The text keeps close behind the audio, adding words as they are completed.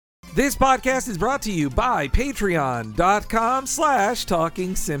This podcast is brought to you by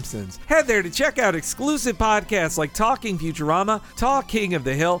patreon.com/Talking Simpsons. Head there to check out exclusive podcasts like Talking Futurama, Talk King of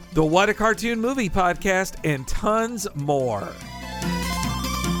the Hill, the What a Cartoon Movie podcast, and tons more.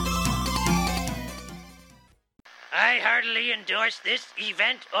 I heartily endorse this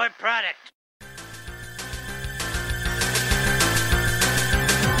event or product.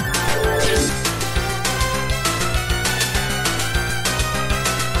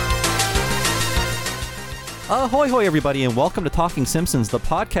 Ahoy hoy everybody, and welcome to Talking Simpsons, the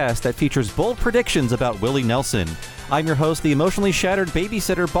podcast that features bold predictions about Willie Nelson. I'm your host, the emotionally shattered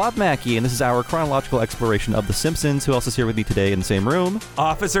babysitter Bob Mackey, and this is our chronological exploration of The Simpsons. Who else is here with me today in the same room?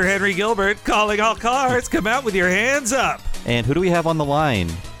 Officer Henry Gilbert, calling all cars. Come out with your hands up. And who do we have on the line?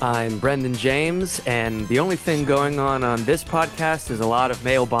 I'm Brendan James, and the only thing going on this podcast is a lot of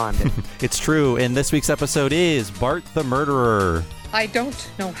male bonding. It's true, and this week's episode is Bart the Murderer. I don't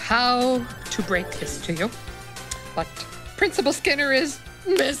know how to break this to you, but Principal Skinner is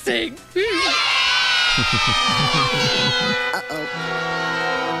missing.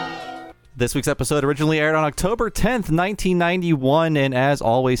 This week's episode originally aired on October 10th, 1991, and as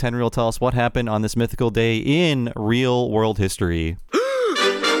always, Henry will tell us what happened on this mythical day in real world history.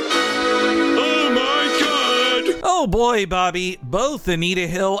 Oh boy, Bobby. Both Anita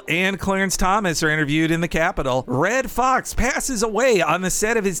Hill and Clarence Thomas are interviewed in the Capitol. Red Fox passes away on the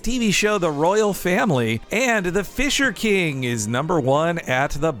set of his TV show The Royal Family, and The Fisher King is #1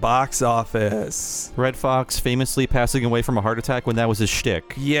 at the box office. Red Fox famously passing away from a heart attack when that was his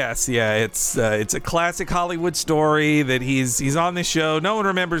shtick. Yes, yeah, it's a classic Hollywood story that he's on the show. No one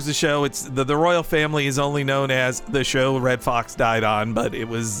remembers the show. It's the Royal Family is only known as the show Red Fox died on, but it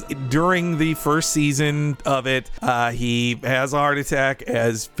was during the first season of it. He has a heart attack.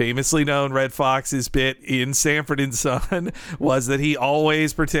 As famously known, Red Fox's bit in Sanford & Son was that he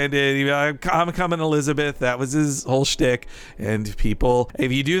always pretended, I'm coming Elizabeth. That was his whole shtick. And people,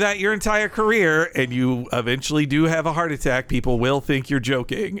 if you do that your entire career and you eventually do have a heart attack, people will think you're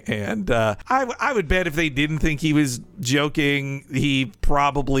joking. And I would bet if they didn't think he was joking, he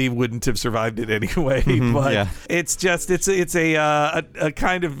probably wouldn't have survived it anyway. But yeah. It's a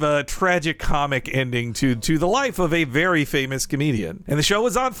kind of tragic comic ending to the life of a very famous comedian. And the show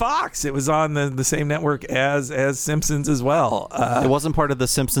was on Fox. It was on the same network as Simpsons as well. It wasn't part of the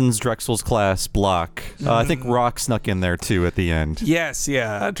Simpsons Drexel's Class block. I think Rock snuck in there too at the end. Yes,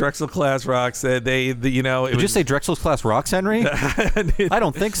 yeah. Drexel Class Rocks. Did you say Drexel's Class Rocks, Henry? I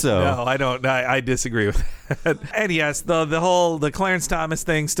don't think so. No, I don't. I disagree with that. And yes, the Clarence Thomas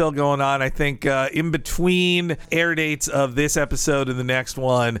thing still going on. I think in between air dates of this episode and the next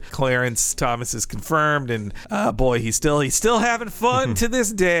one, Clarence Thomas is confirmed, and boy, he's still having fun to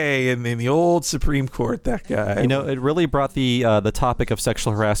this day in the old Supreme Court, that guy. It really brought the topic of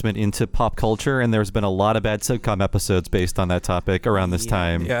sexual harassment into pop culture, and there's been a lot of bad sitcom episodes based on that topic around this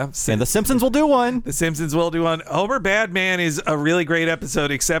time. Yeah. And The Simpsons will do one. The Simpsons will do one. Homer Badman is a really great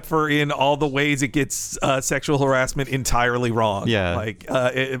episode, except for in all the ways it gets sexual harassment entirely wrong. Yeah. Like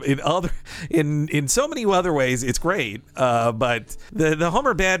in so many other ways, it's great. But the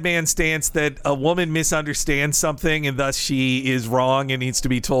Homer Badman stance that a woman misunderstands something and thus she is wrong and needs to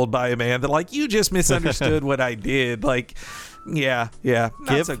be told by a man that, like, you just misunderstood what I did. Like, yeah.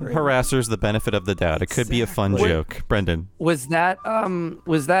 Give harassers the benefit of the doubt. It could be a fun joke. Brendan. Was that a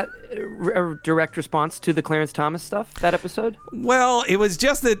direct response to the Clarence Thomas stuff, that episode? Well, it was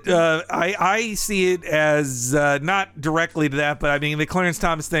just that I see it as not directly to that, but I mean, the Clarence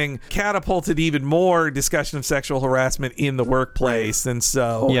Thomas thing catapulted even more discussion of sexual harassment in the workplace. And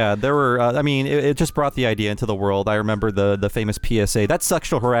so... Yeah, there were... it just brought the idea into the world. I remember the famous PSA, that's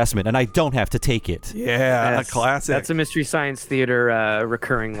sexual harassment, and I don't have to take it. Yeah, a classic. That's a Mystery Science Theater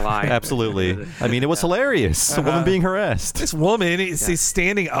recurring line. Absolutely. I mean, it was hilarious. A woman being harassed. This woman is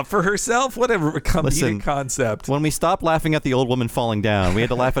standing up for herself. What a comedic concept. When we stopped laughing at the old woman falling down, we had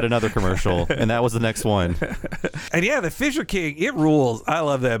to laugh at another commercial, and that was the next one. And yeah, The Fisher King, it rules. I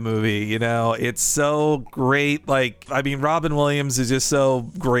love that movie. It's so great. Like, I mean, Robin Williams is just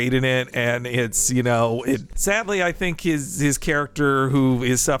so great in it, and it's, sadly, I think his character, who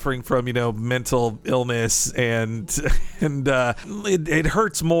is suffering from, mental illness and it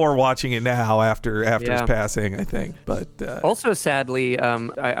hurts more watching it now after his passing, I think. But also, sadly,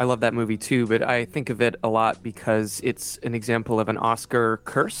 I love that movie too, but I think of it a lot because it's an example of an Oscar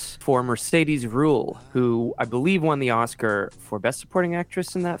curse for Mercedes Ruehl, who I believe won the Oscar for Best Supporting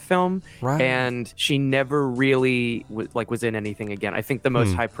Actress in that film. Right. And she never really was in anything again. I think the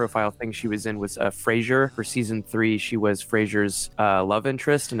most high-profile thing she was in was Frasier. For season 3, she was Frasier's love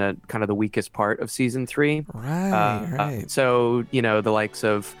interest in a kind of the weakest part of season 3. Right. So, the likes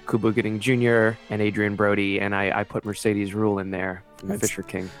of Cuba Gooding Jr. and Adrian Brody, and I put Mercedes Rule in there. Fisher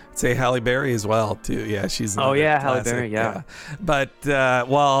King. Say Halle Berry as well too. Yeah, she's Halle Berry. Yeah. But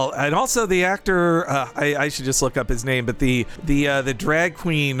and also the actor. I should just look up his name. But the drag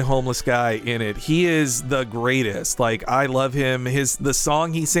queen homeless guy in it. He is the greatest. Like, I love him. The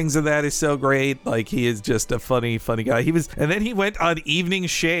song he sings of that is so great. Like, he is just a funny guy. And then he went on Evening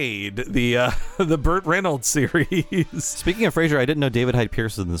Shade, the Burt Reynolds series. Speaking of Frasier, I didn't know David Hyde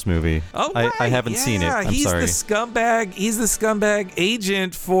Pierce was in this movie. Oh, right. I haven't seen it. I'm sorry. He's the scumbag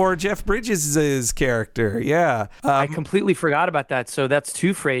agent for Jeff Bridges' character. Yeah. I completely forgot about that. So that's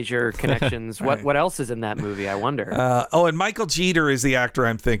two Frasier connections. Right. What else is in that movie? I wonder. And Michael Jeter is the actor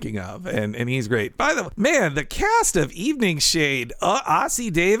I'm thinking of, and he's great. By the way, man, the cast of Evening Shade: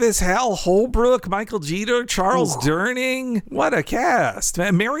 Ossie Davis, Hal Holbrook, Michael Jeter, Charles Durning. What a cast,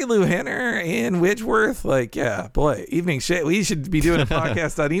 man! Mary Lou Henner, Ian Widgeworth. Like, yeah, boy, Evening Shade. We should be doing a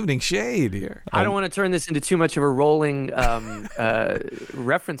podcast on Evening Shade here. I don't want to turn this into too much of a rolling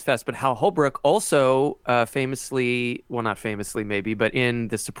reference fest, but Hal Holbrook also famously, well, not famously maybe, but in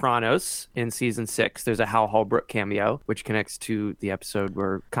The Sopranos in season 6, there's a Hal Holbrook cameo, which connects to the episode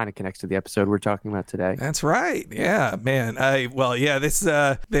we're talking about today. That's right. Yeah, man. This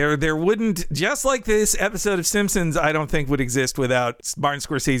there wouldn't, just like this episode of Simpsons, I don't think would exist without Martin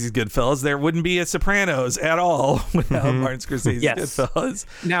Scorsese's Goodfellas. There wouldn't be a Sopranos at all without Martin Scorsese's Goodfellas.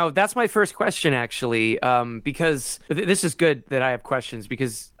 Now, that's my first question, actually, because this is good that I have questions,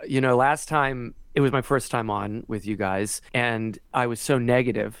 because last time it was my first time on with you guys, and I was so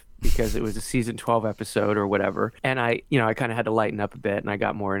negative because it was a season 12 episode or whatever, and I kind of had to lighten up a bit, and I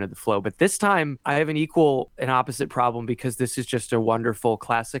got more into the flow. But this time I have an equal and opposite problem, because this is just a wonderful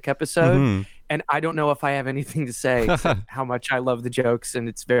classic episode. And I don't know if I have anything to say except how much I love the jokes, and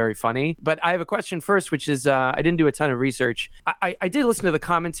it's very funny. But I have a question first, which is, I didn't do a ton of research. I did listen to the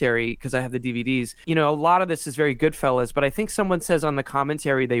commentary because I have the DVDs. A lot of this is very Goodfellas, but I think someone says on the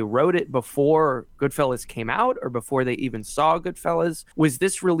commentary they wrote it before Goodfellas came out, or before they even saw Goodfellas. Was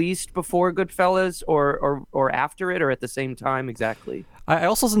this released before Goodfellas, or after it, or at the same time exactly? I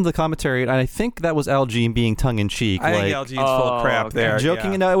also listened to the commentary, and I think that was Al Jean being tongue-in-cheek. I think Al Jean's full of crap there.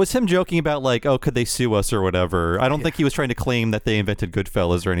 Joking, no, it was him joking about, like, oh, could they sue us or whatever. I don't think he was trying to claim that they invented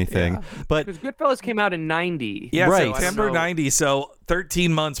Goodfellas or anything. Yeah. But because Goodfellas came out in 90. Yeah, right. September 90, so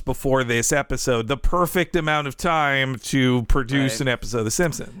 13 months before this episode, the perfect amount of time to produce an episode of The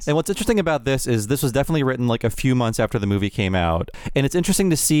Simpsons. And what's interesting about this is this was definitely written like a few months after the movie came out. And it's interesting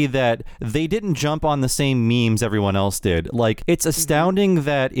to see that they didn't jump on the same memes everyone else did. Like, it's astounding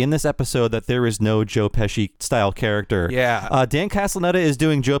that in this episode that there is no Joe Pesci style character. Yeah. Dan Castellaneta is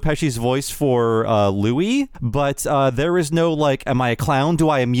doing Joe Pesci's voice for Louis, but there is no, like, am I a clown? Do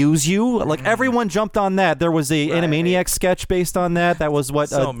I amuse you? Like, everyone jumped on that. There was a Animaniacs sketch based on that. That was what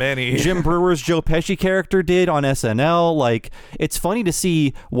Jim Brewer's Joe Pesci character did on SNL. Like, it's funny to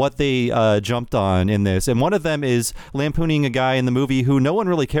see what they jumped on in this. And one of them is lampooning a guy in the movie who no one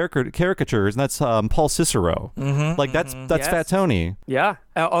really caricatures, and that's Paul Cicero. Like, that's Fat Tony. Yeah.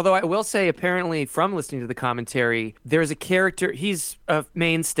 Although I will say, apparently, from listening to the commentary, there's a character. He's a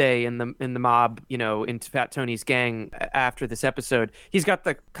mainstay in the mob, in Fat Tony's gang after this episode. He's got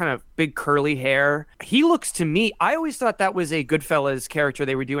the kind of big curly hair. He looks to me, I always thought that was a Goodfellas character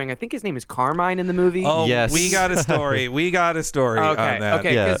they were doing. I think his name is Carmine in the movie. Oh, yes. We got a story. on that. Okay,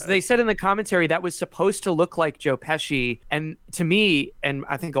 because they said in the commentary that was supposed to look like Joe Pesci. And to me, and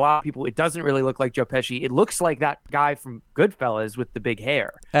I think a lot of people, it doesn't really look like Joe Pesci. It looks like that guy from Goodfellas with the big hair.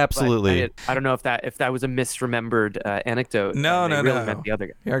 Absolutely. I don't know if that was a misremembered anecdote. No. Meant the other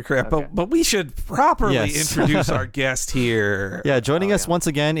guy. You're correct. Okay. But we should properly introduce our guest here. Yeah, joining us once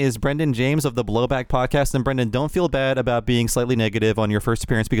again is Brendan James of the Blowback Podcast. And Brendan, don't feel bad about being slightly negative on your first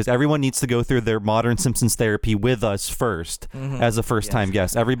appearance, because everyone needs to go through their modern Simpsons therapy with us first as a first-time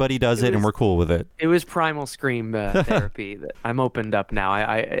guest. Everybody does it, and we're cool with it. It was Primal Scream therapy. I'm opened up now.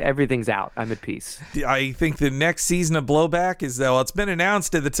 Everything's out. I'm at peace. I think the next season of Blowback is, it's been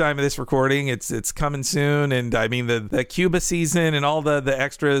announced at the time of this recording. It's coming soon, and I mean the Cuba season and all the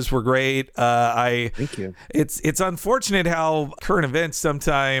extras were great. Thank you. It's unfortunate how current events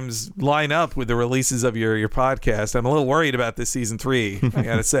sometimes line up with the releases of your podcast. I'm a little worried about this season season 3, I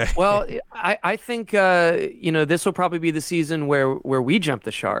gotta say. Well, I think this will probably be the season where we jump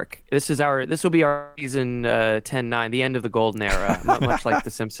the shark. This will be our season 10-9, the end of the golden era, much like The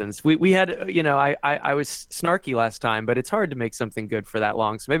Simpsons. We had I was snarky last time, but it's hard to make something good for that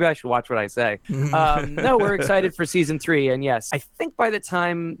long. So maybe I should watch what I say. No, we're excited for season 3, and yes, I think by the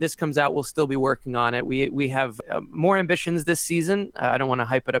time this comes out, we'll still be working on it. We have more ambitions this season. I don't want to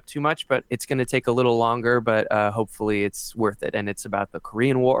hype it up too much, but it's going to take a little longer. But hopefully, it's worth it. And it's about the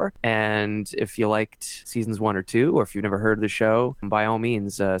Korean War. And if you liked seasons 1 or 2, or if you've never heard of the show, by all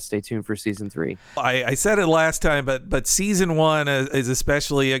means, stay tuned for season 3. I said it last time, but season 1 is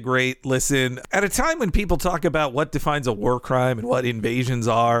especially a great listen. At a time when people talk about what defines a war crime and what invasions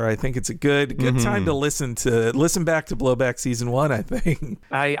are, I think it's a good time to listen back to Blowback season 1, I think.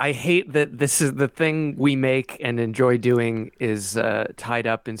 I hate that this is the thing we make and enjoy doing is tied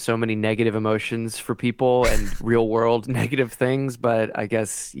up in so many negative emotions for people and real world negative things, but I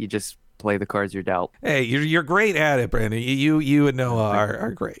guess you just play the cards you're dealt. Hey, you're great at it, Brandon. You and Noah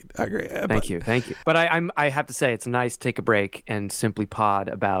are great. Thank you. But I have to say, it's nice to take a break and simply pod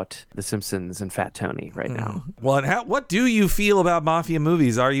about The Simpsons and Fat Tony right now. Well, and what do you feel about mafia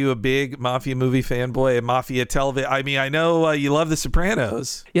movies? Are you a big mafia movie fanboy? A mafia television? I mean, I know you love The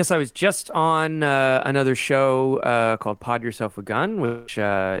Sopranos. Yes, I was just on another show called Pod Yourself a Gun, which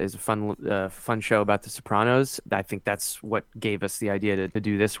is a fun show about The Sopranos. I think that's what gave us the idea to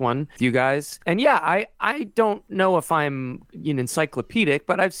do this one. You guys. And yeah, I don't know if I'm encyclopedic,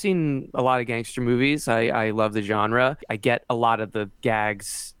 but I've seen a lot of gangster movies. I love the genre. I get a lot of the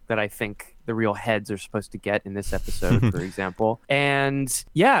gags that I think the real heads are supposed to get in this episode, for example. And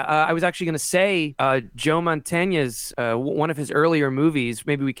yeah, I was actually going to say Joe Mantegna's one of his earlier movies,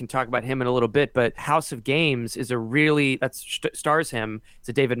 maybe we can talk about him in a little bit, but House of Games is stars him. It's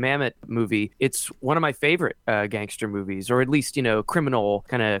a David Mamet movie. It's one of my favorite gangster movies, or at least, criminal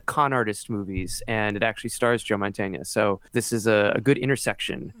kind of con artist movies. And it actually stars Joe Mantegna. So this is a good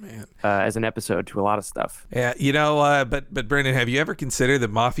intersection as an episode to a lot of stuff. Yeah, but Brendan, have you ever considered that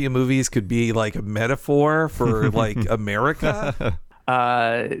mafia movies could be like a metaphor for like America?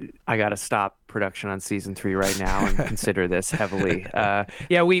 I gotta stop production on season 3 right now and consider this heavily.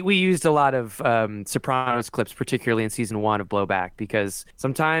 We used a lot of Sopranos clips, particularly in season 1 of Blowback, because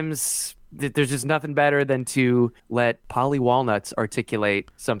sometimes there's just nothing better than to let Polly Walnuts articulate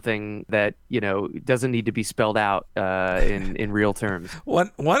something that doesn't need to be spelled out in real terms.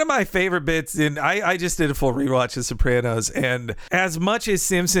 One of my favorite bits, and I just did a full rewatch of Sopranos, and as much as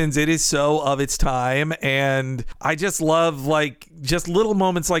Simpsons, it is so of its time, and I just love just little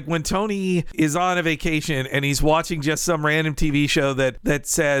moments like when Tony is on a vacation and he's watching just some random TV show that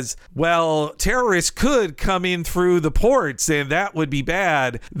says, well, terrorists could come in through the ports and that would be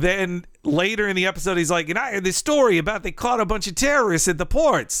bad. Then later in the episode, he's like, and I heard this story about they caught a bunch of terrorists at the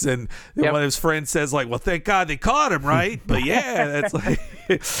ports. And one of his friends says, like, well, thank God they caught him, right? But yeah, that's like...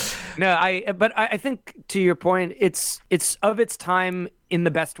 No, I think to your point, it's of its time in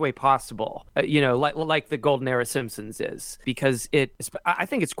the best way possible, like the Golden Era Simpsons is, because I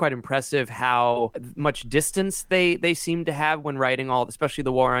think it's quite impressive how much distance they seem to have when writing especially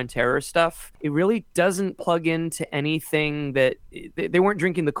the War on Terror stuff. It really doesn't plug into anything that they weren't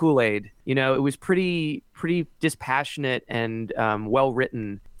drinking the Kool-Aid. It was pretty dispassionate and well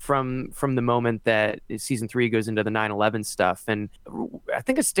written from the moment that season 3 goes into the 9/11 stuff, and I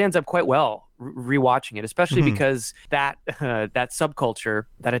think it stands up quite well rewatching it, especially because that subculture,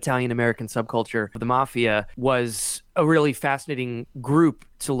 that Italian American subculture of the mafia, was a really fascinating group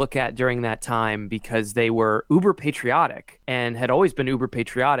to look at during that time, because they were uber patriotic and had always been uber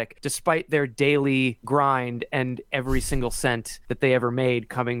patriotic despite their daily grind and every single cent that they ever made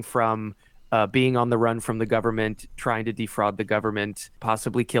coming from being on the run from the government, trying to defraud the government,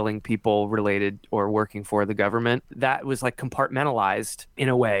 possibly killing people related or working for the government. That was like compartmentalized in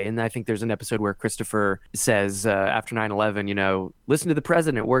a way. And I think there's an episode where Christopher says after 9/11, listen to the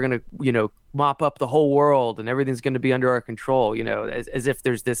president. We're going to, mop up the whole world and everything's going to be under our control, as if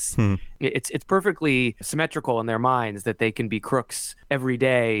there's this, it's perfectly symmetrical in their minds that they can be crooks every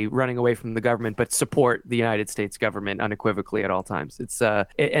day running away from the government, but support the United States government unequivocally at all times. It's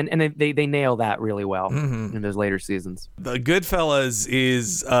and they nail that really well in those later seasons. The Goodfellas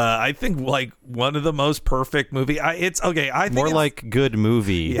is, I think, like one of the most perfect movie. It's okay. I think More it's, like good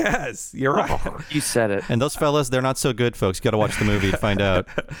movie. yes, you're right. You said it. And those fellas, they're not so good, folks. You got to watch the movie to find out.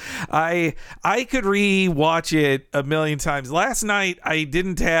 I could re-watch it a million times. Last night I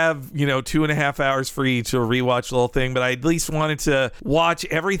didn't have 2.5 hours free to rewatch the whole thing, but I at least wanted to watch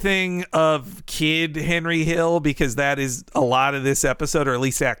everything of Kid Henry Hill because that is a lot of this episode, or at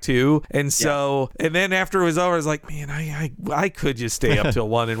least Act 2. And so, and then after it was over, I was like, man, I could just stay up till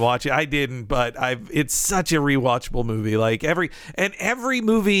 1 and watch it. I didn't, but it's such a rewatchable movie. Like every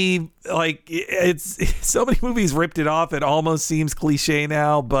movie, like it's so many movies ripped it off. It almost seems cliche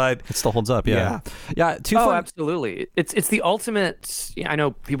now, but It still holds up, yeah. Absolutely. It's the ultimate. I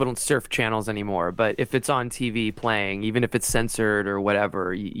know people don't surf channels anymore, but if it's on TV playing, even if it's censored or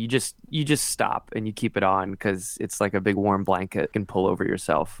whatever, you just stop and you keep it on because it's like a big warm blanket you can pull over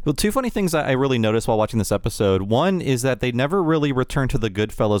yourself. Well, two funny things I really noticed while watching this episode. One is that they never really returned to the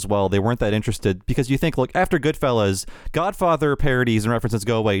Goodfellas well. They weren't that interested because you think, look, after Goodfellas, Godfather parodies and references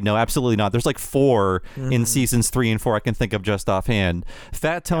go away. No, absolutely not. There's like 4 in seasons 3 and 4 I can think of just offhand.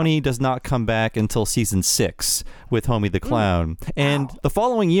 Fat Tony does not come back until season 6 with Homie the Clown. And the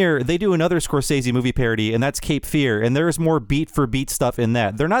following year, they do another Scorsese movie parody, and that's Cape Fear. And there's more beat-for-beat stuff in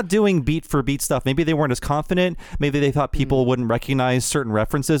that. They're not doing beat-for-beat stuff. Maybe they weren't as confident. Maybe they thought people wouldn't recognize certain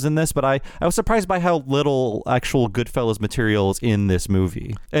references in this. But I was surprised by how little actual Goodfellas material is in this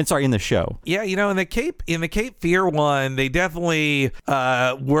movie. And sorry, in the show. yeah, in the Cape Fear one, they definitely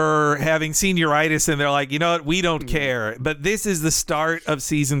were having senioritis, and they're like, you know what, we don't care. But this is the start of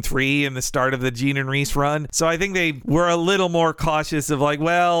season 3 and the start of the Gene and Reese run. So I think they were a little more cautious of like,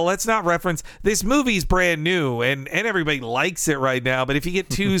 well, let's not reference this movie's brand new and everybody likes it right now. But if you get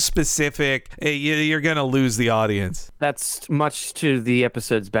too specific, you're going to lose the audience. That's much to the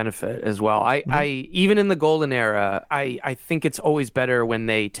episode's benefit as well. I even in the golden era, I think it's always better when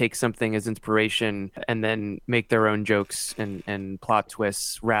they take something as inspiration and then make their own jokes and plot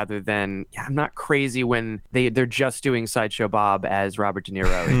twists rather than I'm not crazy when they're just doing Sideshow Bob as Robert De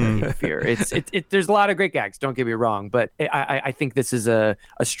Niro in Cape Fear. There's a lot of great gags, don't get me wrong, but I think this is a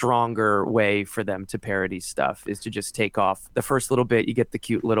stronger way for them to parody stuff, is to just take off the first little bit, you get the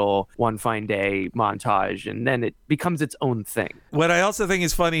cute little One Fine Day montage, and then it becomes its own thing. What I also think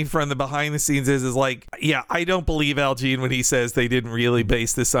is funny from the behind the scenes is like, yeah, I don't believe Al Jean when he says they didn't really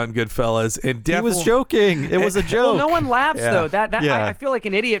base this on Goodfellas. And He was joking. It was a joke. Well, no one laughs though. Yeah. I feel like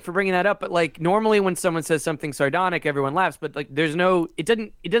an idiot for bringing that up, but like normally when someone says something sardonic, everyone laughs, but like it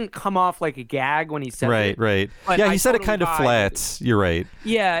didn't come off like a gag when he said it. Right. But Yeah, I he said it totally kind of buy flat. You're right.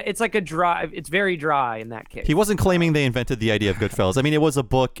 Yeah, it's like it's very dry in that case. He wasn't claiming they invented the idea of Goodfellas. I mean, it was a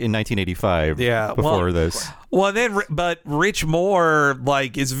book in 1985 before this. Well, but Rich Moore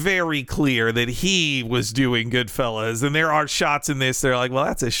is very clear that he was doing Goodfellas, and there are shots in this. They're like, well,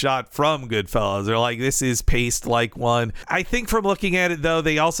 that's a shot from Goodfellas. They're like, this is paced like one. I think from looking at it though,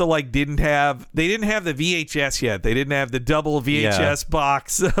 they also didn't have the VHS yet. They didn't have the double VHS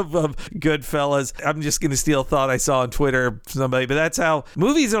box of Goodfellas. I'm just gonna steal a thought I saw on Twitter from somebody, but that's how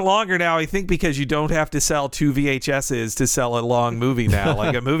movies are longer now. I think because you don't have to sell 2 VHSs to sell a long movie now.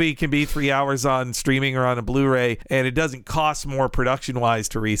 Like a movie can be 3 hours on streaming or on a Blu-ray, and it doesn't cost more production-wise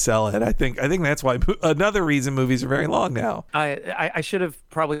to resell it. I think that's why another reason movies are very long now. I should have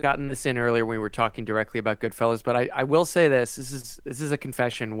probably gotten this in earlier when we were talking directly about Goodfellas, but I will say this is a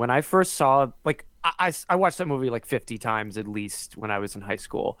confession. When I first saw I watched that movie 50 times at least when I was in high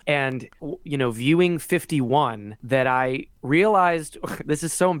school. And, viewing 51, that I realized, this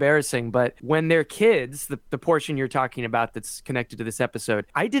is so embarrassing, but when they're kids, the portion you're talking about that's connected to this episode,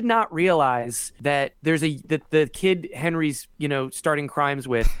 I did not realize that that the kid Henry's, starting crimes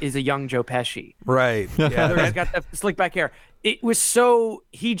with is a young Joe Pesci. Right. Yeah. He's got that slick back hair. It was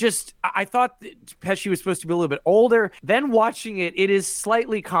I thought that Pesci was supposed to be a little bit older. Then watching it is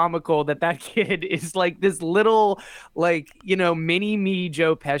slightly comical that kid is like this little, mini me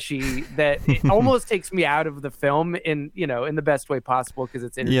Joe Pesci that it almost takes me out of the film in the best way possible because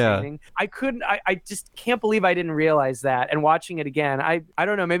it's entertaining. Yeah. I just can't believe I didn't realize that. And watching it again, I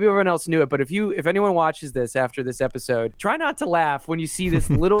don't know, maybe everyone else knew it, but if anyone watches this after this episode, try not to laugh when you see this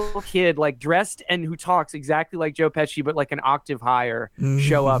little kid dressed and who talks exactly like Joe Pesci, but an octave higher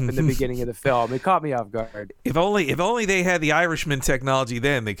show up in the beginning of the film. It caught me off guard. If only they had the Irishman technology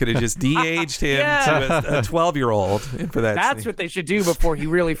then. They could have just de-aged him to a 12-year-old for that. That's what they should do before he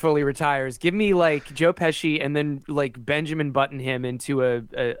really fully retires. Give me Joe Pesci and then Benjamin Button him into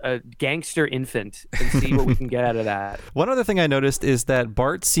a gangster infant and see what we can get out of that. One other thing I noticed is that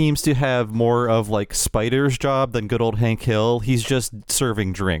Bart seems to have more of Spider's job than good old Hank Hill. He's just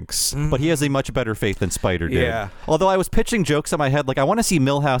serving drinks, but he has a much better fate than Spider did. Yeah. Although I was pitching crafting jokes in my head. Like, I want to see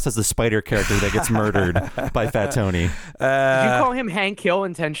Milhouse as the spider character that gets murdered by Fat Tony. Did you call him Hank Hill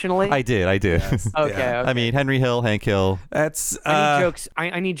intentionally? I did. Okay, okay. I mean, Henry Hill, Hank Hill. That's I need jokes.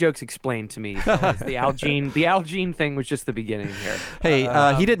 I need jokes explained to me. The Al Jean thing was just the beginning here.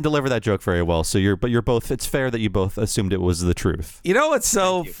 Hey, he didn't deliver that joke very well. So you're both. It's fair that you both assumed it was the truth. You know what's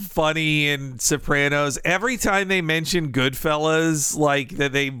so funny in Sopranos? Every time they mention Goodfellas, like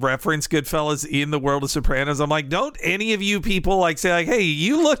that they reference Goodfellas in the world of Sopranos, I'm like, don't any of you people like say like, hey,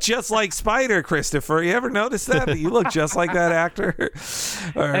 you look just like Spider, Christopher. You ever notice that you look just like that actor?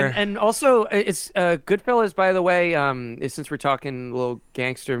 And also, it's Goodfellas, by the way. Since we're talking little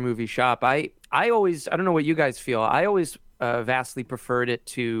gangster movie shop, I don't know what you guys feel. I always vastly preferred it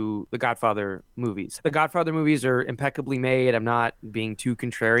to the Godfather movies. The Godfather movies are impeccably made. I'm not being too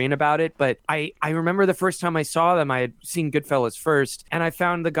contrarian about it, but I remember the first time I saw them, I had seen Goodfellas first, and I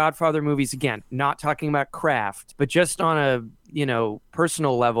found the Godfather movies, again, not talking about craft, but just on a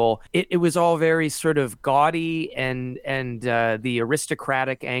personal level, it was all very sort of gaudy and the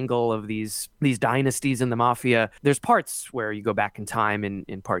aristocratic angle of these dynasties in the mafia. There's parts where you go back in time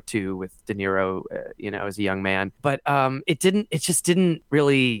in part 2 with De Niro, as a young man, but it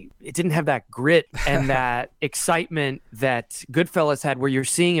didn't have that grit and that excitement that Goodfellas had, where you're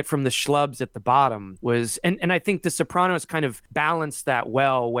seeing it from the schlubs at the bottom and I think The Sopranos kind of balanced that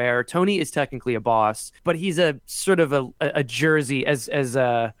well, where Tony is technically a boss, but he's a sort of a Jersey, as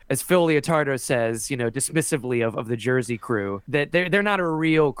Phil Leotardo says, dismissively of the Jersey crew, that they're not a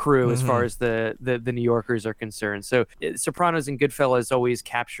real crew as far as the New Yorkers are concerned. So Sopranos and Goodfellas always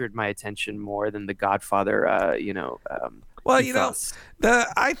captured my attention more than The Godfather. Well,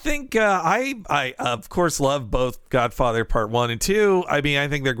 I think I of course love both Godfather Part 1 and 2. I mean, I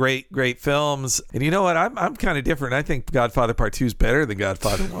think they're great films. And you know what? I'm kind of different. I think Godfather Part 2 is better than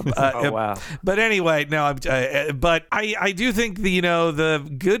Godfather 1. Oh, wow. But anyway, no, but I do think the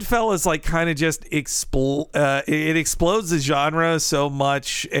Goodfellas like kind of just it explodes the genre so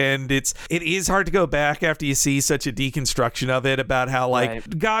much, and it is hard to go back after you see such a deconstruction of it, about how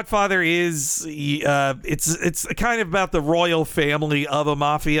like Godfather is it's kind of about the royal family of a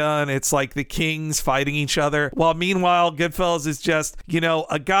mafia, and it's like the kings fighting each other, while meanwhile Goodfellas is just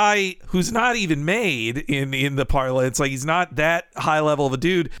a guy who's not even made in the parlance. Like, he's not that high level of a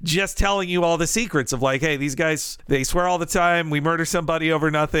dude, just telling you all the secrets of like, hey, these guys, they swear all the time, we murder somebody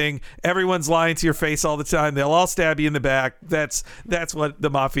over nothing, everyone's lying to your face all the time, they'll all stab you in the back. That's what the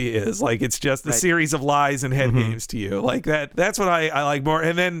mafia is. Like, it's just a series of lies and head games to you. Like that's what I like more.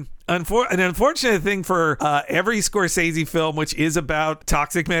 And then an unfortunate thing for every Scorsese film, which is about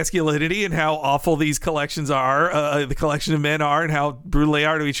toxic masculinity and how awful these collections are, the collection of men are, and how brutal they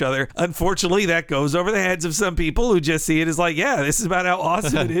are to each other. Unfortunately, that goes over the heads of some people who just see it as like, yeah, this is about how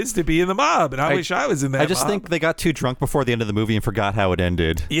awesome it is to be in the mob, and I wish I was in that. I just think they got too drunk before the end of the movie and forgot how it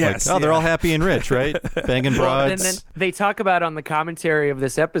ended. Yes, like, they're all happy and rich, right? Banging broads. And then they talk about on the commentary of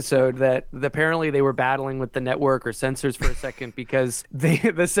this episode that apparently they were battling with the network or censors for a second because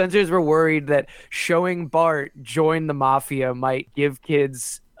the censors were worried that showing Bart join the mafia might give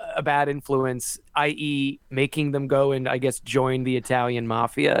kids a bad influence, i.e. making them go and I guess join the Italian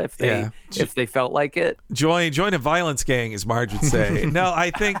mafia if they felt like it. Join a violence gang, as Marge would say. No, I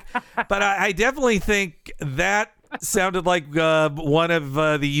think, but I definitely think that sounded like one of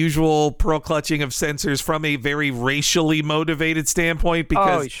the usual pearl clutching of censors from a very racially motivated standpoint,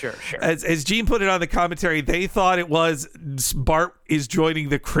 because sure. As Gene put it on the commentary, they thought it was Bart is joining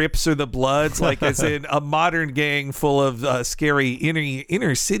the Crips or the Bloods, like as in a modern gang full of scary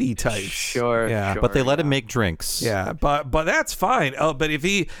inner city types. Sure, yeah, but they let him make drinks. Yeah, but that's fine. Oh, but if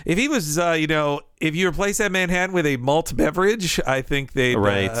he was if you replace that Manhattan with a malt beverage, I think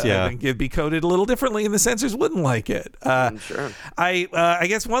I think it'd be coded a little differently, and the censors wouldn't like it. Sure. I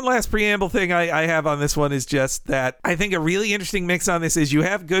guess one last preamble thing I have on this one is just that I think a really interesting mix on this is you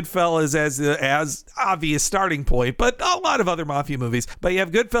have Goodfellas as obvious starting point, but a lot of other mafia movies. But you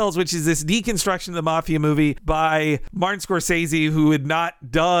have Goodfellas, which is this deconstruction of the mafia movie by Martin Scorsese, who had not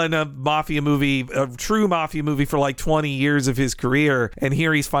done a true mafia movie for like 20 years of his career, and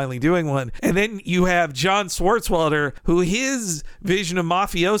here he's finally doing one. And then you have John Swartzwelder, who his vision of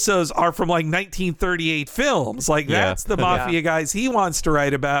mafiosos are from like 1938 films. Like that's the mafia guys he wants to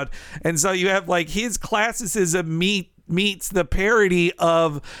write about. And so you have like his classicism meet meets the parody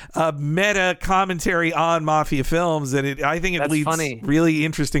of meta commentary on mafia films, and I think it That's leads funny. really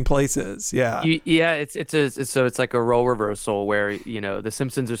interesting places. Yeah. It's like a role reversal where the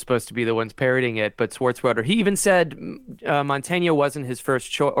Simpsons are supposed to be the ones parodying it, but Swartzwelder, he even said Montaigne wasn't his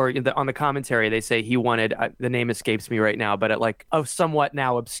first choice, or on the commentary they say he wanted the name escapes me right now, but like a somewhat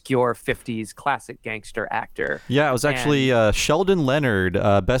now obscure 50s classic gangster actor. Yeah, it was actually Sheldon Leonard,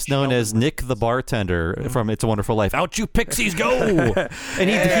 best known as Nick the bartender from It's a Wonderful Life. Out you pixies go! And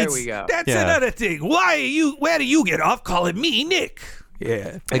There we go. That's another thing. Where do you get off calling me Nick?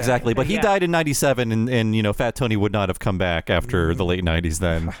 Yeah. Exactly, but he died in 97, and Fat Tony would not have come back after the late 90s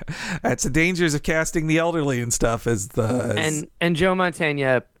then. That's the dangers of casting the elderly and stuff And Joe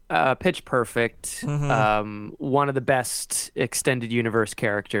Mantegna, Pitch Perfect, one of the best extended universe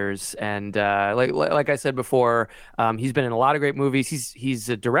characters, and like I said before, he's been in a lot of great movies. He's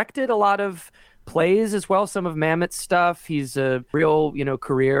directed a lot of plays as well, some of Mamet's stuff. He's a real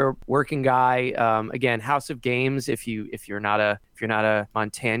career working guy. Again, House of Games. If you're not a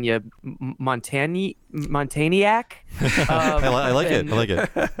Montagniac. I like it. I like it.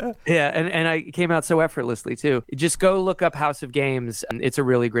 Yeah, and I came out so effortlessly too. Just go look up House of Games. It's a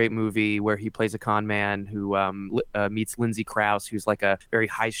really great movie where he plays a con man who meets Lindsay Krause, who's like a very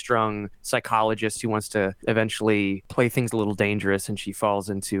high-strung psychologist who wants to eventually play things a little dangerous, and she falls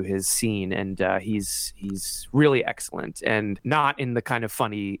into his scene, and he's really excellent, and not in the kind of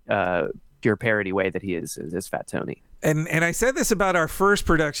funny pure parody way that he is as Fat Tony. And I said this about our first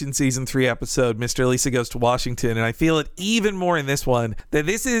production season 3 episode, Mr. Lisa Goes to Washington, and I feel it even more in this one, that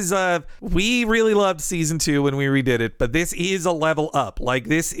this is, we really loved season 2 when we redid it, but this is a level up. Like,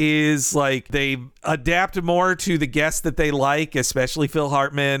 this is, like, they adapt more to the guests that they like, especially Phil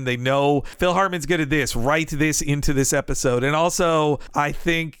Hartman. They know Phil Hartman's good at this. Write this into this episode. And also, I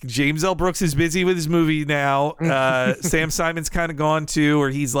think James L. Brooks is busy with his movie now. Sam Simon's kind of gone too,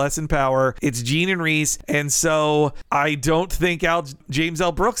 or he's less in power. It's Gene and Reese, and so I don't think James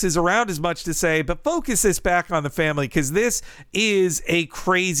L. Brooks is around as much to say, but focus this back on the family, because this is a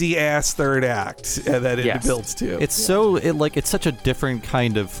crazy ass third act that it builds to. It's it's such a different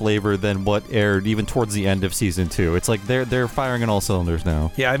kind of flavor than what aired even towards the end of season 2. It's like they're firing on all cylinders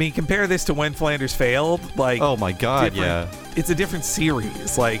now. Yeah, I mean, compare this to When Flanders Failed. Like, oh my god, yeah, it's a different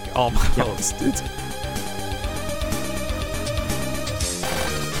series, like almost. It's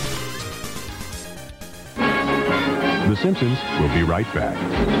The Simpsons will be right back.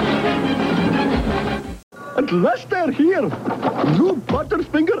 At last they're here. New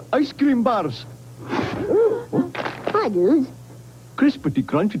Butterfinger ice cream bars. Hi, dudes. Crispity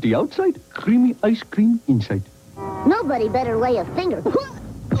crunchity outside, creamy ice cream inside. Nobody better lay a finger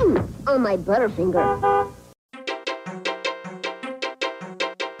on my Butterfinger.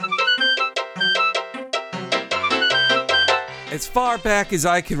 As far back as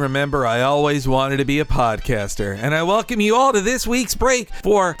I can remember, I always wanted to be a podcaster, and I welcome you all to this week's break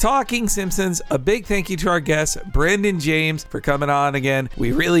for Talking Simpsons. A big thank you to our guest, Brendan James, for coming on again.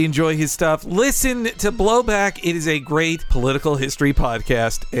 We really enjoy his stuff. Listen to Blowback. It is a great political history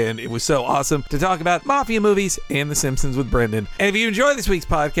podcast, and it was so awesome to talk about mafia movies and The Simpsons with Brendan. And if you enjoy this week's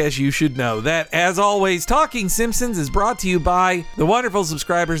podcast, you should know that, as always, Talking Simpsons is brought to you by the wonderful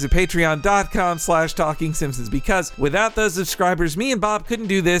subscribers at patreon.com/Talking Simpsons, because without those subscribers, me and Bob couldn't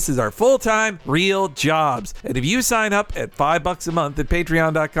do this as our full-time real jobs. And if you sign up at $5 a month at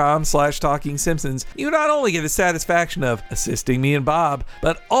patreon.com/Talking Simpsons, you not only get the satisfaction of assisting me and Bob,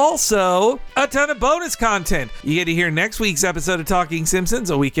 but also a ton of bonus content. You get to hear next week's episode of Talking Simpsons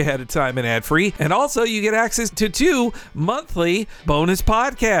a week ahead of time and ad-free. And also you get access to 2 monthly bonus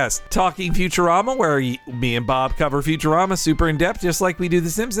podcasts. Talking Futurama, where me and Bob cover Futurama super in-depth, just like we do The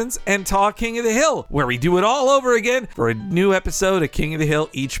Simpsons, and Talk King of the Hill, where we do it all over again for a new episode of King of the Hill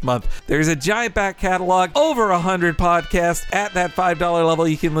each month. There's a giant back catalog, over 100 podcasts at that $5 level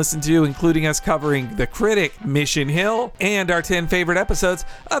you can listen to, including us covering The Critic, Mission Hill, and our 10 favorite episodes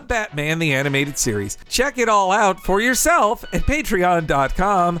of Batman the Animated Series. Check it all out for yourself at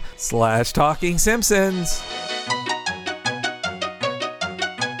patreon.com/Talking Simpsons.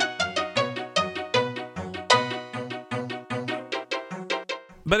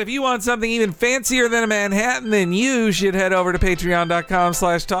 But if you want something even fancier than a Manhattan, then you should head over to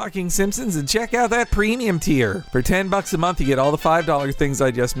patreon.com/Talking Simpsons and check out that premium tier. For $10 a month, you get all the $5 things I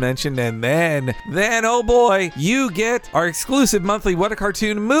just mentioned, and then, oh boy, you get our exclusive monthly What a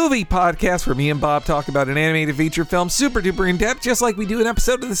Cartoon movie podcast, where me and Bob talk about an animated feature film super duper in depth, just like we do an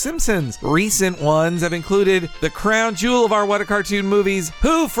episode of The Simpsons. Recent ones have included the crown jewel of our What a Cartoon movies,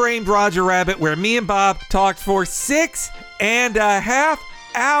 Who Framed Roger Rabbit, where me and Bob talked for 6.5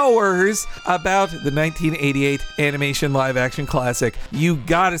 hours about the 1988 animation live-action classic. You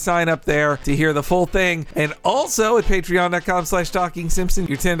gotta sign up there to hear the full thing. And also at patreon.com/TalkingSimpsons,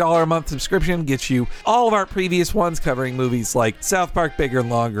 your $10 a month subscription gets you all of our previous ones covering movies like South Park Bigger and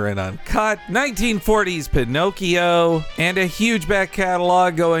Longer and Uncut, 1940s Pinocchio, and a huge back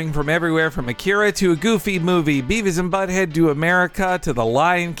catalog going from everywhere from Akira to a Goofy movie, Beavis and Butthead to America to The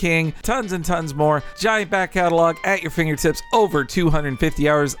Lion King, tons and tons more. Giant back catalog at your fingertips, over 250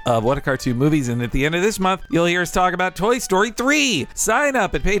 hours of What a Cartoon movies. And at the end of this month, you'll hear us talk about Toy Story 3. Sign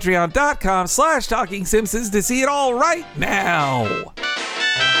up at patreon.com/TalkingSimpsons to see it all right now.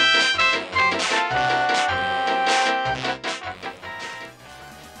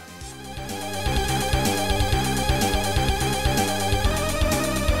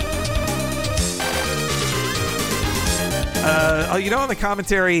 On the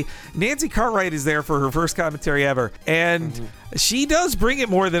commentary, Nancy Cartwright is there for her first commentary ever, and she does bring it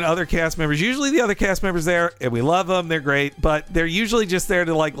more than other cast members. Usually the other cast members there, and we love them, they're great, but they're usually just there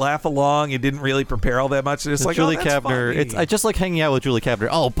to like laugh along and didn't really prepare all that much. It's like, Julie that's Kavner. funny. I just like hanging out with Julie Kavner.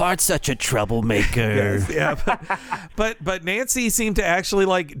 Oh, Bart's such a troublemaker. Yes, yeah, but Nancy seemed to actually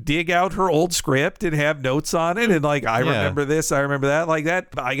like dig out her old script and have notes on it, and like I remember this, I remember that, like that.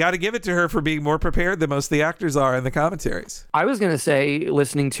 I got to give it to her for being more prepared than most of the actors are in the commentaries. I was going to say,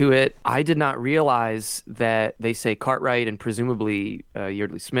 listening to it, I did not realize that they say Cartwright and presumably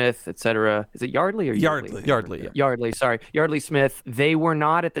Yardley Smith, etc. Is it Yardley or Yardley? Yardley. Yardley, sorry. Yardley Smith, they were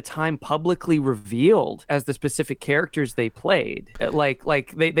not at the time publicly revealed as the specific characters they played. Like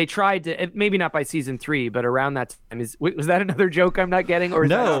they tried to, maybe not by season 3, but around that time. Was that another joke I'm not getting? Or is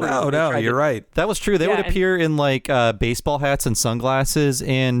No, you're right. That was true. They would appear in like baseball hats and sunglasses,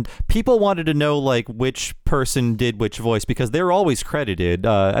 and people wanted to know like which person did which voice because they're always credited,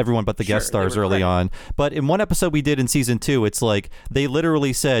 everyone but the guest stars early on. But in one episode we did in season 2, it's like they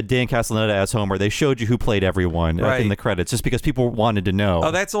literally said Dan Castellaneta as Homer. They showed you who played everyone in the credits just because people wanted to know.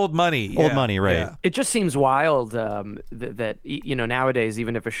 Oh, that's old money. Old money, right. Yeah. It just seems wild that nowadays,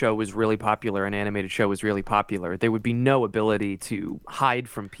 even if a show was really popular, an animated show was really popular, there would be no ability to hide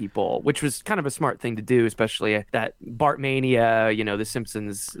from people, which was kind of a smart thing to do, especially that Bartmania, The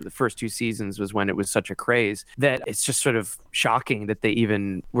Simpsons, the first 2 seasons was when it was such a craze that it's just sort of shocking that they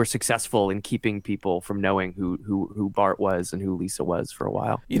even were successful in keeping people from knowing who Bart was and who Lisa was for a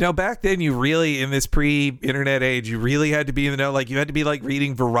while. Back then you really, in this pre-internet age, you really had to be in the know. Like you had to be like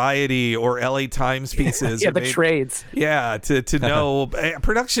reading Variety or LA Times pieces. The trades. Yeah, to know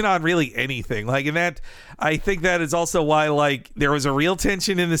production on really anything. Like in that, I think that is also why like there was a real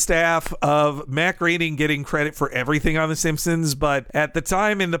tension in the staff of Mac Groening getting credit for everything on The Simpsons, but at the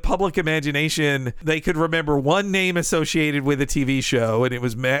time in the public imagination, they could remember one name associated with a TV show, and it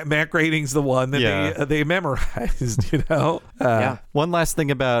was Mac Groening's the one that they memorized. One last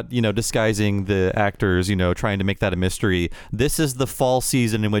thing about disguising the actors, trying to make that a mystery. This is the fall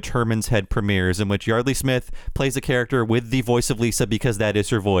season in which Herman's Head premieres, in which Yardley Smith plays a character with the voice of Lisa because that is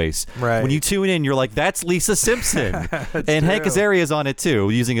her voice. Right. When you tune in, you're like, that's Lisa Simpson. And true. Hank Azaria is on it too,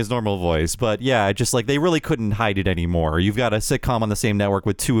 using his normal voice. But yeah, just like they really couldn't hide it anymore. You've got a sitcom on the same network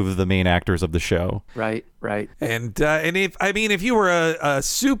with 2 of the main actors of the show. Right. And if you were a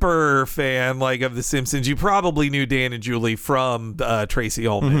super fan like of The Simpsons, you probably knew Dan and Julie from Tracy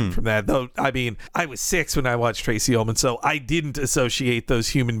Ullman from that. Though I was 6 when I watched Tracy Ullman, so I didn't associate those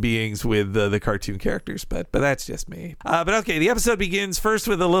human beings with the cartoon characters. But that's just me. But okay, the episode begins first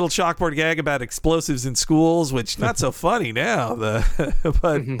with a little chalkboard gag about explosives in schools, which not so funny now.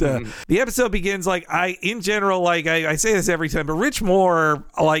 The episode begins like I say this every time, but Rich Moore,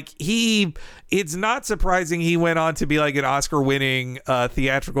 it's not surprising he went on to be like an Oscar-winning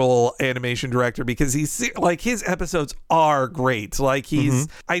theatrical animation director because he's like his episodes are great. Like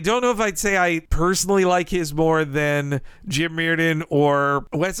I don't know if I'd say I personally like his more than Jim Reardon or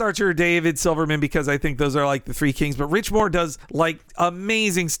Wes Archer or David Silverman because I think those are like the 3 kings. But Rich Moore does like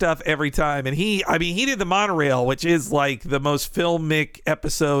amazing stuff every time, and he did the monorail, which is like the most filmic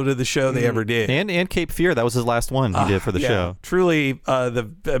episode of the show they ever did, and Cape Fear. That was his last one he did for the show. Truly,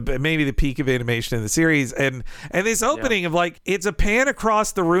 maybe the peak of animation in the series, and this opening of like it's a pan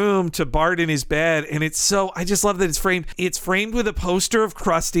across the room to Bart in his bed, and I just love that it's framed with a poster of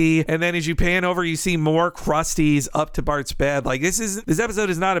Krusty, and then as you pan over you see more Krusties up to Bart's bed. Like this episode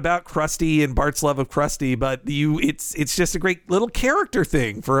is not about Krusty and Bart's love of Krusty, but it's just a great little character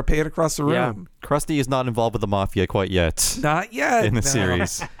thing for a pan across the room. Yeah. Krusty is not involved with the mafia quite yet. Not yet in the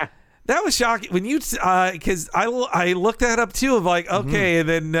series. That was shocking when you, because I looked that up too of like, okay, and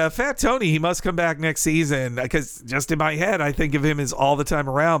then Fat Tony, he must come back next season because just in my head, I think of him as all the time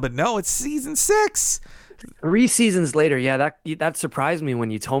around, but no, it's season 6. 3 seasons later, yeah, that surprised me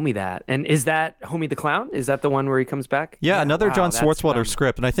when you told me that. And is that Homie the Clown? Is that the one where he comes back? Yeah, another wow, John that's Swartzwelder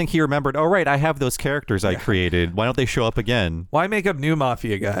script, and I think he remembered, oh, right, I have those characters I created. Why don't they show up again? Why make up new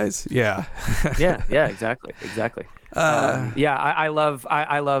Mafia guys? Yeah. yeah, exactly. I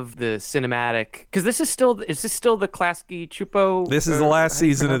love the cinematic, because is this still the Klasky Chupo? This is the last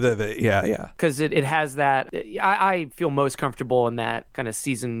season of yeah. Because it has that. I feel most comfortable in that kind of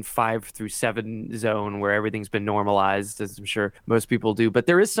season 5 through 7 zone where everything's been normalized, as I'm sure most people do. But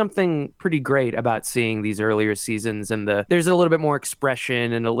there is something pretty great about seeing these earlier seasons, and there's a little bit more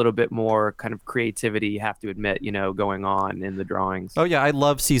expression and a little bit more kind of creativity, you have to admit, going on in the drawings. Oh yeah, I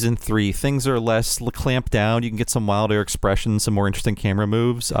love season 3. Things are less clamped down. You can get some wilder expressions, some more interesting camera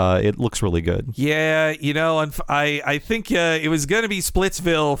moves. It looks really good. Yeah, I think it was going to be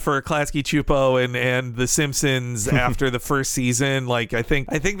Splitsville for Klasky Chupo and The Simpsons after the first season. Like I think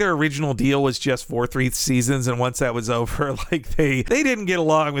their original deal was just for 3 seasons, and once that was over, like they didn't get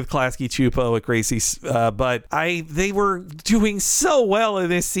along with Klasky Chupo at Gracie, but they were doing so well in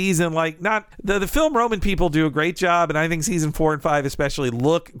this season. Like not the Film Roman people do a great job, and I think season 4 and 5 especially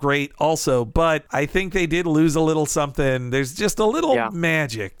look great also. But I think they did lose a little something. There's just a little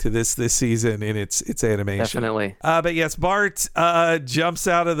magic to this season in its animation. Definitely. But yes, Bart jumps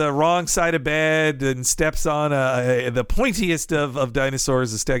out of the wrong side of bed and steps on the pointiest of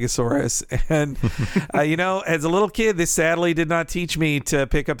dinosaurs, the Stegosaurus. And as a little kid, this sadly did not teach me to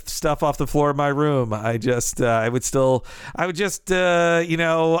pick up stuff off the floor of my room. A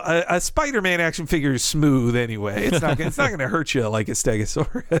Spider-Man action figure is smooth anyway. It's not going to hurt you like a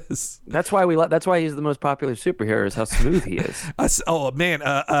Stegosaurus. That's why he's the most popular superhero, is how smooth he is.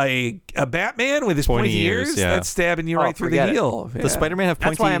 A Batman with his pointy ears that's stabbing you right through the heel. Yeah. Does Spider-Man have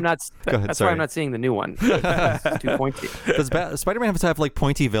pointy? That's why I'm not seeing the new one. It's too pointy. Does Spider-Man have to have like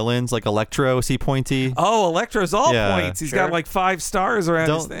pointy villains, like Electro? Is he pointy? Oh, Electro's all points. He's got like 5 stars around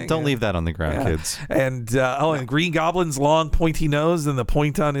his thing. Don't leave that on the ground, kids. And and Green Goblin's long pointy nose and the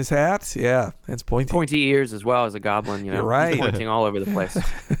point on his hat. Yeah, that's pointy. Pointy ears as well as a goblin. You're right. He's pointing all over the place.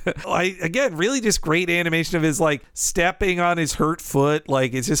 Again, really just great animation of his like stepping on his hurt foot.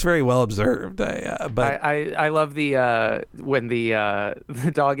 Like it's just very well observed. I love when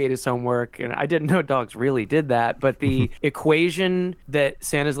the dog ate his homework, and I didn't know dogs really did that, but the equation that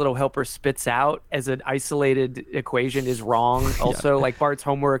Santa's little helper spits out as an isolated equation is wrong. Also, like Bart's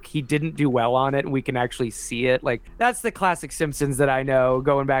homework, he didn't do well on it, and we can actually see it. Like that's the classic Simpsons that I know,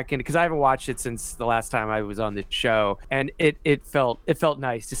 going back in, because I haven't watched it since the last time I was on the show, and it felt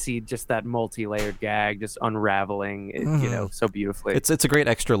nice to see just that multi-layered gag just unraveling, so beautifully. It's a great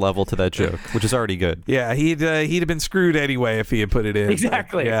extra level to that joke, which is already good. Yeah, he'd have been screwed anyway if he had put it in.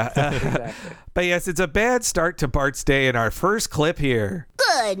 Exactly. Exactly. But yes, it's a bad start to Bart's day in our first clip here.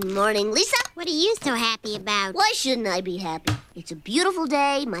 Good morning, Lisa. What are you so happy about? Why shouldn't I be happy? It's a beautiful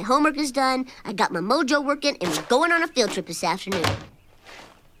day, my homework is done, I got my mojo working, and we're going on a field trip this afternoon.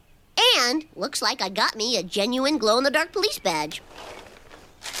 And looks like I got me a genuine glow-in-the-dark police badge.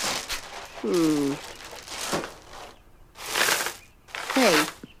 Hey,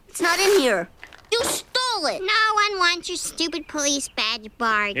 it's not in here. You stole it. No one wants your stupid police badge,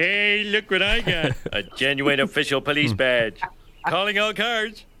 Bart. Hey, look what I got. A genuine official police badge. Calling all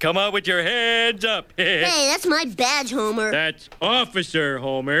cars. Come on with your hands up. Hey, that's my badge, Homer. That's Officer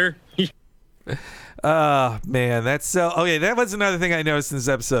Homer. Oh, man, that's so... Okay, that was another thing I noticed in this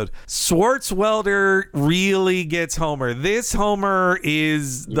episode. Swartzwelder really gets Homer. This Homer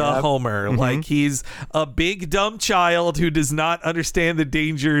is the Homer. Mm-hmm. Like, he's a big, dumb child who does not understand the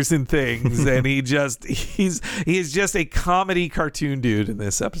dangers in things, and he is just a comedy cartoon dude in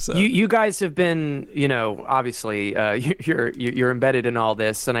this episode. You guys have been, obviously, you're embedded in all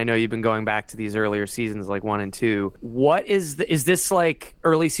this, and I know you've been going back to these earlier seasons, like 1 and 2. What is this like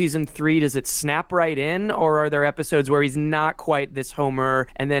early season 3? Does it snap right in, or are there episodes where he's not quite this Homer,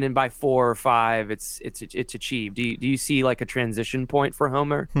 and then by 4 or 5 it's achieved? Do you see like a transition point for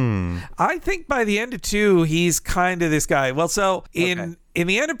Homer? I think by the end of 2 he's kind of this guy. Well, so in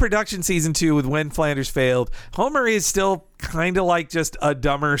the end of production season 2 with When Flanders Failed, Homer is still kind of like just a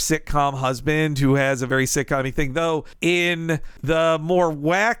dumber sitcom husband who has a very sitcom-y thing, though in the more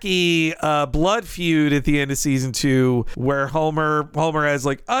wacky blood feud at the end of season 2 where Homer has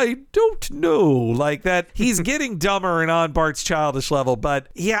like, I don't know, like that, he's getting dumber and on Bart's childish level. But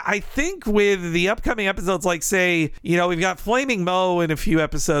yeah, I think with the upcoming episodes, like say, we've got Flaming Moe in a few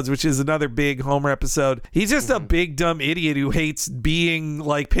episodes, which is another big Homer episode. He's just a big dumb idiot who hates being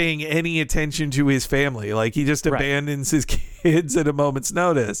paying any attention to his family. Like he just abandons his kids at a moment's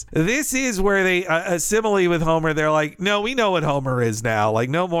notice. This is where they a simile with Homer. They're like, no, we know what Homer is now. Like,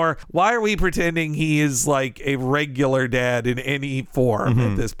 no more. Why are we pretending he is like a regular dad in any form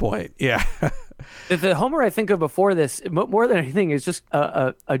at this point? Yeah. The Homer I think of before this, more than anything, is just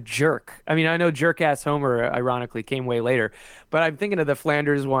a jerk. I mean, I know jerk-ass Homer, ironically, came way later, but I'm thinking of the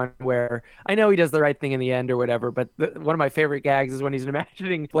Flanders one where I know he does the right thing in the end or whatever, but one of my favorite gags is when he's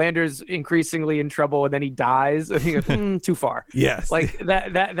imagining Flanders increasingly in trouble and then he dies. And he goes, too far. Yes. Like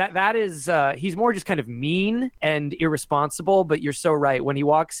that is, he's more just kind of mean and irresponsible, but you're so right. When he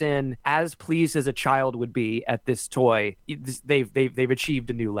walks in as pleased as a child would be at this toy, they've achieved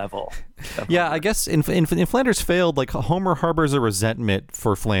a new level. Yeah, I guess in Flanders Failed, like Homer harbors a resentment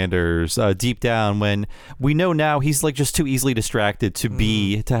for Flanders deep down when we know now he's like just too easily distracted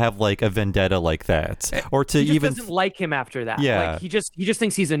to have like a vendetta like that, or to he just even doesn't like him after that. Yeah, like, he just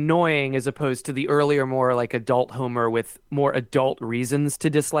thinks he's annoying as opposed to the earlier more like adult Homer with more adult reasons to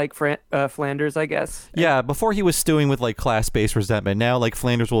dislike Flanders, I guess. Yeah, before he was stewing with like class-based resentment. Now like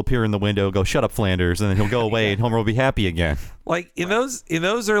Flanders will appear in the window, go shut up Flanders, and then he'll go away and Homer will be happy again. Like in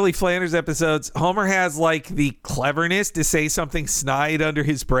those early Flanders episodes, Homer has like the cleverness to say something snide under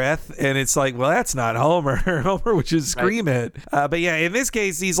his breath, and it's like, well, that's not Homer. Homer would just scream it. But yeah, in this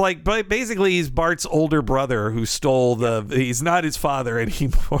case, he's like, but basically, he's Bart's older brother who stole he's not his father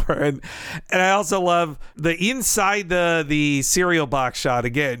anymore. And I also love the inside the cereal box shot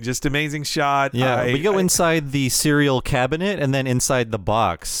again, just amazing shot. Yeah, we go inside the cereal cabinet and then inside the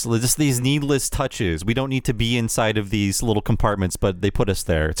box. Just these needless touches. We don't need to be inside of these little compartments, but they put us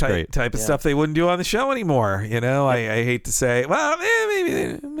there. It's great. Type of stuff they wouldn't do on the show anymore. You know, I hate to say, well,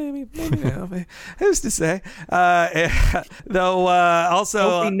 maybe no. Who's to say? Though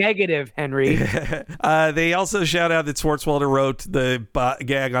also don't be negative, Henry. They also shout out that Swartzwelder wrote the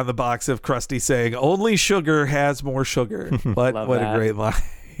gag on the box of Krusty saying, "Only sugar has more sugar." What a great line.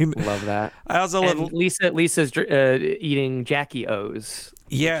 Love that. I also love Lisa's eating Jackie O's.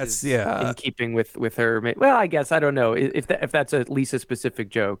 Yes, yeah. In keeping with her. Well, I guess I don't know if that's a Lisa specific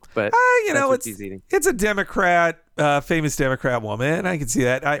joke, but it's a Democrat, famous Democrat woman. I can see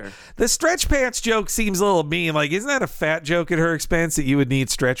that. Sure. The stretch pants joke seems a little mean. Like, isn't that a fat joke at her expense that you would need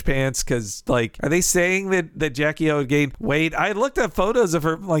stretch pants? Because, like, are they saying that Jackie O had gained weight? I looked at photos of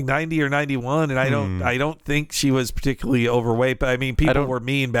her from like 90 or 91, and I don't think she was particularly overweight. But I mean, people were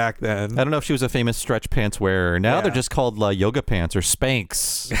mean back then. I don't know if she was a famous stretch pants wearer. Now they're just called yoga pants or Spanx.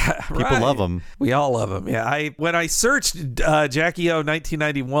 People love them. We all love them. Yeah. When I searched Jackie O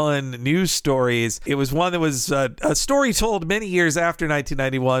 1991 news stories, it was one that was a story told many years after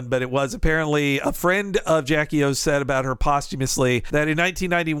 1991, but it was apparently a friend of Jackie O's said about her posthumously that in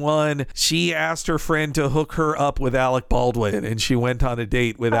 1991 she asked her friend to hook her up with Alec Baldwin, and she went on a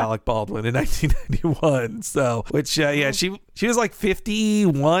date with Alec Baldwin in 1991. So, she was like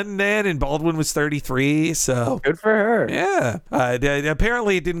 51 then, and Baldwin was 33. So good for her. Yeah.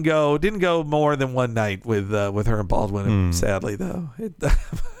 Apparently, it didn't go more than one night with her and Baldwin. Sadly, though,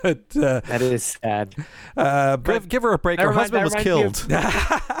 that is sad. Give her a break. Her husband was killed.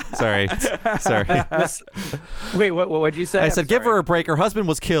 Sorry. Wait, what'd you say? I said, give her a break. Her husband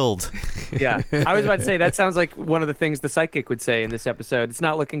was killed. Yeah, I was about to say that sounds like one of the things the psychic would say in this episode. It's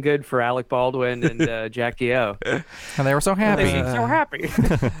not looking good for Alec Baldwin and Jackie O. And they were so happy. They seem so happy.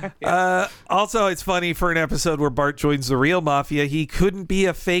 Also, it's funny for an episode where Bart joins the real mafia, he couldn't be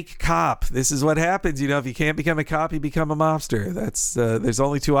a fake cop. This is what happens, if you can't become a cop, you become a mobster. That's there's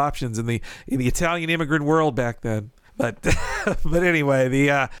only two options in the Italian immigrant world back then. But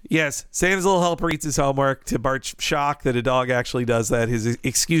anyway, Sam's little helper eats his homework. To Bart's shock that a dog actually does that, his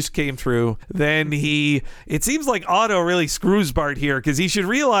excuse came true. Then it seems like Otto really screws Bart here, because he should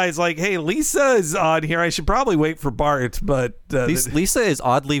realize, like, hey, Lisa is on here. I should probably wait for Bart. But Lisa is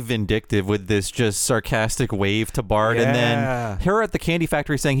oddly vindictive with this just sarcastic wave to Bart, and then her at the candy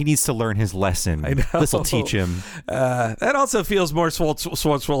factory saying he needs to learn his lesson. I know. This will teach him. That also feels more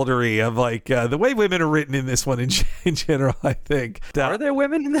Swartzweldery of like the way women are written in this one in general, I think. Are there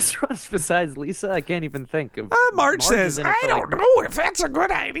women in this one besides Lisa? I can't even think of. Marge says, I don't know if that's a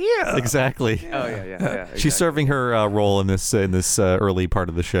good idea. Exactly. Oh yeah. Exactly. She's serving her role in this early part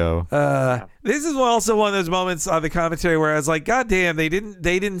of the show. This is also one of those moments on the commentary where I was like, God damn, they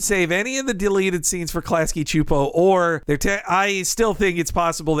didn't save any of the deleted scenes for Klasky Csupo, or I still think it's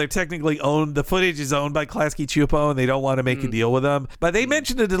possible they're technically owned. The footage is owned by Klasky Csupo, and they don't want to make a deal with them. But they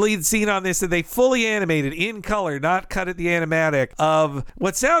mentioned a deleted scene on this that they fully animated in color, not not cut at the animatic of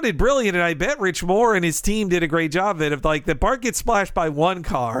what sounded brilliant, and I bet Rich Moore and his team did a great job of it, of like that Bart gets splashed by one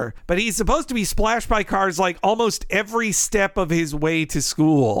car, but he's supposed to be splashed by cars like almost every step of his way to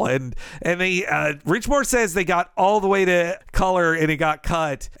school. And they Rich Moore says they got all the way to color and it got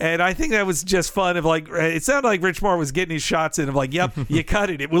cut. And I think that was just fun of like, it sounded like Rich Moore was getting his shots in of like, yep, you cut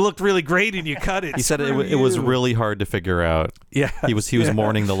it. It looked really great and you cut it. He said it was really hard to figure out. Yeah. He was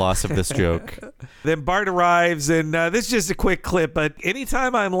mourning the loss of this joke. Then Bart arrives, and this is just a quick clip, but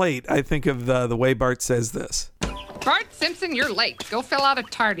anytime I'm late, I think of the way Bart says this. Bart Simpson, you're late. Go fill out a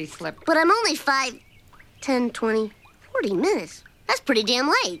tardy slip. But I'm only 5, 10, 20, 40 minutes. That's pretty damn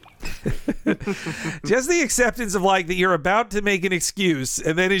late. Just the acceptance of like that you're about to make an excuse,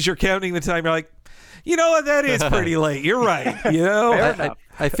 and then as you're counting the time, you're like, you know what, that is pretty late. You're right. You know?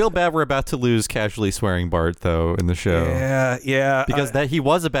 I feel bad we're about to lose casually swearing Bart, though, in the show. Yeah. Because he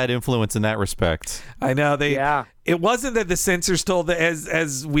was a bad influence in that respect. I know. It wasn't that the censors told,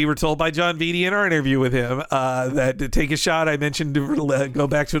 as we were told by John Vitti in our interview with him, that to take a shot, I mentioned to go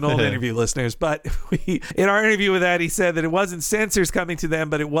back to an old interview, listeners. But in our interview with that, he said that it wasn't censors coming to them,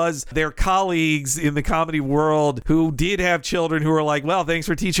 but it was their colleagues in the comedy world who did have children who were like, well, thanks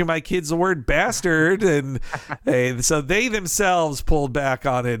for teaching my kids the word bastard. And so they themselves pulled back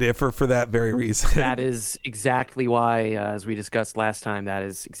on it for that very reason. That is exactly why, as we discussed last time, that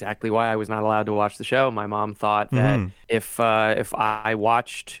is exactly why I was not allowed to watch the show. My mom thought that if I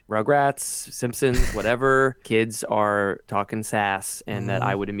watched Rugrats, Simpsons, whatever, kids are talking sass, and that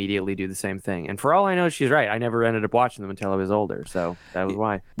I would immediately do the same thing. And for all I know, she's right. I never ended up watching them until I was older, so that was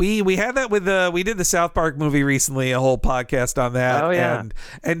why. We had that with we did the South Park movie recently, a whole podcast on that. Oh yeah,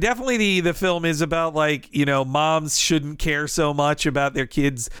 and definitely the film is about like, you know, moms shouldn't care so much about their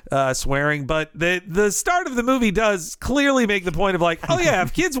kids swearing, but the start of the movie does clearly make the point of like, oh yeah,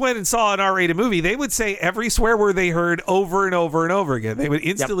 if kids went and saw an R-rated movie, they would say every swear word they heard over and over and over again. They would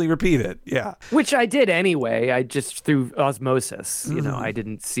instantly repeat it. Yeah. Which I did anyway. I just through osmosis, you know, I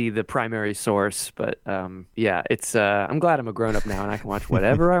didn't see the primary source, but yeah, it's I'm glad I'm a grown up now and I can watch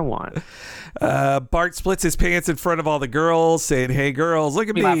whatever I want. Bart splits his pants in front of all the girls, saying, "Hey girls, look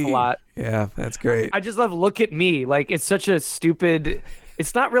at me." Laugh a lot. Yeah, that's great. I just love "look at me." Like, it's such a stupid.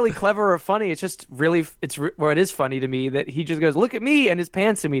 It's not really clever or funny. It's just really, it is funny to me that he just goes, "Look at me," and his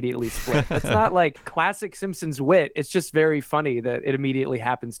pants immediately split. It's not like classic Simpsons wit. It's just very funny that it immediately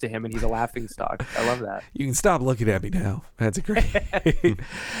happens to him and he's a laughingstock. I love that. You can stop looking at me now. That's great.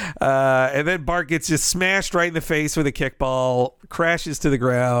 And then Bart gets just smashed right in the face with a kickball, crashes to the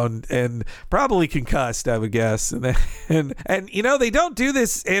ground, and probably concussed, I would guess. And you know, they don't do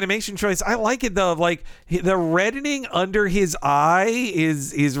this animation choice. I like it though. Like the reddening under his eye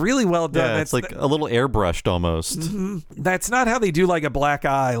is really well done. Yeah, it's like a little airbrushed almost. Mm-hmm. That's not how they do like a black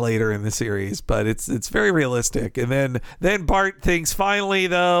eye later in the series, but it's very realistic. And then Bart thinks finally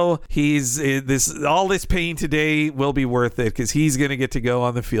though all this pain today will be worth it because he's gonna get to go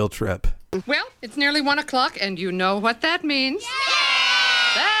on the field trip. Well, it's nearly 1 o'clock, and you know what that means.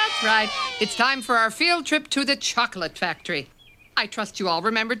 That's right. It's time for our field trip to the chocolate factory. I trust you all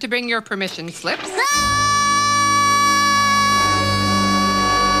remembered to bring your permission slips.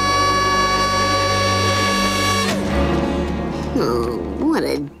 Oh, what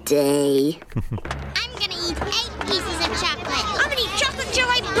a day. I'm gonna eat 8 pieces of chocolate. I'm gonna eat chocolate till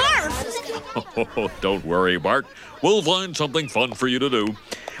I barf. Oh, don't worry, Bart. We'll find something fun for you to do.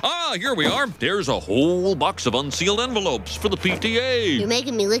 Ah, here we are. Here's a whole box of unsealed envelopes for the PTA. You're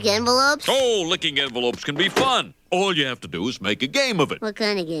making me lick envelopes? Oh, licking envelopes can be fun. All you have to do is make a game of it. What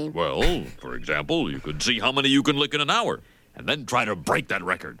kind of game? Well, for example, you could see how many you can lick in an hour, and then try to break that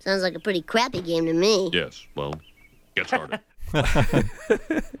record. Sounds like a pretty crappy game to me. Yes, well, get started.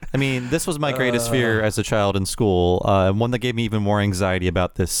 I mean, this was my greatest fear as a child in school. One that gave me even more anxiety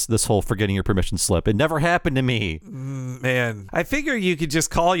about this whole forgetting your permission slip. It never happened to me. Man, I figure you could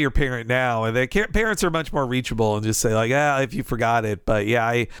just call your parent now, and parents are much more reachable and just say like, if you forgot it. But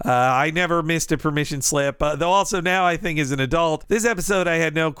yeah, I never missed a permission slip. Though also now I think as an adult, this episode I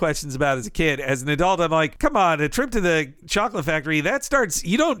had no questions about as a kid. As an adult, I'm like, come on, a trip to the chocolate factory, that starts,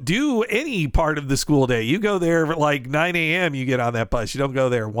 you don't do any part of the school day. You go there at like 9 a.m. You get on that bus. You don't go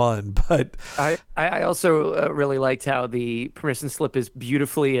there 1. But I also really liked how the permission slip is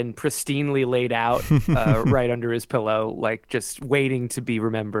beautifully and pristinely laid out right under his pillow, like just waiting to be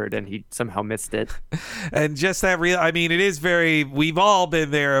remembered, and he somehow missed it. And just that I mean, it is very, we've all been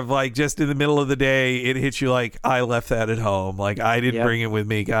there of like just in the middle of the day, it hits you like, I left that at home. Like I didn't bring it with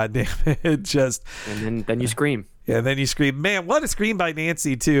me. God damn it. Just. And then you scream. Yeah, and then you scream, man, what a scream by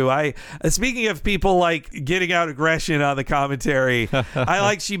Nancy, too. Speaking of people, like, getting out aggression on the commentary,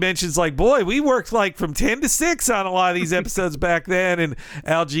 she mentions, like, boy, we worked, like, from 10 to 6 on a lot of these episodes back then, and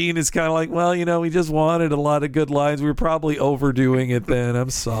Al Jean is kind of like, well, we just wanted a lot of good lines. We were probably overdoing it then.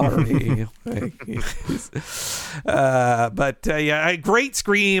 I'm sorry. Yeah, a great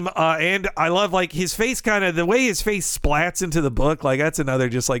scream, and I love, like, his face the way his face splats into the book, like, that's another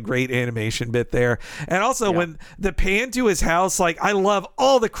just, like, great animation bit there. And also, when the pan to his house, like, I love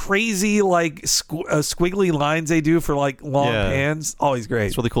all the crazy, like, squiggly lines they do for, like, long pans. Always great.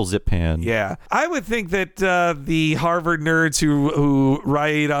 It's really cool zip pan. Yeah. I would think that the Harvard nerds who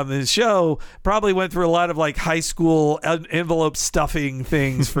write on this show probably went through a lot of, like, high school envelope stuffing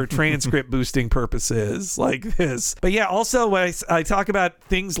things for transcript boosting purposes like this. But yeah, also when I talk about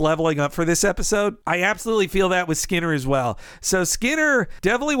things leveling up for this episode, I absolutely feel that with Skinner as well. So Skinner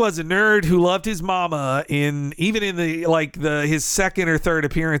definitely was a nerd who loved his mama even in his second or third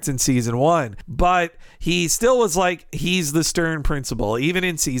appearance in season 1, but he still was like, he's the stern principal, even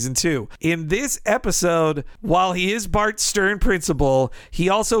in season 2. In this episode, while he is Bart's stern principal, he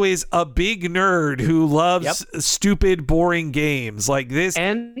also is a big nerd who loves stupid, boring games like this.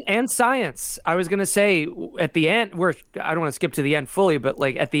 And science. I was going to say, at the end, I don't want to skip to the end fully, but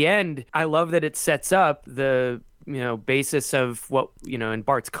like at the end, I love that it sets up the basis of what, in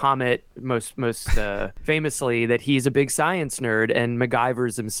Bart's Comet, most famously, that he's a big science nerd and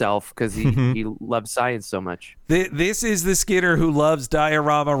MacGyver's himself because he loves science so much. This is the Skinner who loves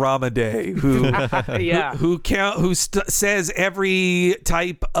Diorama Rama Day, who says every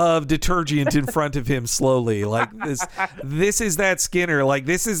type of detergent in front of him slowly. Like this. This is that Skinner. Like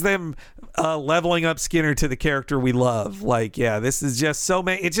this is them leveling up Skinner to the character we love. Like, yeah, this is just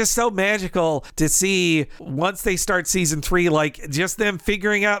it's just so magical to see once they start season 3, like just them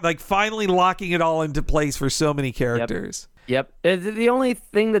figuring out, like finally locking it all into place for so many characters. Yep. The only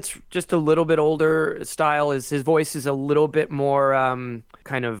thing that's just a little bit older style is his voice is a little bit more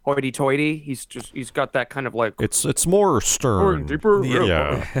kind of hoity-toity. He's got that kind of like it's more stern. Deeper.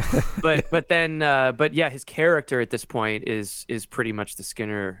 Yeah. but his character at this point is pretty much the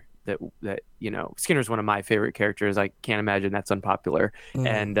Skinner that Skinner's one of my favorite characters. I can't imagine that's unpopular.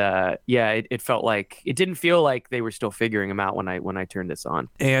 And it felt like it didn't feel like they were still figuring him out when I turned this on.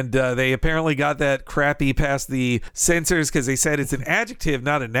 And they apparently got that crappy past the censors because they said it's an adjective,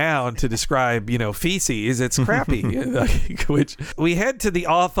 not a noun, to describe feces. It's crappy. Which we head to the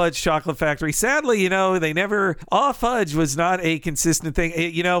Aw Fudge Chocolate Factory. Sadly, they never. Aw Fudge was not a consistent thing.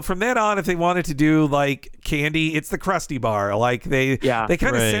 From then on, if they wanted to do like candy, it's the Krusty Bar. Like they kind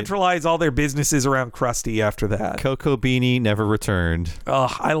of centralize all their businesses around Krusty after that. Cocoa Beanie never returned.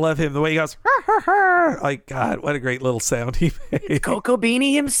 Oh, I love him. The way he goes, like, God, what a great little sound he made. Cocoa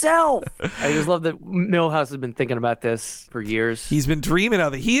Beanie himself. I just love that Milhouse has been thinking about this for years. He's been dreaming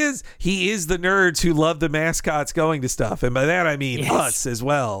of it. He is the nerds who love the mascots going to stuff. And by that, I mean us as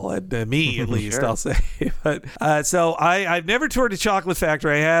well. And me, at least, sure. I'll say. But so I've never toured a chocolate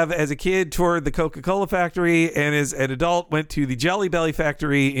factory. I have, as a kid, toured the Coca-Cola factory, and as an adult, went to the Jelly Belly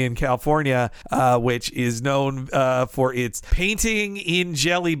factory in California, which is known for its painting in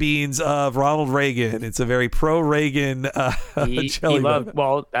jelly beans of Ronald Reagan. It's a very pro-Reagan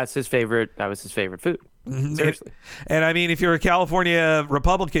that's his favorite. That was his favorite food. Seriously. And I mean, if you're a California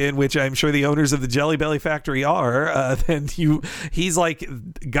Republican, which I'm sure the owners of the Jelly Belly factory are, then he's like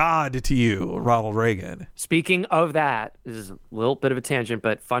God to you, Ronald Reagan. Speaking of that, this is a little bit of a tangent,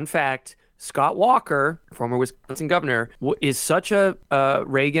 but fun fact, Scott Walker, former Wisconsin governor, is such a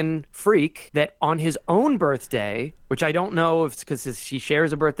Reagan freak that on his own birthday, which I don't know if it's because she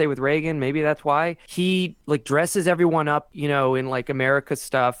shares a birthday with Reagan, maybe that's why, he like dresses everyone up, in like America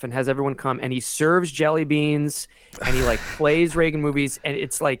stuff and has everyone come and he serves jelly beans and he like plays Reagan movies, and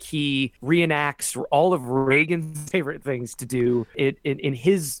it's like he reenacts all of Reagan's favorite things to do in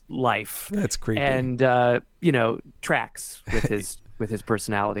his life. That's creepy. And, tracks with his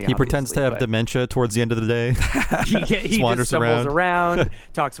personality. He pretends to have dementia towards the end of the day. he wanders just stumbles around,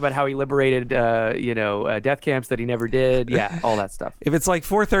 talks about how he liberated, death camps that he never did. Yeah, all that stuff. If it's like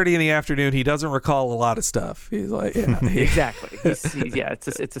 4:30 in the afternoon, he doesn't recall a lot of stuff. He's like, exactly.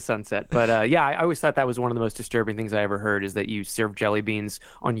 It's a sunset. But I always thought that was one of the most disturbing things I ever heard, is that you serve jelly beans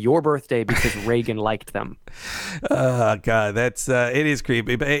on your birthday because Reagan liked them. God, that's it is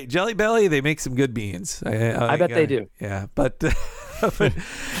creepy. But hey, Jelly Belly, they make some good beans. I bet they do. Yeah, but.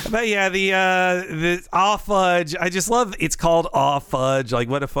 but yeah, the Aw Fudge. I just love it's called Aw Fudge. Like,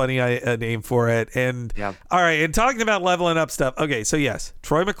 what a funny name for it. And all right, and talking about leveling up stuff. Okay, so yes,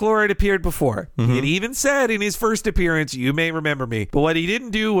 Troy McClure had appeared before. He had even said in his first appearance, "You may remember me," but what he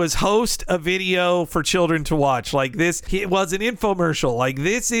didn't do was host a video for children to watch. Like this, it was an infomercial. Like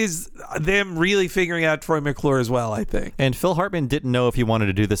this is them really figuring out Troy McClure as well, I think. And Phil Hartman didn't know if he wanted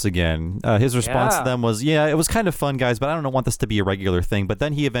to do this again. His response to them was, "Yeah, it was kind of fun, guys, but I don't want this to be a regular thing." But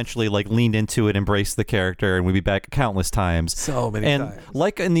then he eventually leaned into it, embraced the character, and we'd be back countless times. So many times. And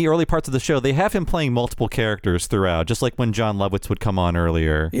like in the early parts of the show, they have him playing multiple characters throughout, just like when John Lovitz would come on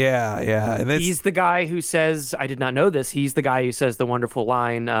earlier. Yeah. And he's the guy who says, I did not know this, he's the guy who says the wonderful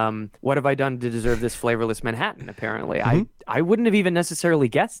line, what have I done to deserve this flavorless Manhattan, apparently. I wouldn't have even necessarily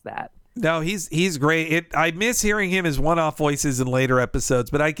guessed that. No, he's great. I miss hearing him as one-off voices in later episodes,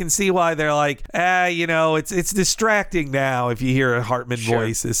 but I can see why they're like, it's distracting now if you hear a Hartman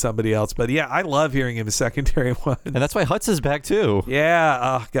voice as somebody else. But yeah, I love hearing him as secondary one. And that's why Hutz is back too. Yeah.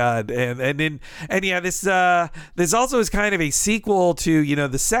 Oh God. And yeah, this also is kind of a sequel to,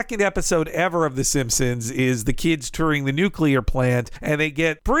 the second episode ever of The Simpsons is the kids touring the nuclear plant, and they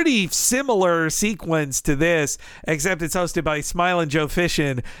get pretty similar sequence to this, except it's hosted by Smilin' Joe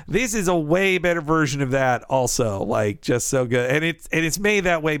Fishin. This is a way better version of that also, like just so good. And it's made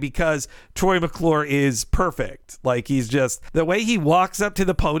that way because Troy McClure is perfect. Like he's just the way he walks up to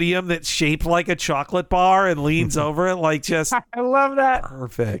the podium that's shaped like a chocolate bar and leans over it, like just I love that.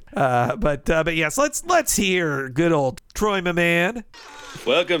 Perfect. But yes, let's hear good old Troy, my man.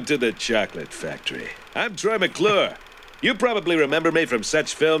 Welcome to the Chocolate Factory. I'm Troy McClure. You probably remember me from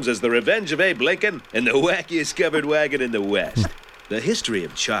such films as The Revenge of Abe Lincoln and The Wackiest Covered Wagon in the West. The history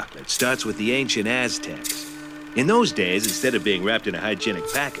of chocolate starts with the ancient Aztecs. In those days, instead of being wrapped in a hygienic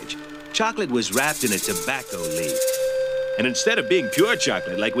package, chocolate was wrapped in a tobacco leaf. And instead of being pure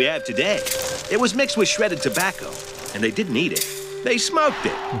chocolate like we have today, it was mixed with shredded tobacco. And they didn't eat it. They smoked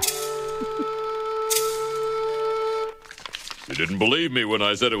it. You didn't believe me when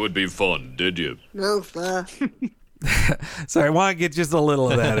I said it would be fun, did you? No, sir. Sorry, I want to get just a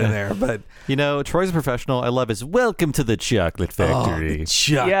little of that in there, but Troy's a professional. I love his "Welcome to the Chocolate Factory."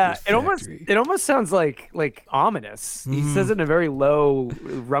 It almost sounds like ominous. He says it in a very low,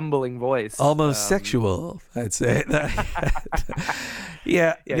 rumbling voice, almost sexual. I'd say.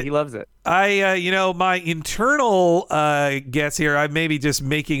 Yeah, he loves it. My internal guess here, I may be just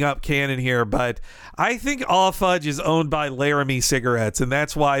making up canon here, but I think Aw Fudge is owned by Laramie Cigarettes, and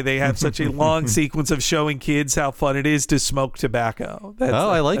that's why they have such a long sequence of showing kids how fun it is to smoke tobacco.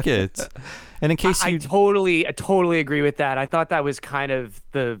 I like it. And in case I totally agree with that. I thought that was kind of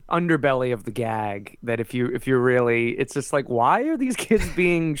the underbelly of the gag. That if you're really, it's just like, why are these kids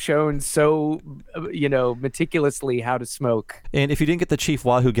being shown so, meticulously how to smoke? And if you didn't get the Chief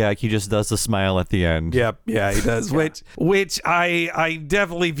Wahoo gag, he just does the smile at the end. Yep, yeah, he does. Which I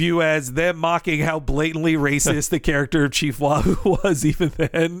definitely view as them mocking how blatantly racist the character of Chief Wahoo was even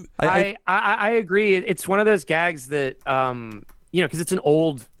then. I agree. It's one of those gags that because it's an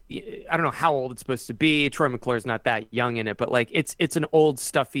old. I don't know how old it's supposed to be. Troy McClure's not that young in it, but it's an old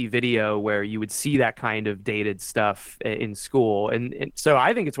stuffy video where you would see that kind of dated stuff in school, and so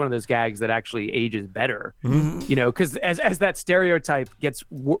I think it's one of those gags that actually ages better. Because as that stereotype gets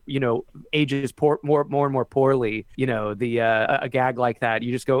ages more and more poorly, a gag like that,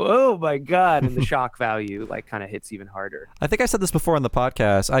 you just go, oh my god, and the shock value kind of hits even harder. I think I said this before on the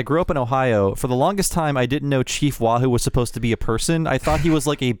podcast. I grew up in Ohio. For the longest time, I didn't know Chief Wahoo was supposed to be a person. I thought he was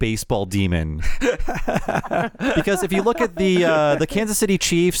like a baseball demon. Because if you look at the Kansas City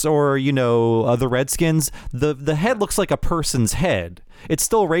Chiefs or the Redskins, the head looks like a person's head. It's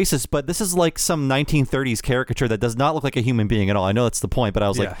still racist, but this is like some 1930s caricature that does not look like a human being at all. I know that's the point, but I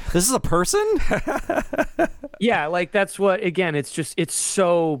was like, this is a person? Yeah, that's what, again, it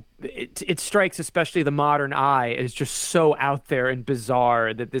strikes especially the modern eye as just so out there and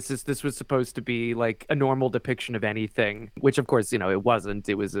bizarre that this was supposed to be like a normal depiction of anything, which of course, it wasn't.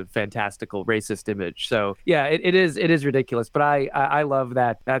 It was a fantastical racist image. So yeah, it is ridiculous, but I love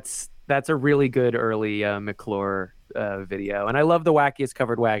that. That's a really good early McClure video, and I love the wackiest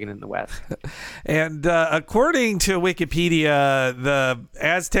covered wagon in the West. And according to Wikipedia, the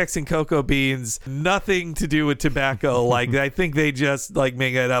Aztecs and cocoa beans, nothing to do with tobacco. I think they just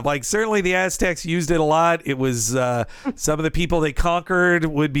make it up. Certainly the Aztecs used it a lot. It was some of the people they conquered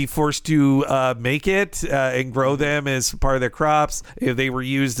would be forced to make it and grow them as part of their crops. They were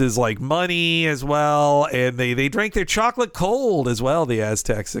used as money as well, and they drank their chocolate cold as well. The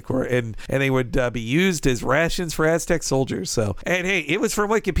Aztecs, of course, and they would be used as rations for Aztecs. Aztec soldiers. So, and hey, it was from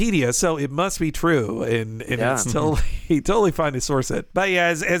Wikipedia, so it must be true, and it's totally fine to source it. But yeah,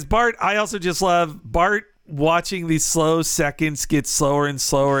 as Bart, I also just love Bart watching these slow seconds get slower and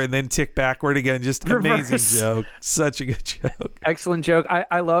slower and then tick backward again. Just amazing joke. Such a good joke. Excellent joke.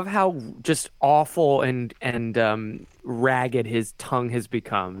 I love how just awful and ragged his tongue has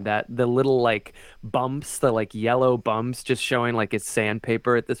become. That the little like bumps, the like yellow bumps, just showing like it's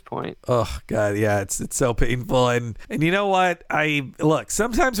sandpaper at this point. Oh God, yeah, it's so painful. And you know what?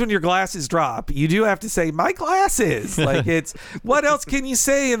 Sometimes when your glasses drop, you do have to say my glasses. Like it's what else can you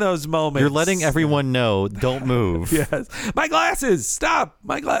say in those moments? You're letting everyone know. Don't move. Yes, my glasses. Stop.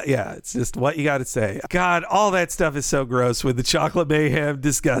 Yeah, it's just what you got to say. God, all that stuff is so gross with the chocolate mayhem.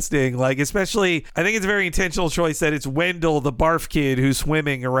 Disgusting. Like especially, I think it's a very intentional choice that it's Wendell, the barf kid, who's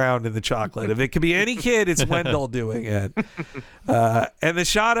swimming around in the chocolate. If it could be any kid, it's Wendell doing it. And the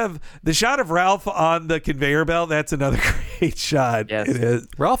shot of Ralph on the conveyor belt, that's another great shot. Yes. It is.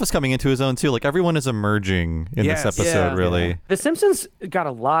 Ralph is coming into his own too. Like everyone is emerging in this episode, really. Yeah. The Simpsons got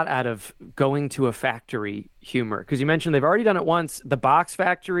a lot out of going to a factory humor, because you mentioned they've already done it once. The box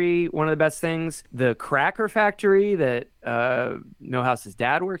factory, one of the best things. The cracker factory that Milhouse's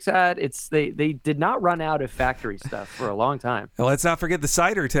dad works at. They did not run out of factory stuff for a long time. And let's not forget the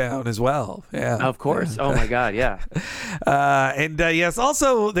cider town as well. Yeah, of course. Yeah. Oh my God, yeah. Yes,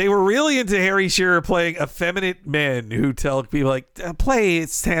 also they were really into Harry Shearer playing effeminate men who tell people like play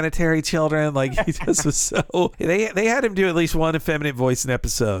sanitary children. Like he just was so. They had him do at least one effeminate voice an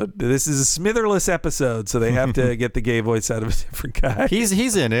episode. This is a Smitherless episode, so they have to get the gay voice out of a different guy.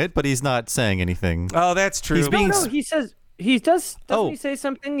 He's in it, but he's not saying anything. Oh, that's true. He's being. No, he says. Doesn't he say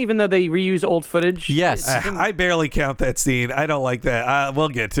something even though they reuse old footage? Yes. I barely count that scene. I don't like that. We'll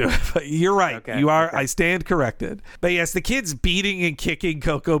get to it. But you're right. Okay. You are. Okay. I stand corrected. But yes, the kids beating and kicking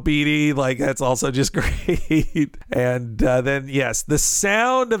Coco Beatty, like that's also just great. And then yes, the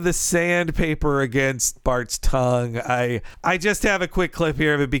sound of the sandpaper against Bart's tongue. I just have a quick clip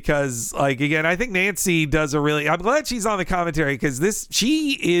here of it because like again, I think Nancy does I'm glad she's on the commentary because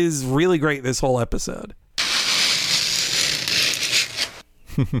she is really great this whole episode.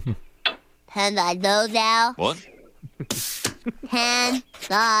 Hand I do thou. What? Hand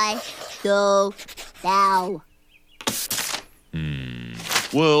I do thou.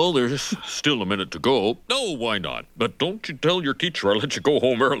 Well, there's still a minute to go. No, why not? But don't you tell your teacher I'll let you go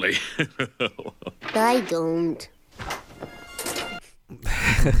home early. I don't.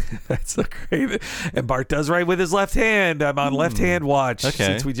 That's so great. And Bart does write with his left hand. I'm on left hand watch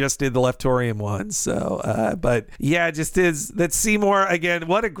since we just did the Leftorium one. So, but yeah, just that Seymour again.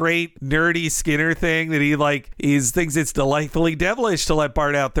 What a great nerdy Skinner thing that he thinks it's delightfully devilish to let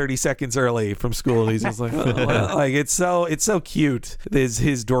Bart out 30 seconds early from school. He's just like, like it's so cute.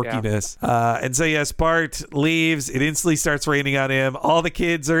 His dorkiness. Yeah. And so yes, Bart leaves. It instantly starts raining on him. All the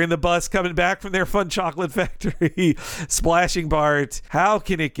kids are in the bus coming back from their fun chocolate factory, splashing Bart. How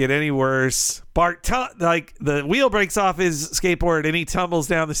can it get any worse? Bart, the wheel breaks off his skateboard and he tumbles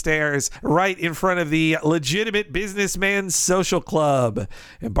down the stairs right in front of the legitimate businessman's social club.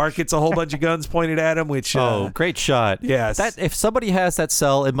 And Bart gets a whole bunch of guns pointed at him, which... great shot. Yes. If somebody has that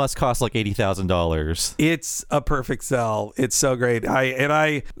cell, it must cost like $80,000. It's a perfect cell. It's so great.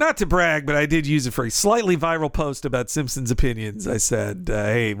 I not to brag, but I did use it for a slightly viral post about Simpsons opinions. I said,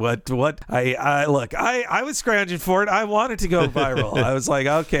 hey, what? I was scrounging for it. I wanted to go viral. I was like,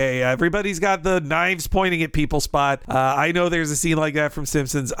 okay, everybody's got the knives pointing at people spot. I know there's a scene like that from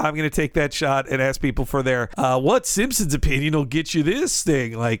Simpsons. I'm going to take that shot and ask people for their what Simpsons opinion will get you this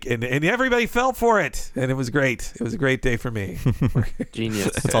thing. And everybody fell for it. And it was great. It was a great day for me.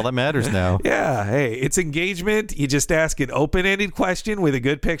 Genius. That's all that matters now. Yeah. Hey, it's engagement. You just ask an open-ended question with a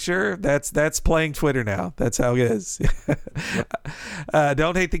good picture. That's playing Twitter now. That's how it is.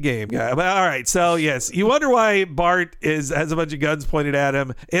 Don't hate the game, guy. But all right. So yes, you wonder why Bart has a bunch of guns pointed at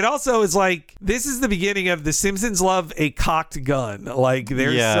him. It also is like, this is the beginning of The Simpsons love a cocked gun. Like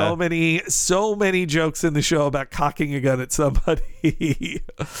there's so many jokes in the show about cocking a gun at somebody.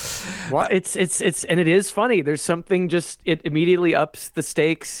 Well, it's and it is funny. There's something it immediately ups the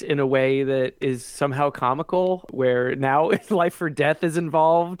stakes in a way that is somehow comical, where now life or death is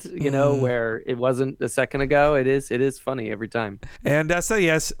involved, where it wasn't a second ago. It is funny every time. And so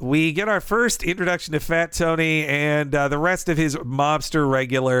yes, we get our first introduction to Fat Tony and the rest of his mobster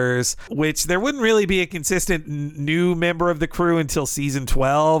regulars, which which there wouldn't really be a consistent new member of the crew until season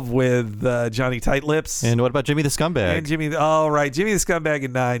 12 with Johnny Tightlips. And what about Jimmy the Scumbag? And Jimmy the Scumbag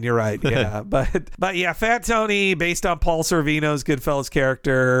in 9. You're right. Yeah, but yeah, Fat Tony based on Paul Sorvino's Goodfellas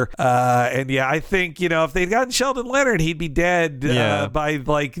character. And yeah, I think if they'd gotten Sheldon Leonard, he'd be dead by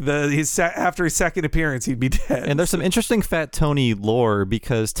like after his second appearance. He'd be dead. And there's some interesting Fat Tony lore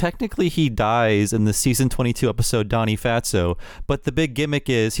because technically he dies in the season 22 episode Donnie Fatso, but the big gimmick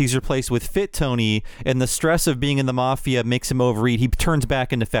is he's replaced with Fit Tony, and the stress of being in the mafia makes him overeat. He turns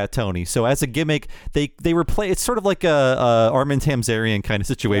back into Fat Tony. So as a gimmick, they replace. It's sort of like a Armin Tamzarian kind of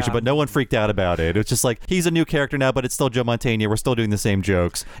situation, but no one freaked out about it. It's just like he's a new character now, but it's still Joe Mantegna. We're still doing the same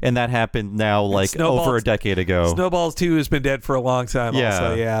jokes, and that happened now like over a decade ago. Snowballs 2 has been dead for a long time. Yeah.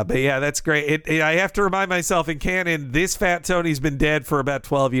 Also, yeah, but yeah, that's great. I have to remind myself in canon, this Fat Tony's been dead for about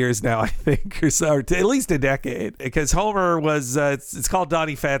 12 years now, I think, or so, or at least a decade. Because Homer was, it's called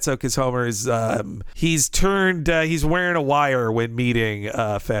Donnie Fatso because Homer's, he's wearing a wire when meeting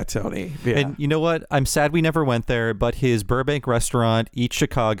Fat Tony. Yeah. And you know what? I'm sad we never went there, but his Burbank restaurant, Taste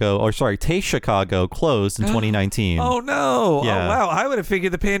Chicago, closed in 2019. Oh no! Yeah. Oh wow! I would have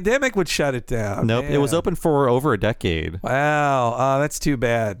figured the pandemic would shut it down. Nope, Man. It was open for over a decade. Wow, that's too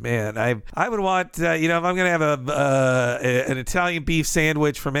bad, man. I would want if I'm gonna have an Italian beef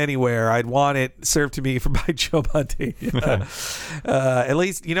sandwich from anywhere, I'd want it served to me by Joe Mantegna. At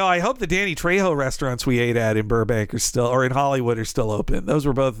least I hope the Danny Trejo restaurants we ate at in Burbank or in Hollywood are still open. Those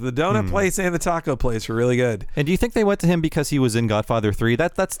were both the donut place and the taco place were really good. And do you think they went to him because he was in Godfather 3?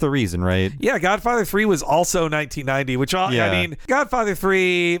 That's the reason, right? Yeah, Godfather 3 was also 1990, which I mean, Godfather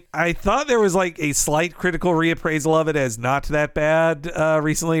 3, I thought there was like a slight critical reappraisal of it as not that bad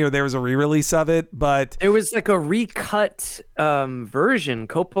recently, or there was a re-release of it, but it was like a recut version.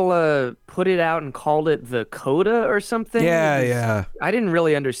 Coppola put it out and called it the Coda or something. Yeah. I didn't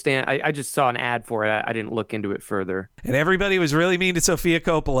really understand. I just saw an ad for it. I didn't look into it further. And everybody was really mean to Sofia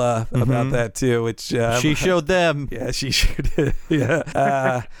Coppola about that too, which she showed them. Yeah, she sure did.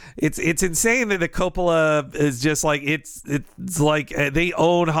 Yeah. It's insane that the Coppola is just like it's like they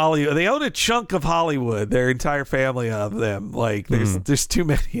own Hollywood. They own a chunk of Hollywood. Their entire family of them. Like there's too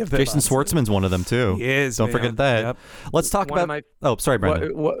many of them. Jason Schwartzman's one of them too. He is. Don't forget that. Yep. Let's talk about. Sorry,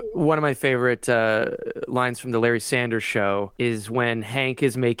 Brandon. One of my favorite lines from the Larry Sanders Show is when Hank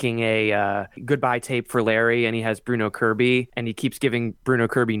is making a goodbye tape for Larry, and he has Bruno Kirby, and he keeps giving Bruno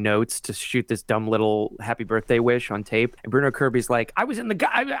Kirby notes to shoot this dumb little happy birthday wish on tape. And Bruno Kirby's like, I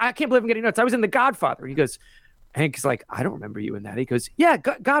can't believe I'm getting notes. I was in The Godfather. He goes, Hank's like, I don't remember you in that. He goes, yeah,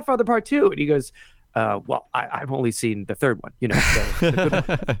 Godfather Part 2. And he goes, well, I've only seen the third one,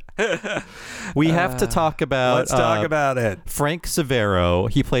 We have to talk about. Let's talk about it. Frank Severo.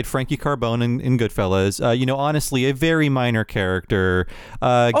 He played Frankie Carbone in Goodfellas. Honestly, a very minor character.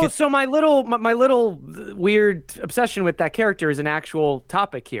 So my little weird obsession with that character is an actual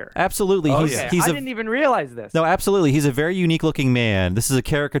topic here. Absolutely. I didn't even realize this. No, absolutely. He's a very unique looking man. This is a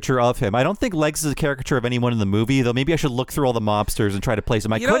caricature of him. I don't think Legs is a caricature of anyone in the movie, though. Maybe I should look through all the mobsters and try to place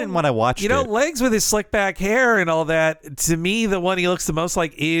him. I couldn't when I watched it. Legs with his slick back hair and all that, to me, the one he looks the most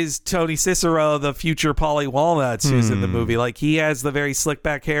like is Tony Cicero, the future Paulie Walnuts, who's in the movie. Like, he has the very slick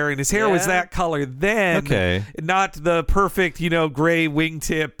back hair, and his hair was that color then. Not the perfect, gray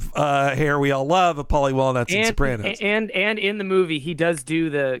wingtip hair we all love of Paulie Walnuts and Sopranos. And in the movie, he does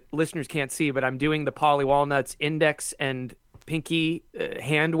do the, listeners can't see, but I'm doing the Paulie Walnuts index and pinky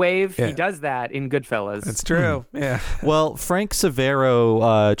hand wave. He does that in Goodfellas. That's true. Yeah. Well, Frank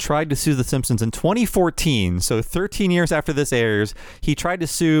Severo tried to sue The Simpsons in 2014. So 13 years after this airs, he tried to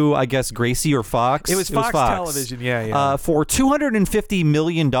sue, I guess, Gracie or Fox. It was Fox Television. Yeah. For $250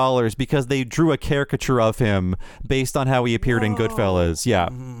 million because they drew a caricature of him based on how he appeared in Goodfellas. Yeah.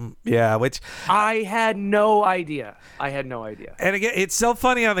 Yeah. Which I had no idea. And again, it's so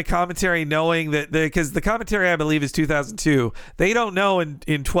funny on the commentary knowing that because the commentary, I believe, is 2002. They don't know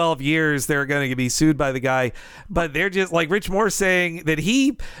in 12 years they're going to be sued by the guy, but they're just like Rich Moore saying that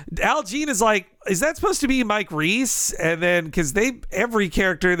Al Jean is like, is that supposed to be Mike Reese? And then because every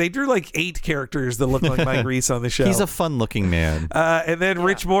character, they drew like 8 characters that look like Mike Reese on the show. He's a fun looking man. And then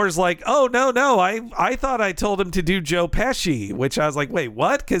Rich Moore's like, oh no, I thought I told him to do Joe Pesci, which I was like, wait,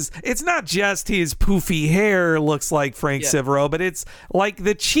 what? Because it's not just his poofy hair looks like Frank Severo, but it's like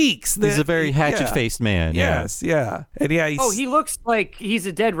the cheeks. He's a very hatchet faced man. Yes, yeah. And he looks like he's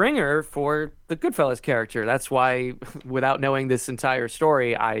a dead ringer for the Goodfellas character. That's why, without knowing this entire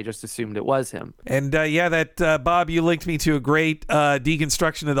story, I just assumed it was him. And Bob, you linked me to a great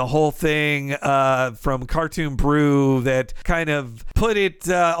deconstruction of the whole thing from Cartoon Brew that kind of put it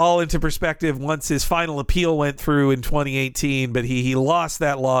all into perspective once his final appeal went through in 2018, but he lost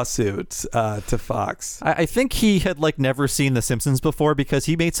that lawsuit to Fox. I think he had never seen The Simpsons before because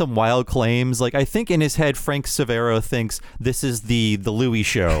he made some wild claims. I think in his head, Frank Severo thinks this is the Louis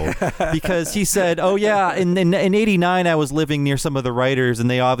show because he said, oh yeah, in 89 I was living near some of the writers and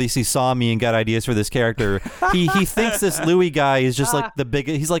they obviously saw me and got ideas for this character. He thinks this Louis guy is just the big,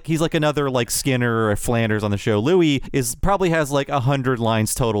 he's like another Skinner or Flanders on the show. Louis probably has 100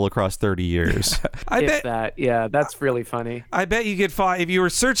 lines total across 30 years. That's really funny. I bet you could find, if you were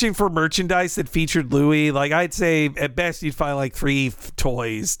searching for merchandise that featured Louis, I'd say at best you'd find 3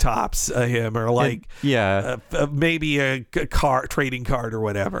 toys tops of him, or maybe a trading card or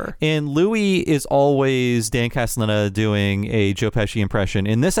whatever. And Louis is always Dan Castellaneta doing a Joe Pesci impression.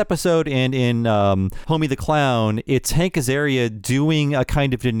 In this episode and in Homie the Clown, it's Hank Azaria doing a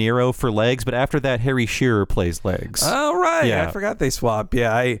kind of De Niro for Legs, but after that, Harry Shearer plays Legs. Oh, right. Yeah. I forgot they swap.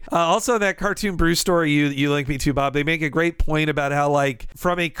 Yeah. Also, that Cartoon Brew story you linked me to, Bob, they make a great point about how,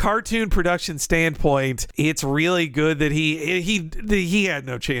 from a cartoon production standpoint, it's really good that he had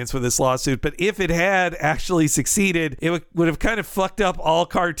no chance with this lawsuit, but if it had actually succeeded, it would have kind of fucked up all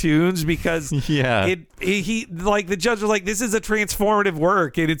cartoons because the judge was like, this is a transformative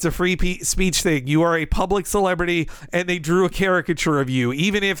work and it's a free speech thing. You are a public celebrity and they drew a caricature of you.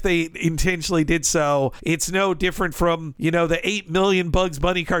 Even if they intentionally did so, it's no different from, the 8 million Bugs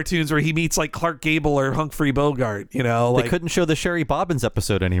Bunny cartoons where he meets Clark Gable or Humphrey Bogart, They couldn't show the Sherry Bobbins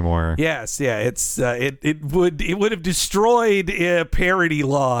episode anymore. Yes, yeah, it's it would have destroyed parody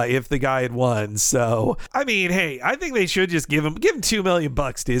law if the guy had won. So, I mean, hey, I think they should just give him $2 million,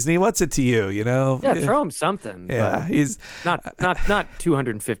 Disney. What's it to you, Yeah, throw him something. Yeah, he's not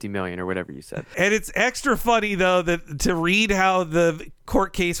 250 million or whatever you said. And it's extra funny though that to read how the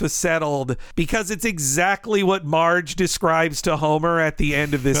court case was settled, because it's exactly what Marge describes to Homer at the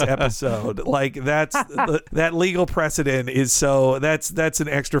end of this episode. That's that legal precedent is that's an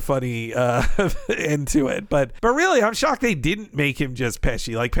extra funny end to it. But really, I'm shocked they didn't make him just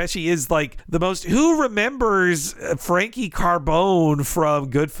Pesci. Pesci is the most. Who remembers Frankie Carbone from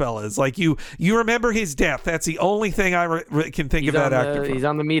Goodfellas? You remember his death. That's the only thing I can think of that actor. He's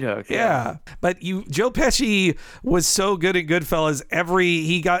on the meat hook. Yeah, but Joe Pesci was so good in Goodfellas.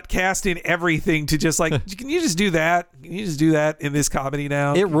 He got cast in everything to just can you just do that? Can you just do that in this comedy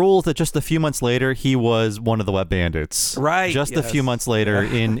now? It rules that just a few months later he was one of the Wet Bandits. Right. Just a few months later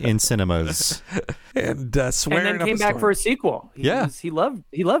in cinemas. And swearing and then came back for a sequel. He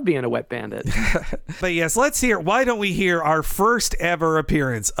loved being a Wet Bandit. But yes, let's hear. Why don't we hear our first ever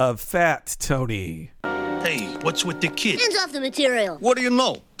appearance of Fat Tony? Hey, what's with the kid? Hands off the material. What do you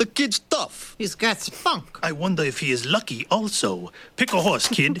know? The kid's tough. He's got spunk. I wonder if he is lucky also. Pick a horse,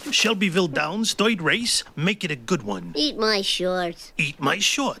 kid. Shelbyville Downs, third race. Make it a good one. Eat my shorts. Eat my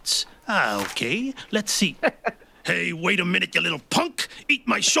shorts. Okay. Let's see. Hey, wait a minute, you little punk. Eat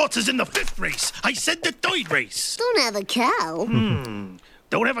my shorts is in the 5th race. I said the 3rd race. Don't have a cow.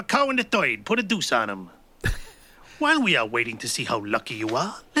 Don't have a cow in the 3rd. Put a deuce on him. While we are waiting to see how lucky you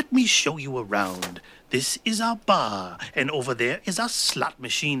are, let me show you around. This is our bar, and over there is our slot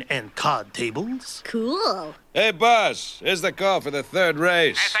machine and card tables. Cool. Hey, boss, here's the call for the 3rd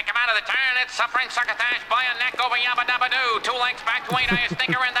race. As they come out of the turn, it's suffering succotash by a neck over yabba dabba doo. 2 lengths back to 8 I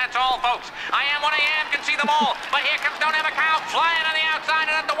stinker, and that's all, folks. I am what I am, can see them all. But here comes Don't Have a Cow, flying on the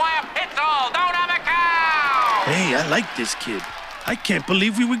outside and at the wire. It's all Don't Have a Cow. Hey, I like this kid. I can't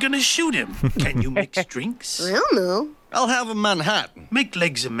believe we were gonna shoot him. Can you mix drinks? I don't know. I'll have a Manhattan. Make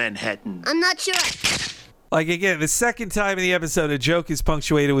legs of Manhattan. I'm not sure. Again, the second time in the episode, a joke is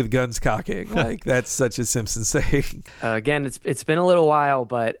punctuated with guns cocking. That's such a Simpsons thing. Again, it's been a little while,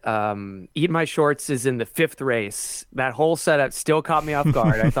 but Eat My Shorts is in the 5th race. That whole setup still caught me off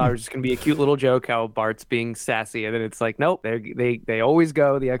guard. I thought it was just going to be a cute little joke how Bart's being sassy, and then it's nope, they always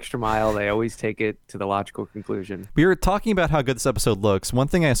go the extra mile. They always take it to the logical conclusion. We were talking about how good this episode looks. One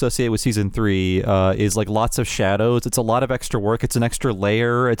thing I associate with season 3 is lots of shadows. It's a lot of extra work. It's an extra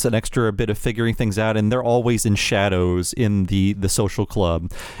layer. It's an extra bit of figuring things out, and they're always in shadows in the social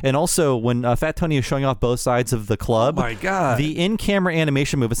club. And also when Fat Tony is showing off both sides of the club, oh my God, the in-camera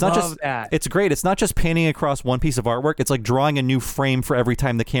animation move, it's not just that. It's great. It's not just painting across one piece of artwork. It's drawing a new frame for every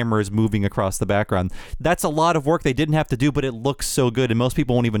time the camera is moving across the background. That's a lot of work they didn't have to do, but it looks so good and most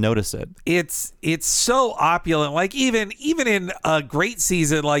people won't even notice it. It's so opulent. Even in a great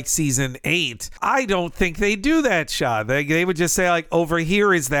season like season 8, I don't think they do that shot. They would just say over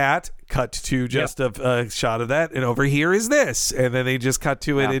here is that, cut to just a shot of that, and over here is this, and then they just cut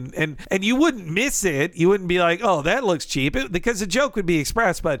to it, and you wouldn't miss it. You wouldn't be like, oh, that looks cheap, because the joke would be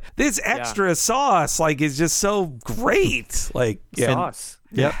expressed. But this extra sauce, like, is just so great. Like, sauce.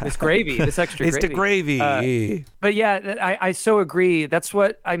 Yeah, this gravy, this extra it's gravy. It's the gravy. But yeah, I so agree. That's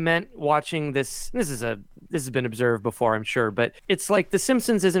what I meant watching this. This has been observed before, I'm sure, but it's like The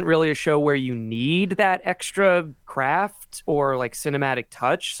Simpsons isn't really a show where you need that extra craft or like cinematic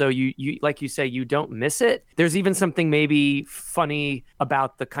touch. So you like you say, you don't miss it. There's even something maybe funny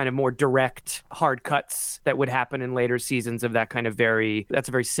about the kind of more direct hard cuts that would happen in later seasons of that kind of that's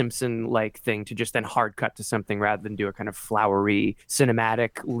a very Simpson-like thing to just then hard cut to something rather than do a kind of flowery cinematic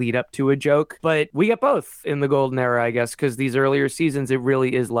lead up to a joke. But we get both in the golden era, I guess, because these earlier seasons, it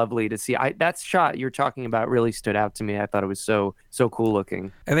really is lovely to see. That shot you're talking about really stood out to me. I thought it was so cool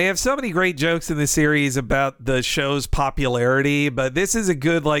looking. And they have so many great jokes in this series about the show's popularity, but this is a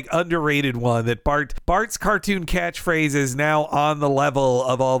good, like, underrated one that Bart's cartoon catchphrase is now on the level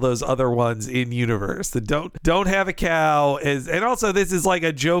of all those other ones in universe. The don't have a cow is, and also this is like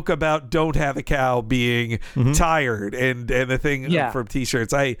a joke about don't have a cow being tired and the thing from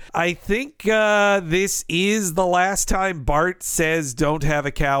t-shirts. I think this is the last time Bart says don't have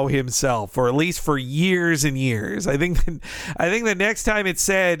a cow himself, or at least for years and years. I think the next time it's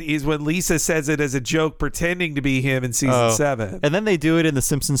said is when Lisa says it as a joke pretending to be him in season 7. And then they do it in the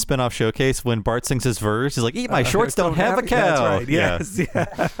Simpsons spinoff showcase when Bart sings his verse. He's like, eat my shorts, don't have a cow. That's right. Yes.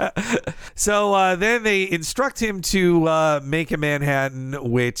 Yeah. So then they instruct him to make a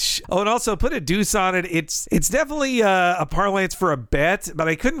Manhattan, which, and also put a deuce on it. It's definitely a parlance for a bet, but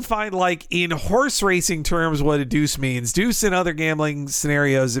I couldn't find, like, in horse racing terms what a deuce means. Deuce in other gambling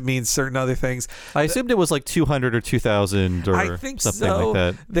scenarios, it means certain other things. I assumed it was like 200 or 2,000 or I think something so. like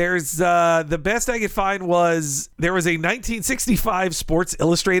that. There's the best I could find was there was a 1965 Sports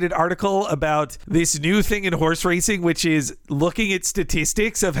Illustrated article about this new thing in horse racing, which is looking at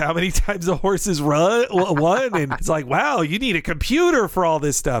statistics of how many times the horses won, and it's like, wow, you need a computer for all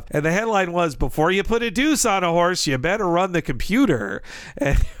this stuff. And the headline was, before you put a deuce on a horse, you better run the computer.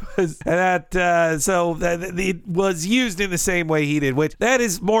 And it was used in the same way he did, which that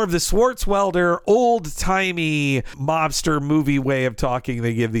is more of the Swartzwelder old-timey mobster movie way of talking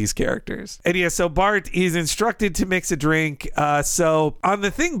they give these characters. And yeah, so Bart is instructed to mix a drink. So on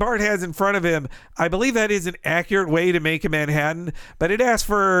the thing Bart has in front of him, I believe that is an accurate way to make a Manhattan, but it asks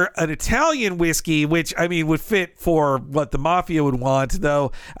for an Italian whiskey, which, I mean, would fit for what the mafia would want,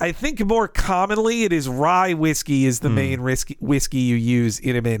 though I think more commonly it is rye whiskey is the main whiskey you use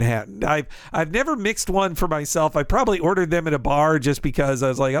in a Manhattan. I've never mixed one for myself. I probably ordered them at a bar just because I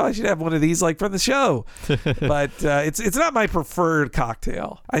was like, oh, I should have one of these, like, from the show. But it's not my preferred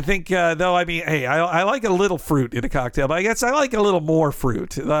cocktail. I think, though, I mean, hey, I like a little fruit in a cocktail, but I guess I like a little more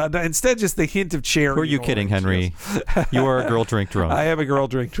fruit. Instead, just the hint of cherry. Who are you kidding, Henry? You are a girl drink drunk. I am a girl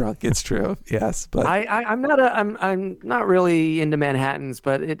drink drunk. It's true. Yes, but I'm not really into Manhattans,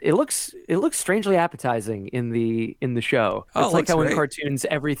 but it looks strangely appetizing in the show. It's like how in cartoons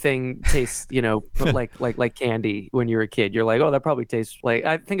everything tastes, like candy when you're a kid. You're like, oh, that probably tastes like.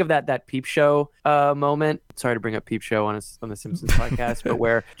 I think of that Peep Show moment. Sorry to bring up Peep Show on the Simpsons podcast, but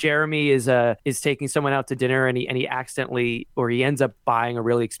where Jeremy is taking someone out to dinner and he accidentally, or he ends up buying a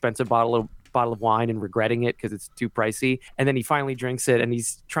really expensive bottle of wine and regretting it because it's too pricey, and then he finally drinks it and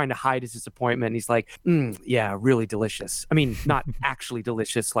he's trying to hide his disappointment, and he's like, yeah, really delicious. I mean, not actually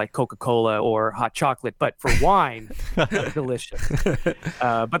delicious like Coca-Cola or hot chocolate, but for wine, delicious.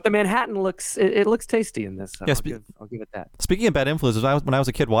 But the Manhattan looks tasty in this, so yes, I'll give it that. Speaking of bad influences, when I was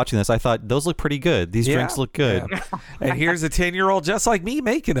a kid watching this, I thought those look pretty good. These drinks look good. Yeah. And here's a 10-year-old just like me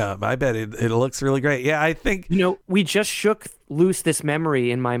making them. I bet it looks really great. Yeah, I think we just shook loose this memory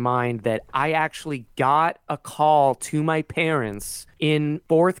in my mind that I actually got a call to my parents in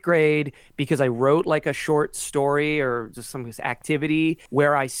 4th grade because I wrote like a short story or just some activity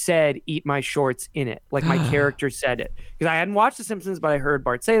where I said, eat my shorts in it. Like my character said it. Because I hadn't watched The Simpsons, but I heard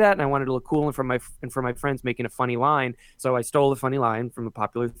Bart say that and I wanted to look cool and for my friends making a funny line. So I stole the funny line from a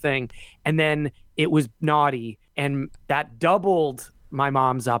popular thing. And then it was naughty, and that doubled my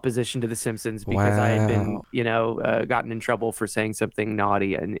mom's opposition to The Simpsons because I had been, gotten in trouble for saying something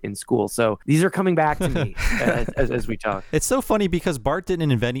naughty in school. So these are coming back to me as we talk. It's so funny because Bart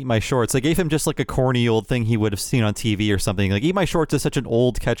didn't invent Eat My Shorts. They gave him just like a corny old thing he would have seen on TV or something. Like Eat My Shorts is such an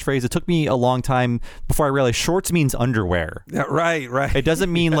old catchphrase. It took me a long time before I realized shorts means underwear. Yeah, right. It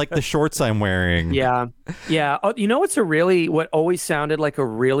doesn't mean like the shorts I'm wearing. Yeah. Oh, you know what always sounded like a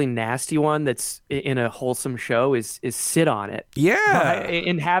really nasty one that's in a wholesome show is sit on it. Yeah.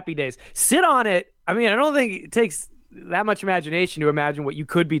 In Happy Days. Sit on it. I mean, I don't think it takes that much imagination to imagine what you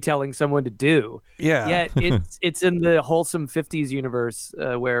could be telling someone to do. Yeah. Yet it's in the wholesome 50s universe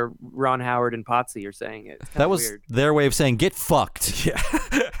where Ron Howard and Potsy are saying it. That was weird. their way of saying get fucked. Yeah.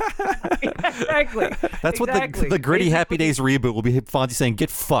 Exactly. That's what the gritty Happy Days reboot will be. Fonzie saying get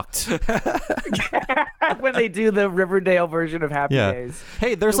fucked. When they do the Riverdale version of Happy Days.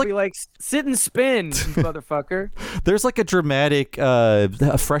 Hey, there's It'll be like sit and spin, motherfucker. There's like a dramatic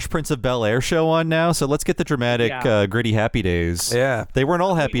Fresh Prince of Bel-Air show on now, so let's get the dramatic gritty Happy Days. Yeah. They weren't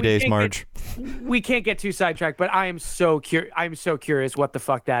all Happy Days, Marge. We can't get too sidetracked, but I am so curious what the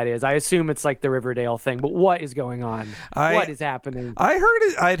fuck that is. I assume it's like the Riverdale thing, but what is going on? What is happening? I heard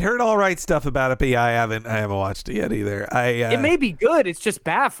it. I'd heard all right stuff about it, but yeah, I haven't watched it yet either. It may be good. It's just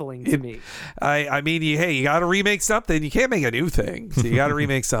baffling to me. I mean, you got to remake something. You can't make a new thing, so you got to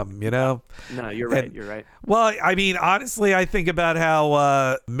remake something. You know? No, you're right. You're right. Well, I mean, honestly, I think about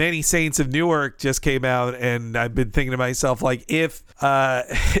how Many Saints of Newark just came out, and I've been thinking to myself, like, if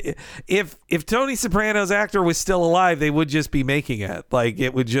Tony Soprano's actor was still alive, they would just be making it. Like,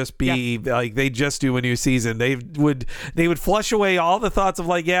 it would just be like they just do a new season. They would flush away all the thoughts of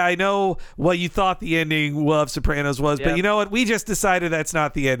like, yeah, I know what you thought the ending of Sopranos was, but you know what? We just decided that's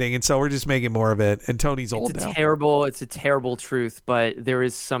not the ending, and so we're just making more of it. And Tony's old now. It's a terrible truth, but there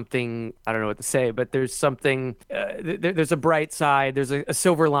is something, I don't know what to say, but there's something, there's a bright side, there's a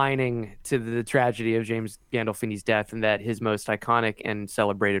silver lining to the tragedy of James Gandolfini's death, and that his most iconic and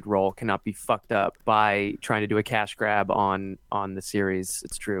celebrated role cannot be fucked up by trying to do a cash grab on the series.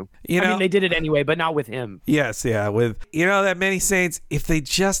 It's true. I mean, they did it anyway, but not with him. Yes, yeah. With, that Many Saints, if they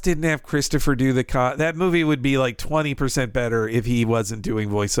just didn't have Christopher do that movie would be like 20% better if he wasn't doing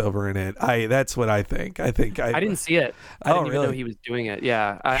voiceover in it. That's what I think. I didn't see it. I didn't even know he was doing it.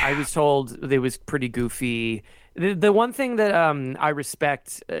 Yeah. I was told it was pretty goofy. The one thing that I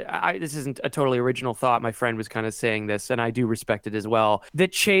respect, this isn't a totally original thought. My friend was kind of saying this, and I do respect it as well,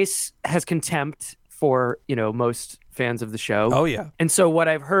 that Chase has contempt for, most fans of the show. Oh, yeah. And so what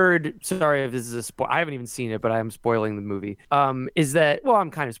I've heard, sorry if this is a spoil, I haven't even seen it, but I'm spoiling the movie, is that, well,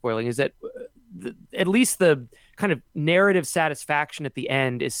 I'm kind of spoiling, is that at least the kind of narrative satisfaction at the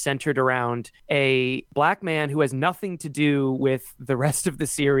end is centered around a black man who has nothing to do with the rest of the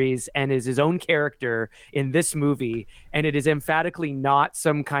series and is his own character in this movie. And it is emphatically not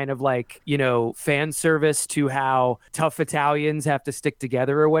some kind of like, fan service to how tough Italians have to stick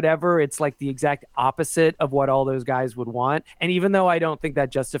together or whatever. It's like the exact opposite of what all those guys would want. And even though I don't think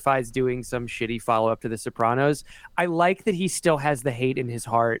that justifies doing some shitty follow-up to The Sopranos, I like that he still has the hate in his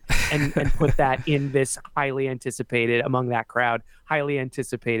heart and put that in this highly anticipated, among that crowd, highly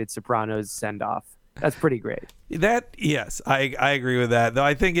anticipated Sopranos send-off. That's pretty great. Yes, I agree with that. Though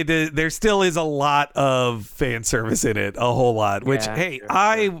I think there still is a lot of fan service in it, a whole lot. Which, sure.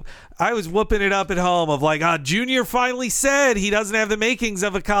 I was whooping it up at home of like, Junior finally said he doesn't have the makings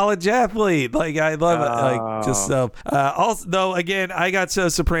of a college athlete. Like, I love it. Like, just so. Also, though, again, I got so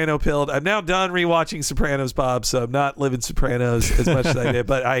Soprano pilled. I'm now done rewatching Sopranos, Bob. So I'm not living Sopranos as much as I did.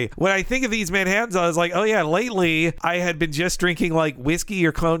 But when I think of these Manhattans, I was like, oh yeah, lately I had been just drinking like whiskey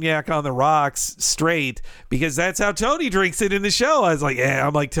or cognac on the rocks straight because that's how Tony drinks it in the show. I was like, yeah,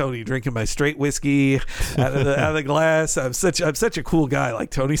 I'm like Tony, drinking my straight whiskey out of the glass. I'm such a cool guy, like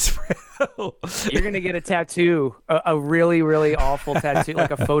Tony Soprano. You're gonna get a tattoo, a really, really awful tattoo,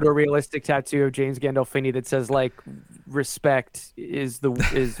 like a photorealistic tattoo of James Gandolfini that says like "respect is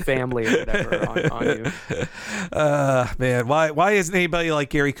family" or whatever on you. Man, why isn't anybody like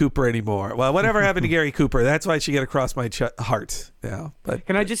Gary Cooper anymore? Well, whatever happened to Gary Cooper? That's why she got across my heart. Yeah, but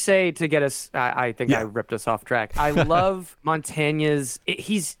can I just say to get us? I think I ripped us off track. I love Montagna's.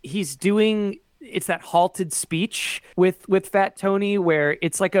 He's doing. It's that halted speech with Fat Tony where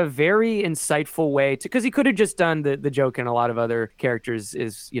it's like a very insightful way to, because he could have just done the joke, and a lot of other characters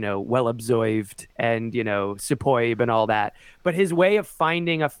is, well observed and, superb and all that. But his way of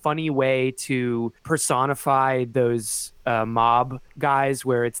finding a funny way to personify those mob guys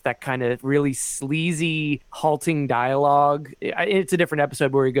where it's that kind of really sleazy, halting dialogue. It's a different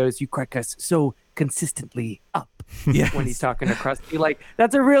episode where he goes, "You crack us so consistently up." Yes. When he's talking to Krusty, like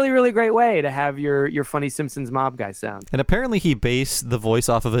that's a really, really great way to have your funny Simpsons mob guy sound. And apparently he based the voice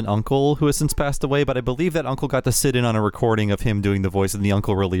off of an uncle who has since passed away, but I believe that uncle got to sit in on a recording of him doing the voice, and the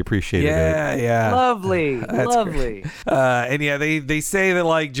uncle really appreciated it. Yeah, lovely. And yeah, they say that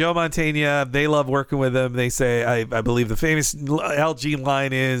like Joe Mantegna, they love working with him. They say I believe the famous LG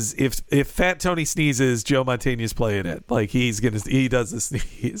line is if Fat Tony sneezes, Joe Mantegna's playing it. Like he does the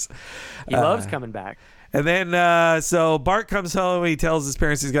sneeze. He loves coming back. And then, so Bart comes home. He tells his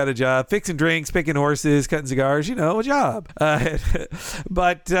parents he's got a job, fixing drinks, picking horses, cutting cigars, a job.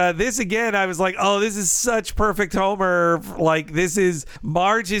 But this again, I was like, oh, this is such perfect Homer. Like, this is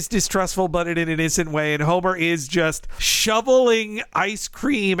Marge is distrustful, but in an innocent way. And Homer is just shoveling ice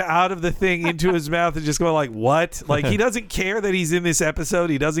cream out of the thing into his mouth and just going like, what? Like, he doesn't care that he's in this episode.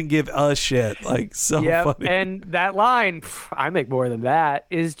 He doesn't give a shit. Like, so funny. And that line, I make more than that,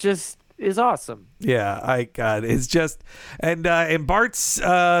 is awesome. Yeah, it's just, and Bart's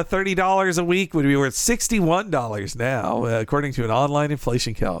 $30 a week would be worth $61 now, according to an online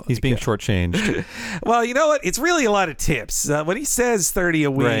inflation count. He's being shortchanged. Well, you know what? It's really a lot of tips. When he says 30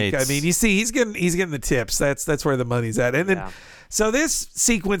 a week, right. I mean, you see, he's getting the tips. That's where the money's at, and then. Yeah. So this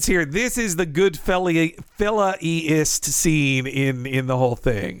sequence here, this is the good fella-iest scene in the whole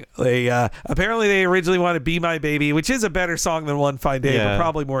thing. They apparently they originally wanted "Be My Baby," which is a better song than "One Fine Day," but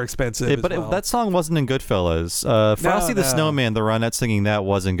probably more expensive. That song wasn't in Goodfellas. Frosty the Snowman, the Ronette singing that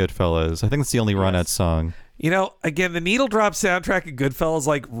was in Goodfellas. I think it's the only Ronette song. Again, the Needle Drop soundtrack of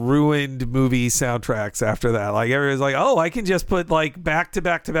Goodfellas ruined movie soundtracks after that. Like, everyone's like, oh, I can just put back to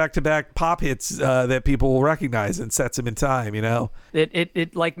back pop hits that people will recognize and sets them in time.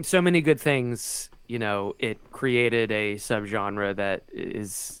 It like so many good things. It created a subgenre that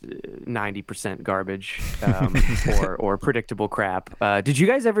is 90% garbage or predictable crap. Did you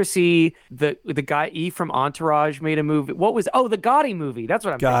guys ever see the guy E from Entourage made a movie? What was the Gotti movie? That's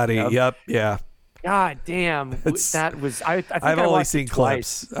what I'm thinking of. Yep, yeah. God damn, that was. I think I've only seen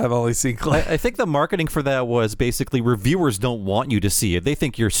clips. I've only seen clips. I think the marketing for that was basically reviewers don't want you to see it. They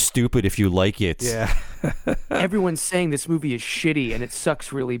think you're stupid if you like it. Yeah. Everyone's saying this movie is shitty and it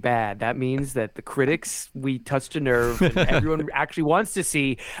sucks really bad. That means that the critics, we touched a nerve, and everyone actually wants to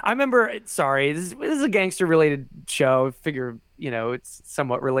see. I remember. Sorry, this is a gangster-related show. I figure it's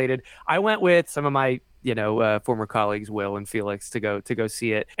somewhat related. I went with some of my former colleagues Will and Felix to go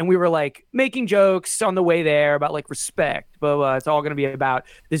see it, and we were making jokes on the way there about respect, but it's all going to be about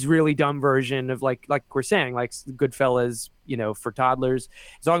this really dumb version of like we're saying Goodfellas, for toddlers.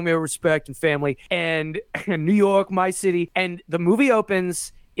 It's all going to be about respect and family and New York, my city. And the movie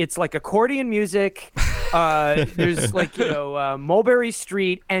opens, it's accordion music. There's Mulberry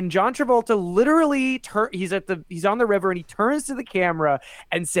Street, and John Travolta literally he's on the river and he turns to the camera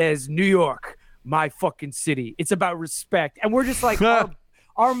and says, "New York, my fucking city. It's about respect." And we're just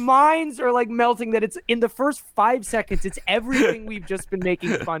our minds are melting that it's in the first 5 seconds. It's everything we've just been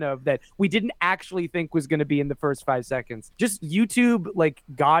making fun of that we didn't actually think was going to be in the first 5 seconds. Just YouTube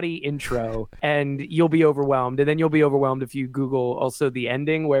Gotti intro and you'll be overwhelmed. And then you'll be overwhelmed if you Google also the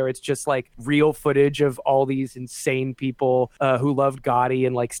ending, where it's just real footage of all these insane people who loved Gotti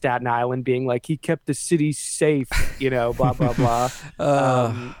and Staten Island being he kept the city safe, blah, blah, blah.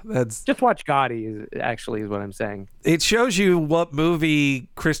 That's just watch Gotti is what I'm saying. It shows you what movie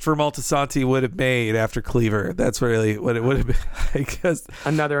Christopher Moltisanti would have made after Cleaver. That's really what it would have been. Because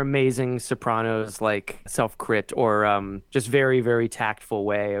another amazing Sopranos self-crit or just very, very tactful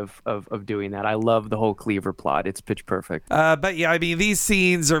way of doing that. I love the whole Cleaver plot. It's pitch perfect. But yeah, I mean, these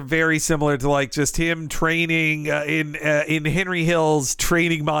scenes are very similar to just him training in Henry Hill's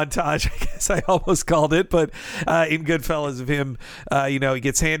training montage, I guess I almost called it, but in Goodfellas of him, he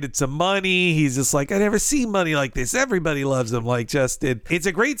gets handed some money. He's just I never see money like this. Everybody loves him. It's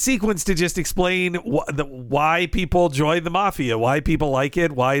a great sequence to just explain why people join the mafia, why people like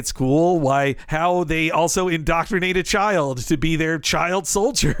it, why it's cool, how they also indoctrinate a child to be their child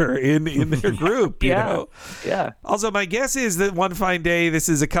soldier in their group. You know? Yeah. Also, my guess is that One Fine Day, this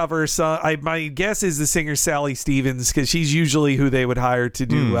is a cover song. My guess is the singer Sally Stevens, because she's usually who they would hire to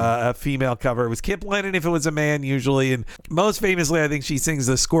do a female cover. It was Kip Lennon if it was a man usually, and most famously, I think she sings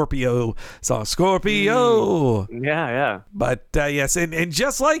the Scorpio song, Scorpio. Yeah. But yes, and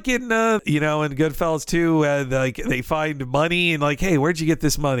just like in in Goodfellas too, they find money and hey, where'd you get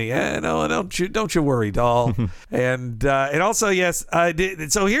this money? No, don't you worry, doll. and also, yes,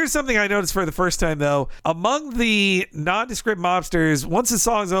 so here's something I noticed for the first time though. Among the nondescript mobsters, once the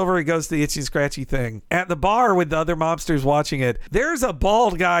song's over, it goes to the itchy scratchy thing. At the bar with the other mobsters watching it, there's a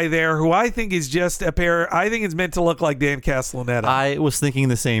bald guy there who I think is just I think it's meant to look like Dan Castellaneta. I was thinking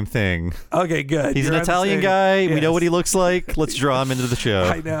the same thing. Okay, good. He's an Italian guy. Yes. We know what he looks like. Let's draw him into the show.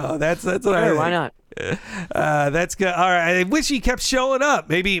 I know. That's what Why not? That's good. All right. I wish he kept showing up.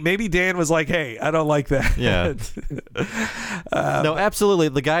 Maybe Dan was like, "Hey, I don't like that." Yeah. No, absolutely.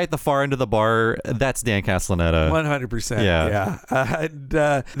 The guy at the far end of the bar, that's Dan Castellaneta. 100%. Yeah.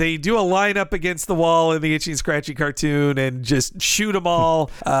 And they do a line up against the wall in the Itchy and Scratchy cartoon and just shoot them all,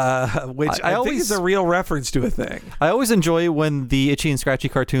 which I think is a real reference to a thing. I always enjoy when the Itchy and Scratchy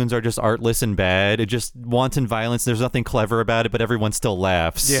cartoons are just artless and bad. It just wanton violence. There's nothing clever about it, but everyone still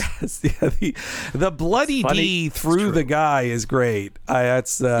laughs. Yes. Yeah, the bloody D through the guy is great.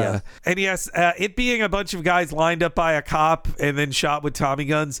 And yes, it being a bunch of guys lined up by a cop and then shot with Tommy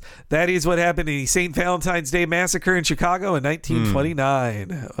guns. That is what happened in the St. Valentine's Day massacre in Chicago in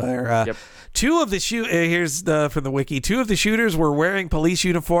 1929. Where two of the from the wiki. Two of the shooters were wearing police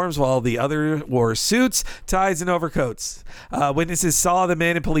uniforms while the other wore suits, ties, and overcoats. Witnesses saw the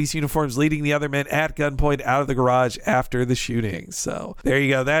men in police uniforms leading the other men at gunpoint out of the garage after the shooting. So there you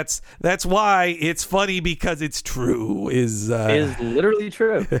go. That's why it's funny, because it's true. Is literally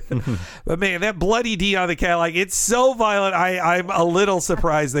true. But man, that bloody D on the cat, like, it's so violent. I'm a little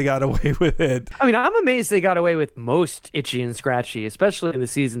surprised they got away with it. I mean, I'm amazed they got away with most Itchy and Scratchy, especially in the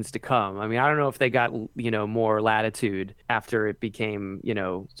seasons to come. I mean, I don't know if they got, more latitude after it became,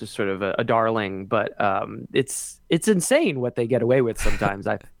 just sort of a darling, but it's insane what they get away with sometimes,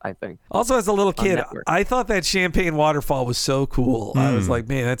 I think. Also, as a little kid, I thought that champagne waterfall was so cool. I was like,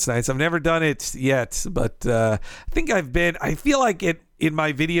 man, that's nice. I've never done it yet, but I think I feel like in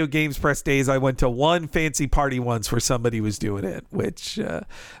my video games press days, I went to one fancy party once where somebody was doing it,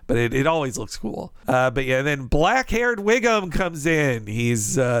 but it always looks cool. But yeah, then black-haired Wiggum comes in.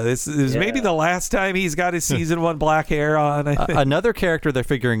 He's this is maybe the last time he's got his season 1 black hair on. I think. Another character they're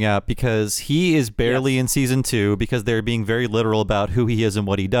figuring out, because he is barely in season 2, because they're being very literal about who he is and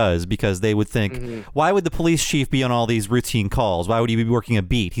what he does, because they would think, why would the police chief be on all these routine calls? Why would he be working a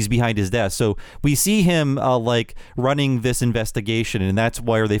beat? He's behind his desk. So we see him running this investigation, and that's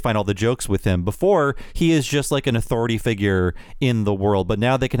where they find all the jokes with him. Before, he is just like an authority figure in the world, but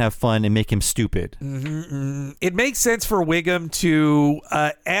now they can have fun and make him stupid. It makes sense for Wiggum to,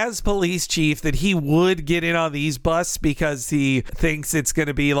 as police chief, that he would get in on these busts, because he thinks it's going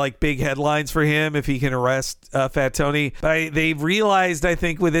to be like big headlines for him if he can arrest Fat Tony. But they've realized, I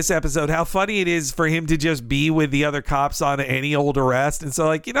think, with this episode, how funny it is for him to just be with the other cops on any old arrest. And so,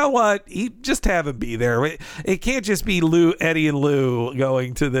 like, you know what? Just have him be there. It can't just be Eddie and Lou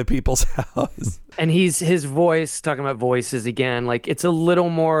going to the people's house. And his voice, talking about voices again, like, it's a little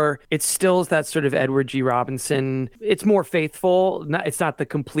more, it still is that sort of Edward G. Robinson. It's more faithful. It's not the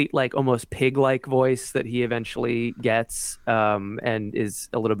complete, like, almost pig-like voice that he eventually gets, and is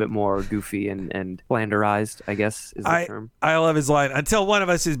a little bit more goofy and flanderized, I guess is the term. I love his line, until one of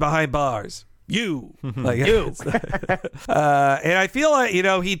us is behind bars. You. And I feel like,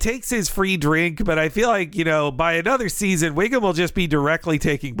 he takes his free drink, but I feel like, by another season, Wiggum will just be directly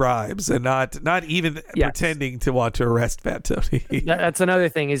taking bribes and not even pretending to want to arrest Fat Tony. That's another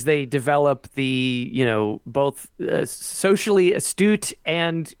thing, is they develop the, both socially astute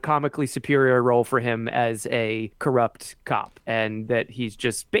and comically superior role for him as a corrupt cop, and that he's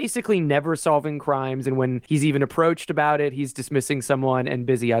just basically never solving crimes. And when he's even approached about it, he's dismissing someone and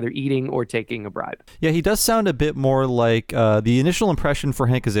busy either eating or taking a bribe. Yeah, he does sound a bit more like the initial impression for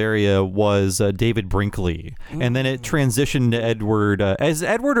Hank Azaria was David Brinkley, and then it transitioned to Edward. As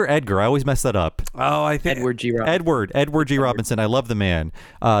Edward or Edgar? I always mess that up. Oh, I think Edward G. Robinson. Edward G. Robinson. I love the man.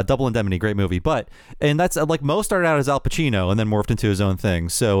 Double Indemnity, great movie. And that's like Mo started out as Al Pacino and then morphed into his own thing.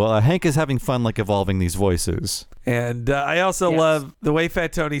 So Hank is having fun, like, evolving these voices. And I also love the way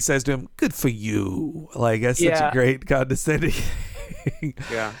Fat Tony says to him, "Good for you." Like, that's such a great condescending.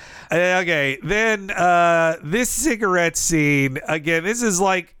 Yeah. Okay, then this cigarette scene, again, this is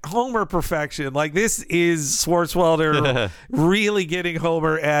like Homer perfection. Like, this is Swartzwelder really getting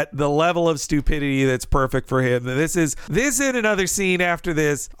Homer at the level of stupidity that's perfect for him. This and another scene after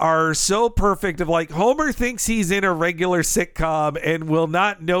this are so perfect, of like, Homer thinks he's in a regular sitcom and will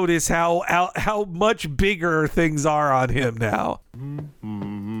not notice how much bigger things are on him now.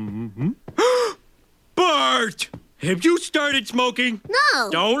 Bart! Have you started smoking?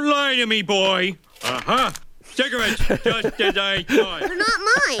 No. Don't lie to me, boy. Cigarettes, just as I thought. They're not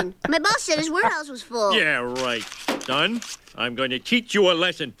mine. My boss said his warehouse was full. Yeah, right. Son, I'm going to teach you a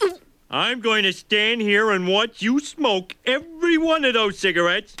lesson. I'm going to stand here and watch you smoke every one of those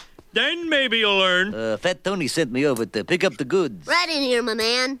cigarettes. Then maybe you'll learn. Fat Tony sent me over to pick up the goods. Right in here, my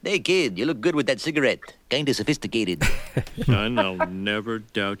man. Hey, kid, you look good with that cigarette. Kinda sophisticated. Son, I'll never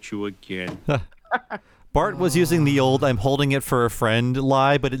doubt you again. Bart was using the old "I'm holding it for a friend"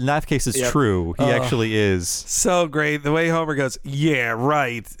 lie, but in that case, it's true. He actually is. So great. The way Homer goes, yeah,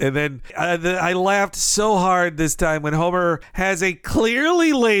 right. And then I laughed so hard this time when Homer has a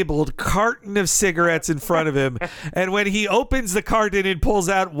clearly labeled carton of cigarettes in front of him. And when he opens the carton and pulls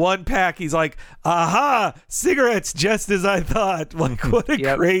out one pack, he's like, aha, cigarettes, just as I thought. Like, what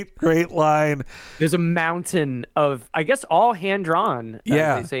a great line. There's a mountain of, I guess, all hand-drawn,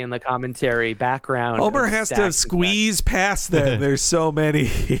 they say in the commentary, background. Homer has to squeeze past them. There's so many.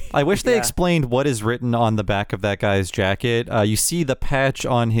 I wish they explained what is written on the back of that guy's jacket. You see the patch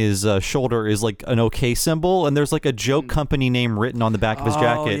on his shoulder is like an OK symbol, and there's like a joke company name written on the back of his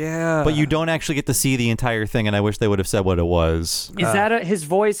jacket. Yeah. But you don't actually get to see the entire thing, and I wish they would have said what it was. Is that his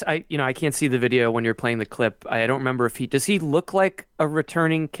voice? I can't see the video when you're playing the clip. I don't remember if does he look like a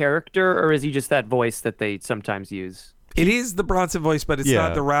returning character, or is he just that voice that they sometimes use? It is the Bronson voice, but it's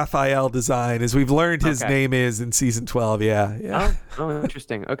not the Raphael design, as we've learned his name is in season 12. Yeah. Oh,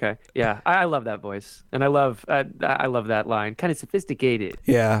 interesting. Okay. Yeah, I love that voice, and I love that line. Kind of sophisticated.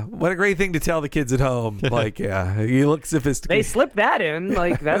 Yeah. What a great thing to tell the kids at home. Like, you look sophisticated. They slip that in.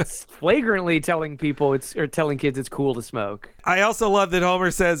 Like, that's flagrantly telling telling kids it's cool to smoke. I also love that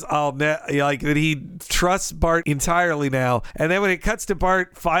Homer says, like that he trusts Bart entirely now. And then when it cuts to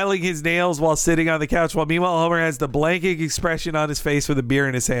Bart filing his nails while sitting on the couch, while meanwhile Homer has the blank expression on his face with a beer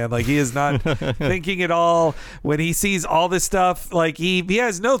in his hand. Like, he is not thinking at all when he sees all this stuff. Like, he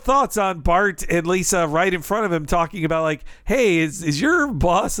has no thoughts on Bart and Lisa right in front of him talking about, like, hey, is your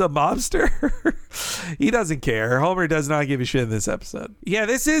boss a mobster? He doesn't care. Homer does not give a shit in this episode. Yeah,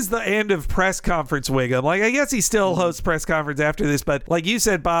 this is the end of press conference Wiggum. Like, I guess he still hosts press conference after this, but like you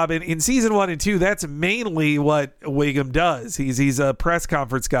said, Bob, in season 1 and 2, that's mainly what Wiggum does. He's a press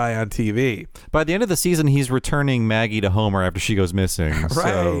conference guy on TV. By the end of the season, he's returning Maggie to Homer after she goes missing.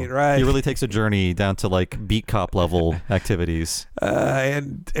 Right. He really takes a journey down to like beat cop level activities.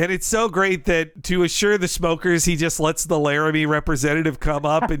 And it's so great that to assure the smokers, he just lets the Laramie representative come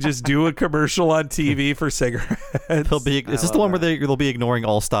up and just do a commercial on TV for cigarettes. Is this the one where they'll be ignoring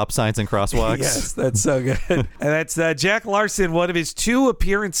all stop signs and crosswalks? Yes, that's so good. And that's Jack Larson. One of his 2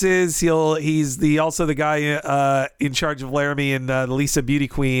 appearances. He's also the guy in charge of Laramie in the Lisa Beauty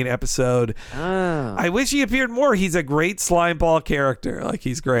Queen episode. I wish he appeared more. He's a great slime ball character. Like,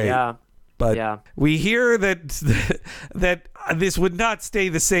 he's great. Yeah. But we hear that this would not stay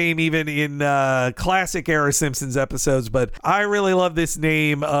the same even in classic era Simpsons episodes, but I really love this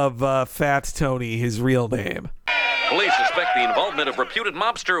name of Fat Tony, his real name. Police suspect the involvement of reputed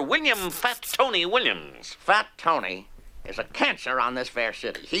mobster William Fat Tony Williams. Fat Tony is a cancer on this fair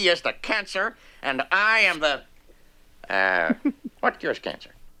city. He is the cancer, and I am the... what cures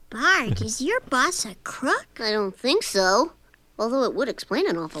cancer? Bart, is your boss a crook? I don't think so. Although it would explain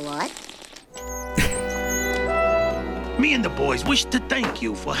an awful lot. Me and the boys wish to thank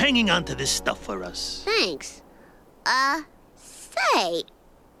you for hanging on to this stuff for us. Thanks. Say,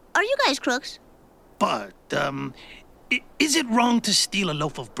 are you guys crooks? But, is it wrong to steal a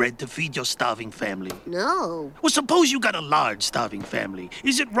loaf of bread to feed your starving family? No. Well, suppose you got a large starving family.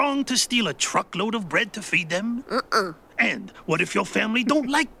 Is it wrong to steal a truckload of bread to feed them? And what if your family don't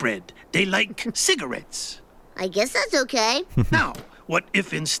like bread? They like cigarettes. I guess that's okay. Now, what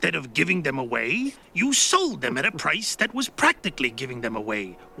if instead of giving them away, you sold them at a price that was practically giving them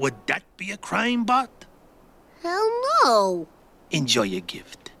away? Would that be a crime, Bart? Hell no. Enjoy your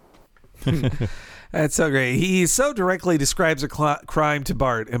gift. That's so great. He so directly describes a crime to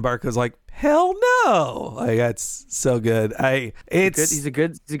Bart, and Bart goes like, hell no. Like, that's so good. He's a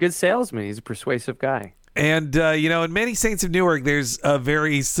good salesman. He's a persuasive guy. And, in Many Saints of Newark, there's a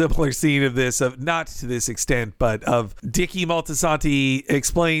very similar scene of this, not to this extent, but of Dickie Moltisanti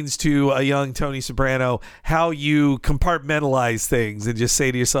explains to a young Tony Soprano how you compartmentalize things and just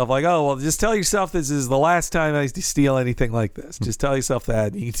say to yourself, like, oh, well, just tell yourself this is the last time I steal anything like this. Just tell yourself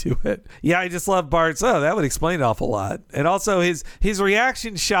that and you do it. Yeah, I just love Bart's, that would explain an awful lot. And also his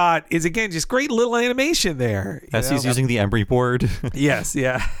reaction shot is, again, just great little animation there. As he's using the Embry board. Yes,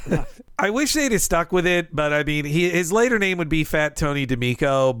 yeah. I wish they'd have stuck with it, but I mean, his later name would be Fat Tony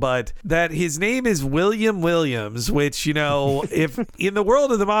D'Amico, but that his name is William Williams, which, if in the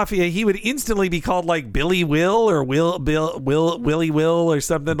world of the mafia, he would instantly be called like Billy Will or Willie Will or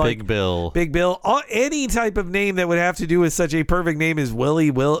something like Big Bill. Big Bill. Any type of name that would have to do with such a perfect name as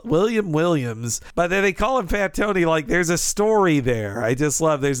William Williams, but then they call him Fat Tony. Like, there's a story there. I just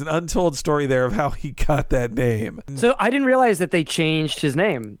love. There's an untold story there of how he got that name. So I didn't realize that they changed his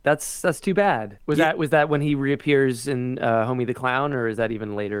name. That's too bad. Was is that when he reappears in Homie the Clown, or is that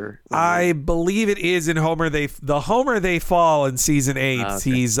even later? I believe it is in Homer They Fall in season 8.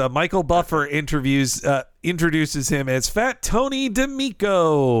 Okay. He's Michael Buffer introduces him as Fat Tony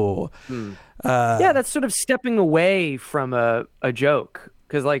D'Amico. Yeah, that's sort of stepping away from a joke,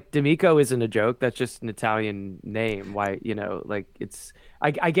 because like D'Amico isn't a joke. That's just an Italian name. Why, it's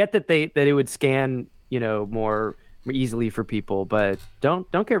I get that it would scan more easily for people, but don't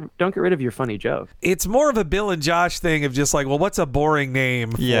get rid of your funny joke. It's more of a Bill and Josh thing of just like, well, what's a boring name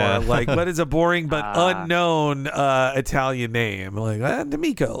for? Yeah. Like, what is a boring but unknown Italian name? Like,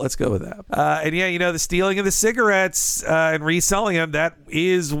 D'Amico, let's go with that. And yeah, the stealing of the cigarettes and reselling them, that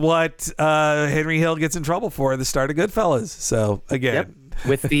is what Henry Hill gets in trouble for at the start of Goodfellas. So again. Yep.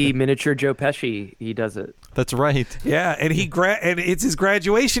 With the miniature Joe Pesci, he does it. That's right. Yeah, and and it's his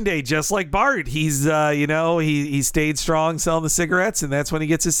graduation day, just like Bart. He's he stayed strong selling the cigarettes, and that's when he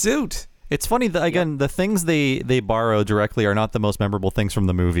gets his suit. It's funny that, again, the things they borrow directly are not the most memorable things from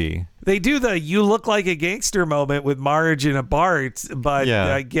the movie. They do the "you look like a gangster" moment with Marge and a Bart, but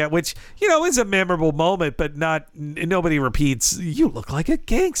which is a memorable moment, but nobody repeats "you look like a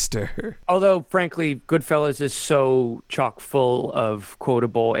gangster." Although, frankly, Goodfellas is so chock full of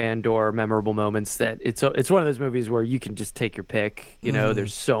quotable and/or memorable moments that it's one of those movies where you can just take your pick.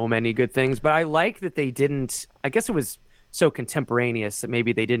 There's so many good things, but I like that they didn't. I guess it was so contemporaneous that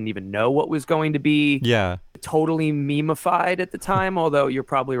maybe they didn't even know what was going to be totally meme-ified at the time. Although you're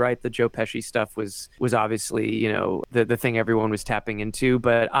probably right, the Joe Pesci stuff was obviously the thing everyone was tapping into.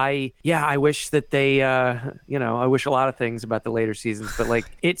 But I wish that they I wish a lot of things about the later seasons, but like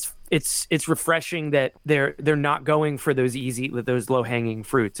it's refreshing that they're not going for those low-hanging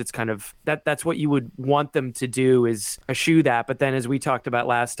fruits. It's kind of that's what you would want them to do, is eschew that. But then, as we talked about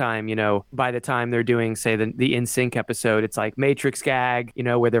last time, by the time they're doing, say, the NSYNC episode, it's like Matrix gag,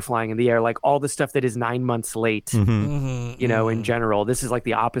 where they're flying in the air, like all the stuff that is 9 months late. In general, this is like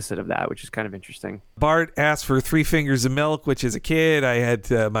the opposite of that, which is kind of interesting. Bart asked for 3 fingers of milk, which as a kid,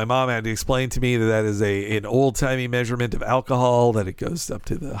 my mom had to explain to me that is an old-timey measurement of alcohol, that it goes up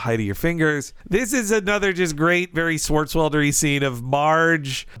to the height of your fingers. This is another just great, very Swartzwelder-y scene of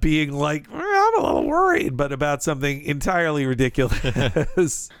Marge being like, I'm a little worried, but about something entirely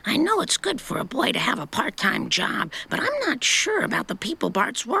ridiculous. I know it's good for a boy to have a part-time job, but I'm not sure about the people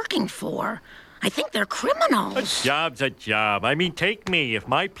Bart's working for. I think they're criminals. A job's a job. I mean, take me. If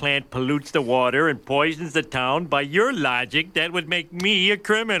my plant pollutes the water and poisons the town, by your logic, that would make me a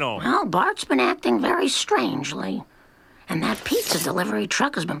criminal. Well, Bart's been acting very strangely. And that pizza delivery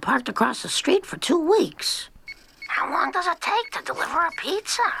truck has been parked across the street for 2 weeks. How long does it take to deliver a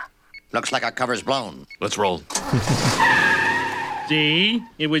pizza? Looks like our cover's blown. Let's roll. See?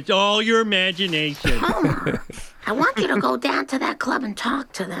 It was all your imagination. Homer, I want you to go down to that club and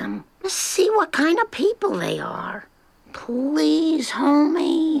talk to them. Just see what kind of people they are. Please,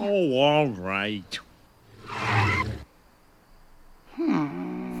 homie. Oh, all right.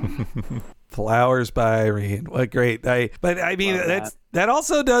 Flowers by Irene. What great. That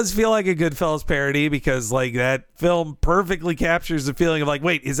also does feel like a Goodfellas parody, because like that film perfectly captures the feeling of like,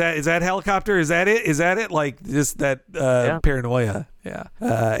 wait, is that helicopter? Is that it? Like just that paranoia. Yeah.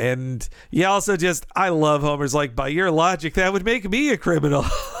 And also just, I love Homer's like, by your logic, that would make me a criminal.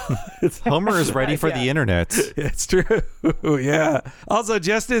 Homer is ready for the internet. It's true. Yeah. Also,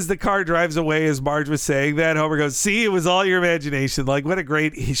 just as the car drives away, as Marge was saying that, Homer goes, see, it was all your imagination. Like, what a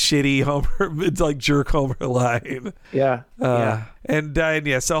great, shitty Homer, it's like jerk Homer line. Yeah.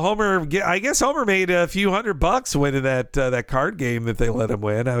 So Homer, I guess Homer made a few $100 winning that card game that they let him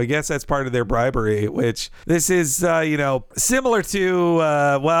win. I guess that's part of their bribery, which this is, similar to,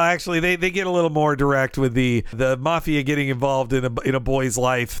 actually they get a little more direct with the mafia getting involved in a boy's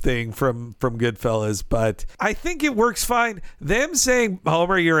life thing from Goodfellas, but I think it works fine. Them saying,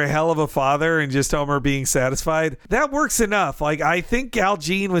 Homer, you're a hell of a father, and just Homer being satisfied, that works enough. Like, I think Al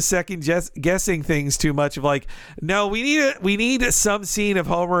Jean was second guessing things too much of like, no, we need some scene of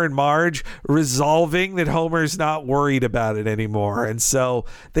Homer and Marge resolving that Homer's not worried about it anymore, and so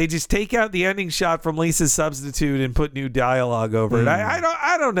they just take out the ending shot from Lisa's Substitute and put new dialogue over it.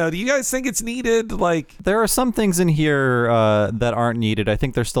 I don't know. Do you guys think it's needed? Like, there are some things in here that aren't needed. I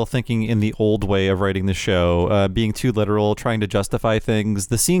think they're still thinking in the old way of writing the show, being too literal, trying to justify things.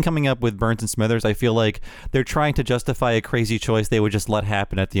 The scene coming up with Burns and Smithers, I feel like they're trying to justify a crazy choice they would just let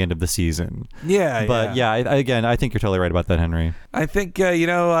happen at the end of the season. Yeah. But I think you're totally right about that, Henry. I think,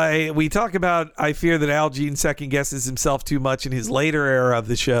 we talk about, I fear that Al Jean second guesses himself too much in his later era of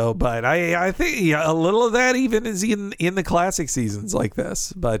the show, but I think a little of that even is in the classic seasons like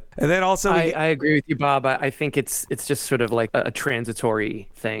this. And then also... I agree with you, Bob. I think it's just sort of like a transitory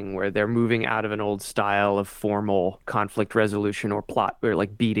thing where they're moving out of an old style of formal conflict resolution or plot, or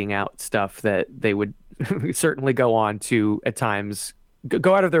like beating out stuff that they would certainly go on to at times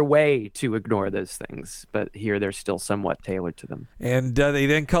go out of their way to ignore those things, but here they're still somewhat tailored to them. And they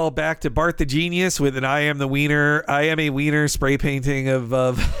then call back to Bart the Genius with an I am a wiener spray painting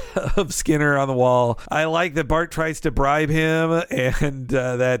of Skinner on the wall. I like that Bart tries to bribe him and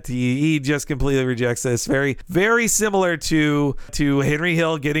that he just completely rejects this. Very, very similar to Henry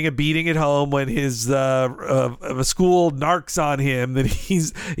Hill getting a beating at home when his school narcs on him that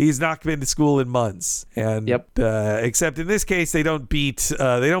he's not been to school in months. And except in this case, they don't beat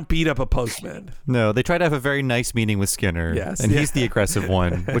up a postman. No, they try to have a very nice meeting with Skinner. Yes, and he's the aggressive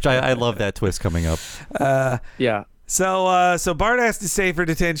one, which I love that twist coming up. So Bart has to stay for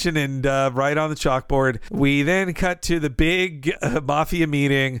detention and write on the chalkboard. We then cut to the big mafia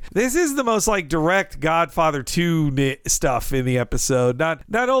meeting. This is the most like direct Godfather 2 stuff in the episode.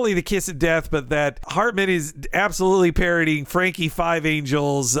 Not only the kiss of death, but that Hartman is absolutely parodying Frankie Five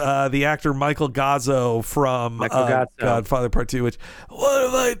Angels, the actor Michael Gazzo from Godfather Part 2, which, what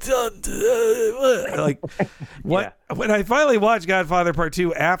have I done to what? When I finally watched Godfather Part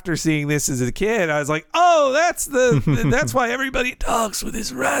 2 after seeing this as a kid, I was like, oh, that's why everybody talks with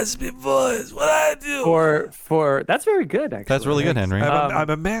this raspy voice. What I do? For that's very good, actually. That's really good, Henry. I'm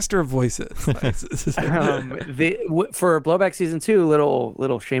a master of voices. For Blowback Season 2,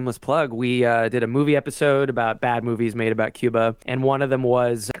 little shameless plug, we did a movie episode about bad movies made about Cuba, and one of them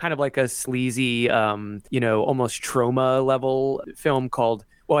was kind of like a sleazy, almost trauma level film called,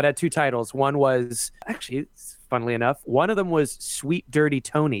 well, it had two titles. One was, actually, funnily enough, one of them was Sweet Dirty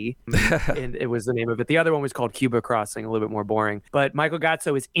Tony, and it was the name of it. The other one was called Cuba Crossing, a little bit more boring. But Michael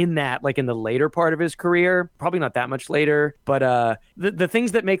Gazzo is in that, like in the later part of his career, probably not that much later. But the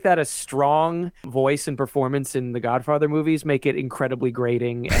things that make that a strong voice and performance in the Godfather movies make it incredibly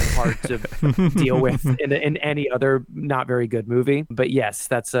grating and hard to deal with in any other not very good movie. But yes,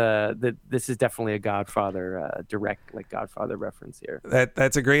 this is definitely a Godfather direct, like Godfather reference here.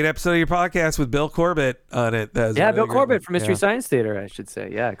 That's a great episode of your podcast with Bill Corbett on it. Bill Corbett from Mystery Science Theater, I should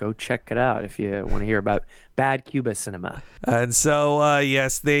say. Yeah, go check it out if you want to hear about bad Cuba cinema. And so,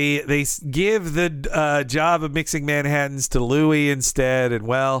 yes, they give the job of mixing Manhattans to Louis instead, and,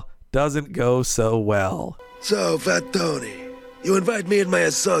 well, doesn't go so well. So, Fat Tony, you invite me and my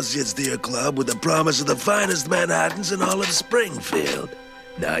associates to your club with the promise of the finest Manhattans in all of Springfield.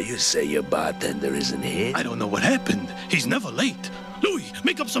 Now you say your bartender isn't here? I don't know what happened. He's never late. Louis,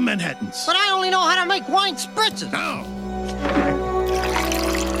 make up some Manhattans. But I only know how to make wine spritzes. Oh.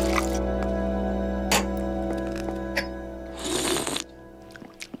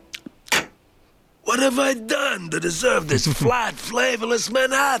 What have I done to deserve this flat, flavorless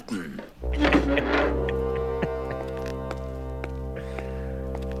Manhattan?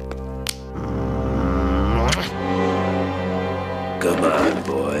 Come on,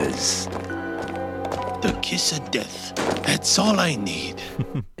 boys. The kiss of death. That's all I need.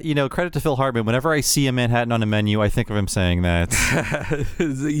 Credit to Phil Hartman. Whenever I see a Manhattan on a menu, I think of him saying that.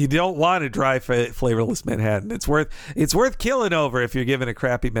 You don't want a dry, flavorless Manhattan. It's worth killing over if you're given a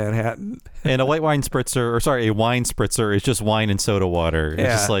crappy Manhattan. And a wine spritzer is just wine and soda water. It's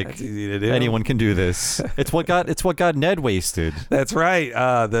just like, that's easy to do. Anyone can do this. It's what got Ned wasted. That's right.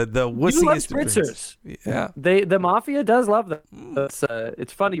 The wussiest. You love spritzers. Yeah. The mafia does love them.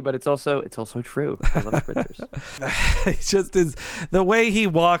 It's funny, but it's also true. I love spritzers. It's just the way he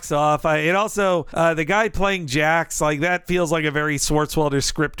walks off. It also the guy playing Jax, like that feels like a very Swartzwelder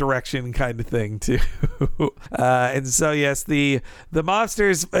script direction kind of thing too. And so yes, the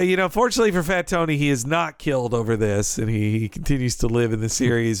mobsters. Fortunately for Fat Tony, he is not killed over this, and he continues to live in the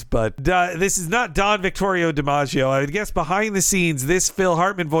series. But this is not Don Vittorio DiMaggio. I would guess behind the scenes, this Phil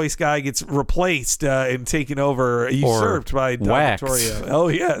Hartman voice guy gets replaced and taken over, usurped by Don Vittorio. Oh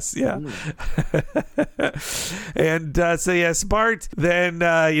yes, yeah. And so yes, Bart then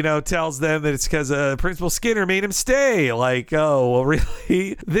tells them that it's because Principal Skinner made him stay. Like, oh well,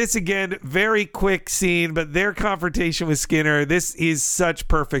 really? This again, very quick scene, but their confrontation with Skinner. This is such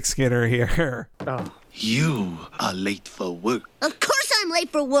perfect Skinner here. Oh. You are late for work. Of course I'm late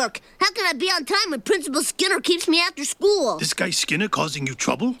for work. How can I be on time when Principal Skinner keeps me after school? This guy Skinner causing you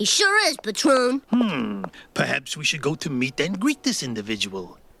trouble? He sure is, Patron. Perhaps we should go to meet and greet this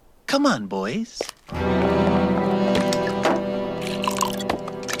individual. Come on, boys.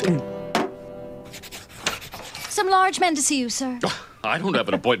 Some large men to see you, sir. I don't have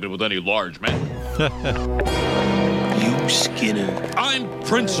an appointment with any large man. You Skinner. I'm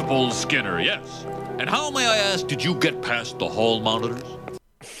Principal Skinner, yes. And how, may I ask, did you get past the hall monitors?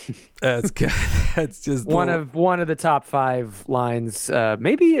 That's good. That's just one of the top 5 lines,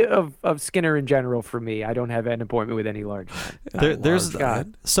 maybe of Skinner in general for me. I don't have an appointment with any large man. There's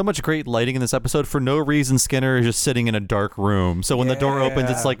so much great lighting in this episode. For no reason, Skinner is just sitting in a dark room. So when the door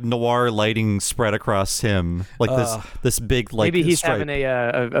opens, it's like noir lighting spread across him, like this big like. Maybe he's stripe. having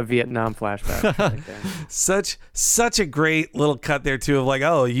a Vietnam flashback. Right there. Such a great little cut there too of like,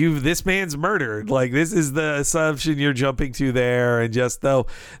 oh, this man's murdered. Like this is the assumption you're jumping to there, and just though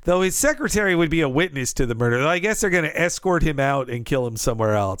his secretary would be a witness to the murder. I guess they're going to escort him out and kill him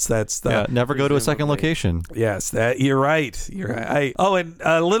somewhere else. That's never go to a second location. Yes, that you're right. You're right. And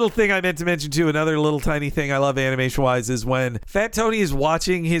a little thing I meant to mention too, another little tiny thing I love animation wise is when Fat Tony is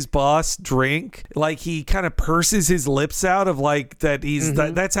watching his boss drink, like he kind of purses his lips out of like that he's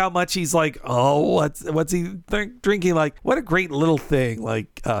that's how much he's like, oh, what's he drinking? Like what a great little thing.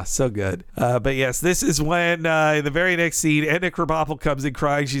 Like so good. But yes, this is when in the very next scene, Edna Krabappel comes in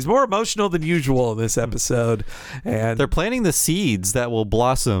crying. She's more emotional than usual in this episode, and they're planting the seeds that will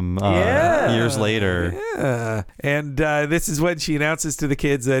blossom years later. Yeah, and this is when she announces to the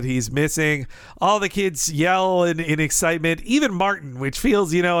kids that he's missing. All the kids yell in excitement, even Martin, which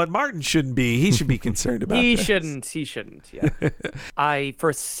feels, and Martin shouldn't be. He should be concerned about He this. shouldn't. Yeah. I,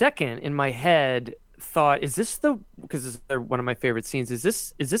 for a second in my head, thought, is this because this is one of my favorite scenes, is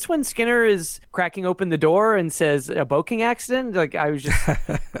this when Skinner is cracking open the door and says a boating accident? Like I was just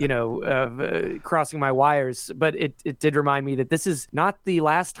crossing my wires, but it did remind me that this is not the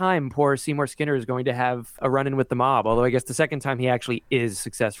last time poor Seymour Skinner is going to have a run-in with the mob, although I guess the second time he actually is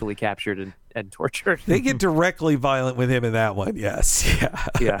successfully captured and tortured. They get directly violent with him in that one. Yes.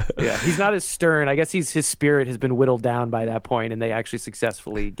 Yeah. He's not as stern. I guess his spirit has been whittled down by that point, and they actually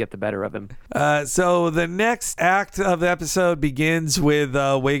successfully get the better of him. So the next act of the episode begins with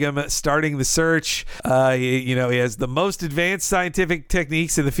Wiggum starting the search. He has the most advanced scientific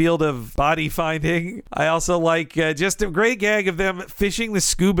techniques in the field of body finding. I also like just a great gag of them fishing the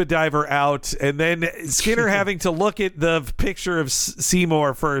scuba diver out, and then Skinner having to look at the picture of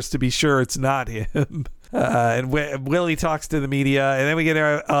Seymour first to be sure it's not him. And Willie talks to the media, and then we get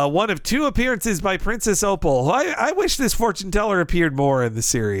one of 2 appearances by Princess Opal. I wish this fortune teller appeared more in the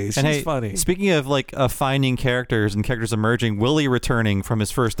series. She's funny. Speaking of finding characters and characters emerging, Willie returning from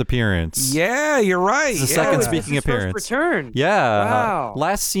his first appearance. Yeah, you're right. It's the second speaking appearance. First return. Yeah. Wow.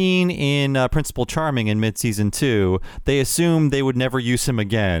 Last seen in Principal Charming in mid-season 2, they assumed they would never use him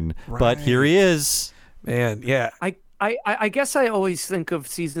again, but here he is. Man, yeah. I guess I always think of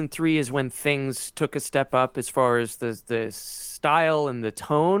season 3 as when things took a step up as far as the style and the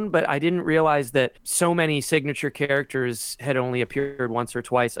tone, but I didn't realize that so many signature characters had only appeared once or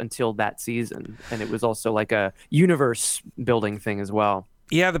twice until that season, and it was also like a universe building thing as well.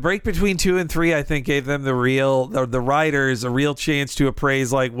 Yeah, the break between 2 and 3, I think, gave them the writers a real chance to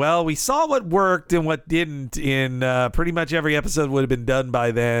appraise, like, well, we saw what worked and what didn't in pretty much every episode would have been done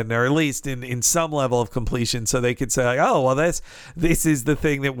by then, or at least in some level of completion, so they could say, like, oh, well, this is the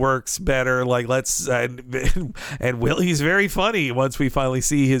thing that works better. Like, let's and Willie's very funny once we finally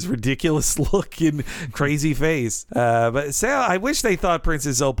see his ridiculous look and crazy face. But Sal, I wish they thought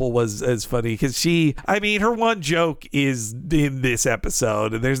Princess Opal was as funny, because her one joke is in this episode.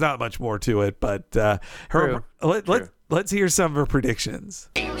 And there's not much more to it, but let's hear some of her predictions.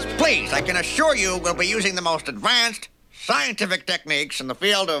 Please, I can assure you we'll be using the most advanced scientific techniques in the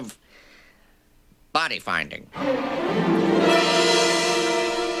field of body finding.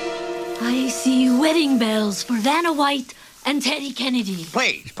 I see wedding bells for Vanna White and Teddy Kennedy.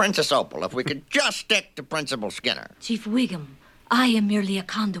 Please, Princess Opal, if we could just stick to Principal Skinner. Chief Wiggum, I am merely a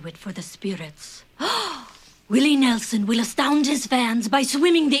conduit for the spirits. Willie Nelson will astound his fans by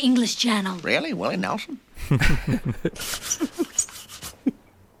swimming the English Channel. Really? Willie Nelson?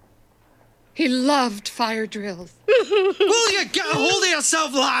 He loved fire drills. Will you get a hold of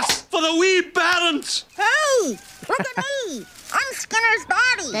yourself, lass, for the wee barons? Hey, look at me. I'm Skinner's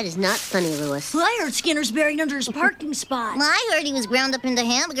body. That is not funny, Lewis. Well, I heard Skinner's buried under his parking spot. Well, I heard he was ground up into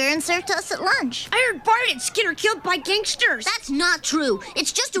hamburger and served to us at lunch. I heard Bart had Skinner killed by gangsters. That's not true.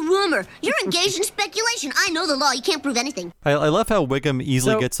 It's just a rumor. You're engaged in speculation. I know the law. You can't prove anything. I love how Wiggum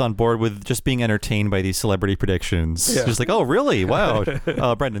easily gets on board with just being entertained by these celebrity predictions. Yeah. Just like, oh, really? Wow.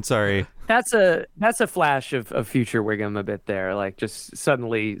 Brendan, sorry. that's a flash of future Wiggum a bit there, like just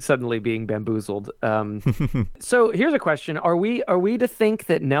suddenly being bamboozled. So here's a question: Are we to think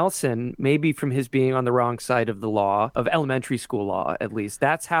that Nelson, maybe from his being on the wrong side of the law, of elementary school law at least,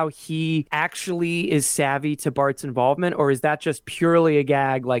 that's how he actually is savvy to Bart's involvement, or is that just purely a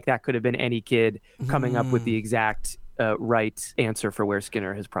gag? Like that could have been any kid coming up with the exact right answer for where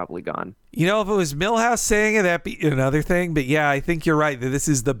Skinner has probably gone. You know, if it was Milhouse saying it, that'd be another thing. But yeah, I think you're right that this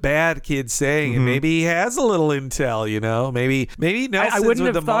is the bad kid saying it. Maybe he has a little intel, you know? Maybe Nelson's I wouldn't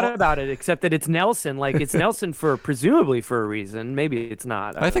with have the thought about it, except that it's Nelson. Like, it's Nelson presumably for a reason. Maybe it's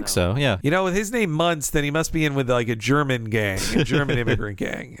not. I think so, yeah. You know, with his name Muntz, then he must be in with like a German gang, a German immigrant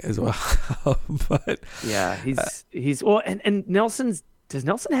gang as well. But yeah, he's well, and does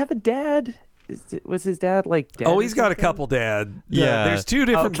Nelson have a dad? Was his dad like dead? Oh, he's got a couple dad. Yeah. There's two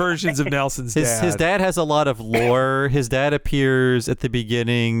different versions of Nelson's dad. His dad has a lot of lore. His dad appears at the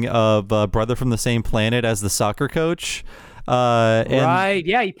beginning of Brother from the Same Planet as the soccer coach. Right,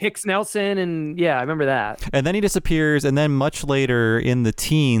 yeah, he picks Nelson, and yeah, I remember that. And then he disappears, and then much later in the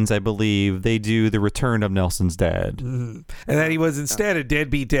teens, I believe, they do the return of Nelson's dad. And then he was instead a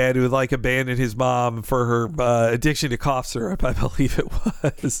deadbeat dad who like abandoned his mom for her addiction to cough syrup, I believe it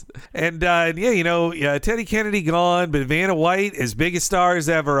was. And Teddy Kennedy gone, but Vanna White as biggest star as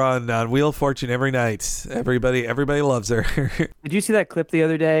ever on Wheel of Fortune every night. Everybody loves her. Did you see that clip the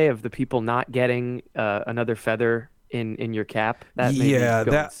other day of the people not getting another feather in your cap? That made me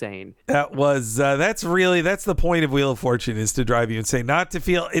go insane. That was that's the point of Wheel of Fortune, is to drive you insane. Not to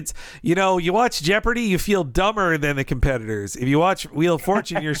feel you watch Jeopardy, you feel dumber than the competitors. If you watch Wheel of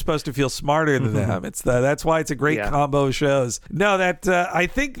Fortune, you're supposed to feel smarter than them. That's why it's a great combo of shows. No, I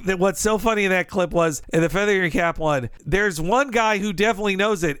think that what's so funny in that clip was in the feather in your cap one, there's one guy who definitely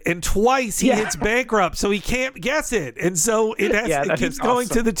knows it, and twice he hits bankrupt, so he can't guess it, and so it keeps going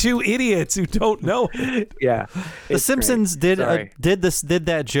to the two idiots who don't know it. Yeah. The Simpsons did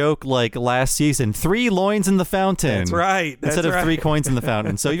that joke like last season. 3 loins in the fountain. That's right. Instead of 3 coins in the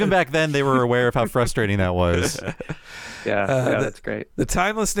fountain. So even back then, they were aware of how frustrating that was. That's great. The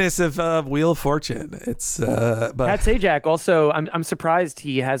timelessness of Wheel of Fortune. It's but Pat Sajak also. I'm surprised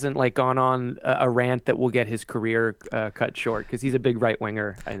he hasn't like gone on a rant that will get his career cut short, because he's a big right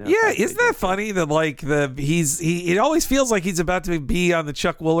winger. I know. Yeah, isn't that funny that like it always feels like he's about to be on the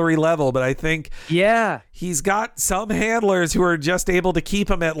Chuck Woolery level, but I think he's got some handlers who are just able to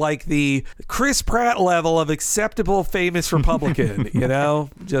keep him at like the Chris Pratt level of acceptable famous Republican. You know,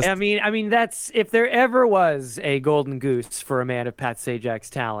 just I mean that's, if there ever was a golden goose for a man of Pat Sajak's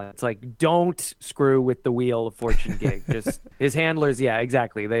talent, it's like, don't screw with the Wheel of Fortune gig. Just his handlers, yeah,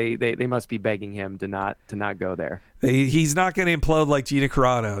 exactly. They must be begging him to not go there. He's not going to implode like Gina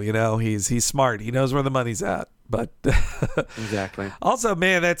Carano. You know, he's smart. He knows where the money's at. But exactly. Also,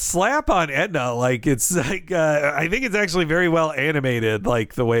 man, that slap on Edna, like it's like I think it's actually very well animated,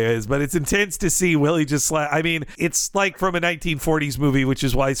 like the way it is. But it's intense to see Willie just slap. I mean, it's like from a 1940s movie, which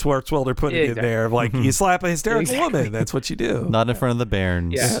is why Swartzwelder put it in there. Like you slap a hysterical woman, that's what you do. Not in front of the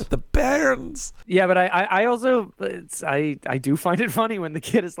bairns. Yeah, the bairns. Yeah, but I also I do find it funny when the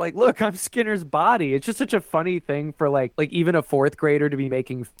kid is like, "Look, I'm Skinner's body." It's just such a funny thing for like even a 4th grader to be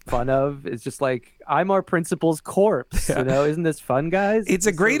making fun of. It's just like, I'm our principal's corpse. You know, isn't this fun, guys? It's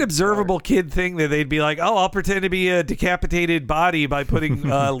a great observable kid thing that they'd be like, "Oh, I'll pretend to be a decapitated body by putting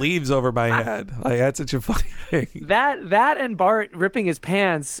leaves over my head." Like, that's such a funny thing. That and Bart ripping his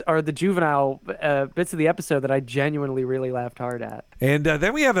pants are the juvenile bits of the episode that I genuinely really laughed hard at. And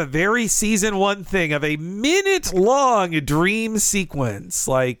then we have a very season 1 thing of a minute-long dream sequence,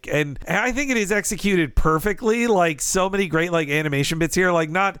 and I think it is executed perfectly. Like, so many great like animation bits here. Like,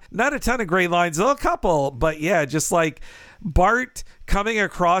 not a ton of great lines, a couple, but yeah, just like Bart coming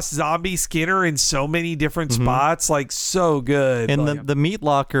across zombie Skinner in so many different spots, like so good. And like, the meat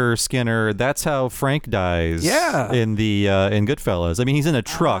locker Skinner, that's how Frank dies. Yeah. In the in Goodfellas. I mean, he's in a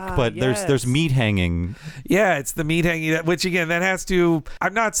truck, but there's meat hanging. Yeah, it's the meat hanging. Which again, that has to.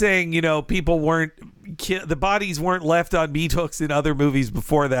 I'm not saying people weren't. The bodies weren't left on meat hooks in other movies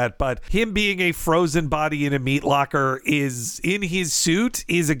before that, but him being a frozen body in a meat locker is in his suit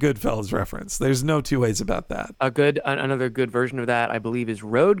is a Goodfellas reference. There's no two ways about that. Another good version of that, I believe, is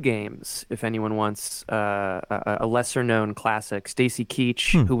Road Games. If anyone wants a lesser known classic, Stacy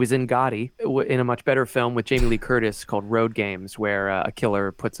Keach, who was in Gotti, in a much better film with Jamie Lee Curtis called Road Games, where a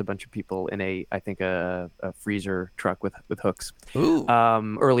killer puts a bunch of people in a freezer truck with hooks. Ooh.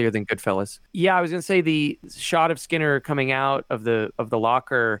 Earlier than Goodfellas. Yeah, I was gonna say say the shot of Skinner coming out of the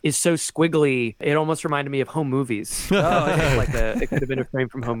locker is so squiggly. It almost reminded me of Home Movies. It could have been a frame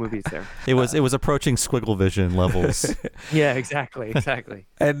from Home Movies there. It was approaching squiggle vision levels. Yeah, exactly.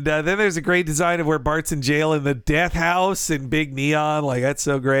 And then there's a great design of where Bart's in jail in the death house in big neon. Like, that's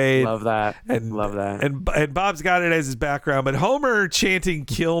so great. Love that. And Bob's got it as his background. But Homer chanting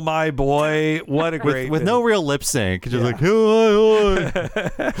 "Kill my boy," what a great with no real lip sync. Just like,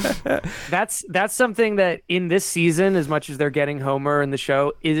 That's something that in this season, as much as they're getting Homer in the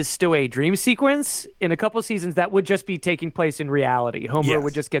show, is still a dream sequence. In a couple seasons, that would just be taking place in reality. Homer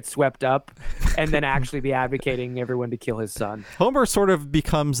would just get swept up and then actually be advocating everyone to kill his son. Homer sort of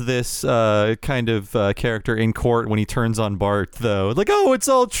becomes this kind of character in court when he turns on Bart, though. Like, oh, it's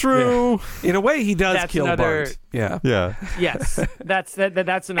all true. Yeah. In a way, he does kill Bart. Yeah. Yes, that's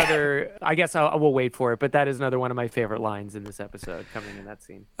another. I guess I will wait for it, but that is another one of my favorite lines in this episode coming in that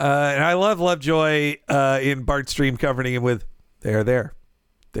scene. And I love Lovejoy in Bart's dream covering him with "They're there."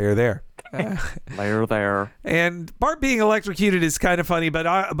 There. And Bart being electrocuted is kind of funny,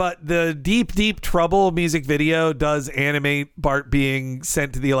 but the Deep Trouble music video does animate Bart being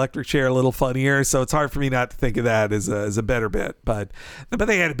sent to the electric chair a little funnier, so it's hard for me not to think of that as a better bit. But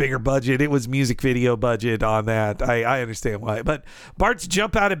they had a bigger budget. It was music video budget on that. I understand why. But Bart's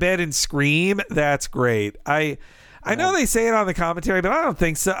jump out of bed and scream, that's great. I know they say it on the commentary, but I don't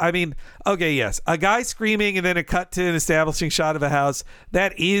think so. I mean, okay, yes. A guy screaming and then a cut to an establishing shot of a house.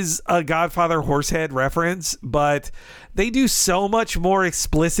 That is a Godfather Horsehead reference, but they do so much more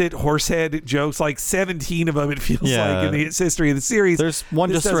explicit Horsehead jokes, like 17 of them, it feels like, in the history of the series. There's one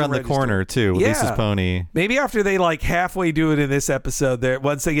just around the corner, too, with Lisa's Pony. Maybe after they like halfway do it in this episode,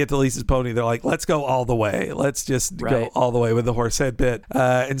 once they get to Lisa's Pony, they're like, let's go all the way. Let's just go all the way with the Horsehead bit.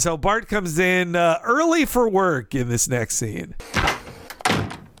 And so Bart comes in early for work in this next scene.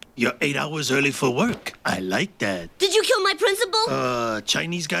 You're 8 hours early for work. I like that. Did you kill my principal?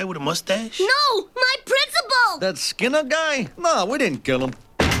 Chinese guy with a mustache? No, my principal! That Skinner guy? No, we didn't kill him.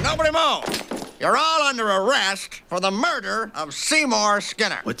 Nobody move. You're all under arrest for the murder of Seymour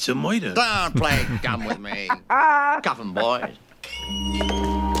Skinner. What's a murder? Don't play dumb with me. Cuff 'em, boys.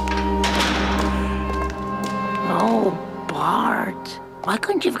 Oh, Bart. Why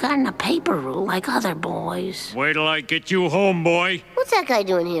couldn't you have gotten a paper route like other boys? Wait till I get you home, boy. What's that guy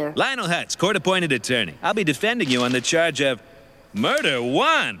doing here? Lionel Hutz, court-appointed attorney. I'll be defending you on the charge of murder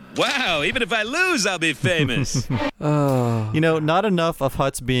one. Wow, even if I lose, I'll be famous. Not enough of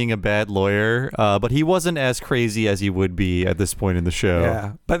Hutz being a bad lawyer, but he wasn't as crazy as he would be at this point in the show.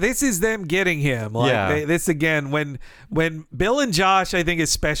 Yeah, but this is them getting him. This again, when Bill and Josh, I think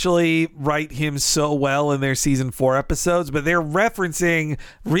especially, write him so well in their season 4 episodes, but they're referencing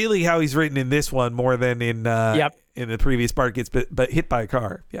really how he's written in this one more than in the previous part gets but hit by a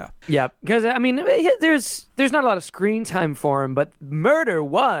car. Yeah, because I mean, there's not a lot of screen time for him, but murder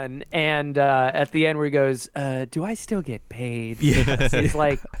one, and at the end where he goes, "Do I still get paid?" Yeah, it's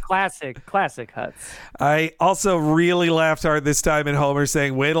like classic Hutz. I also really laughed hard this time at Homer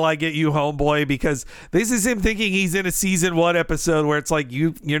saying, "Wait till I get you home, boy," because this is him thinking he's in a season 1 episode where it's like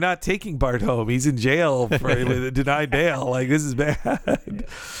you're not taking Bart home. He's in jail with a denied bail. Like, this is bad.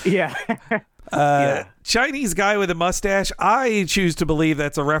 Yeah. Chinese guy with a mustache. I choose to believe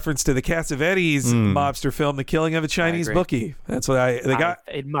that's a reference to the Cassavetes mobster film, The Killing of a Chinese Bookie. That's what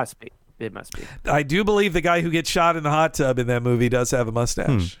It must be. It must be. I do believe the guy who gets shot in the hot tub in that movie does have a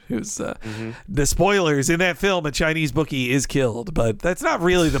mustache. Who's the spoilers in that film? A Chinese bookie is killed, but that's not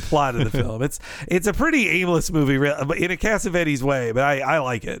really the plot of the film. It's a pretty aimless movie in a Cassavetes way, but I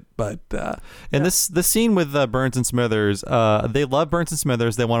like it. But and the scene with Burns and Smithers, they love Burns and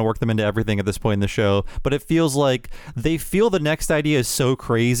Smithers. They want to work them into everything at this point in the show, but it feels like they feel the next idea is so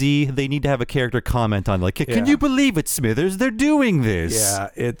crazy they need to have a character comment on, like, can you believe it, Smithers? They're doing this. Yeah,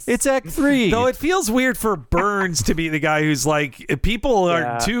 it's Act 3. Though it feels weird for Burns to be the guy who's like, people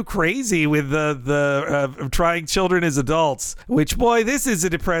are too crazy with the trying children as adults. Which, boy, this was a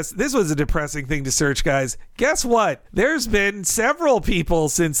depressing thing to search, guys. Guess what? There's been several people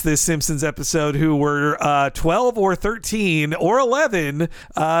since this Simpsons episode who were 12 or 13 or 11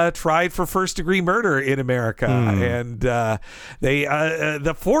 tried for first-degree murder in America, and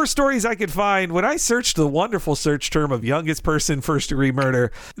the 4 stories I could find when I searched the wonderful search term of youngest person first-degree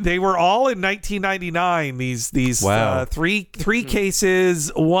murder, they were all in 1999. These 3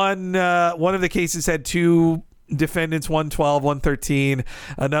 cases. One of the cases had 2 defendants, 112, 113,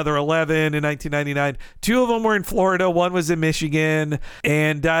 another 11 in 1999. 2 of them were in Florida, 1 was in Michigan,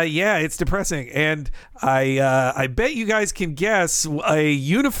 and yeah, it's depressing. And I bet you guys can guess a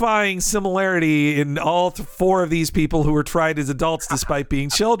unifying similarity in all 4 of these people who were tried as adults despite being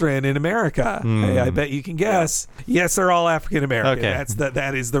children in America. I bet you can guess. Yes, they're all African American. Okay.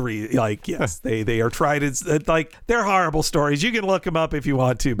 That is the yes, they are tried as like they're horrible stories. You can look them up if you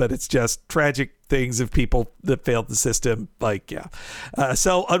want to, but it's just tragic things of people that failed the system. Like, yeah.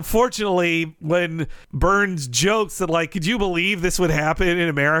 So unfortunately, when Burns jokes that, like, could you believe this would happen in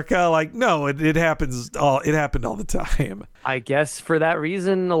America? Like, no, it happens. It happened all the time. I guess for that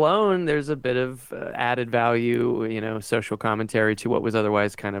reason alone, there's a bit of added value, social commentary to what was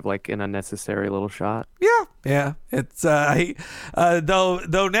otherwise kind of like an unnecessary little shot. Yeah. It's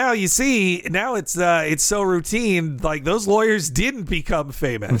though now you see now it's so routine. Like, those lawyers didn't become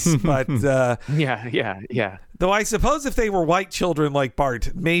famous, but yeah. Though I suppose if they were white children like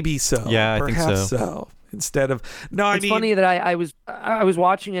Bart, maybe so. Yeah, I think Perhaps so. so. Instead of It's funny that I was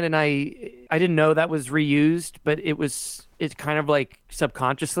watching it and I didn't know that was reused, but it's kind of like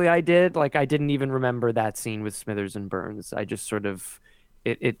subconsciously I did. Like, I didn't even remember that scene with Smithers and Burns. I just sort of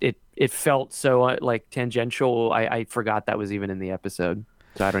it felt so like tangential. I forgot that was even in the episode,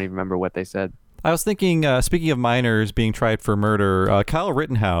 so I don't even remember what they said. I was thinking, speaking of minors being tried for murder, Kyle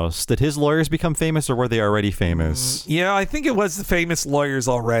Rittenhouse, did his lawyers become famous or were they already famous? Yeah, I think it was the famous lawyers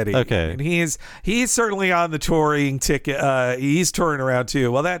already. Okay. And he's certainly on the touring ticket. He's touring around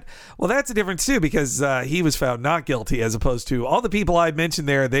too. Well, that's a difference too, because he was found not guilty, as opposed to all the people I mentioned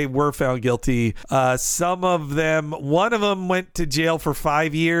there. They were found guilty. Some of them, one of them went to jail for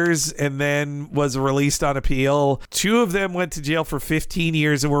 5 years and then was released on appeal. 2 of them went to jail for 15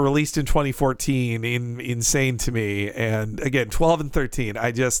 years and were released in 2014. Insane to me. And again, 12 and 13.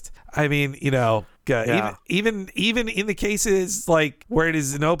 Even in the cases like where it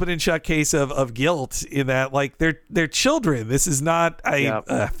is an open and shut case of guilt, in that like they're children. This is not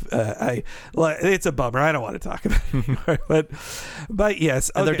it's a bummer. I don't want to talk about it anymore. But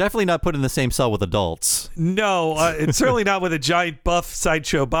yes, And they're definitely not put in the same cell with adults. No, it's certainly not with a giant buff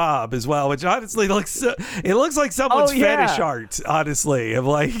Sideshow Bob as well, which honestly looks like someone's fetish art, honestly, of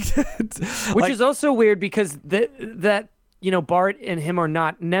like which is also weird because that Bart and him are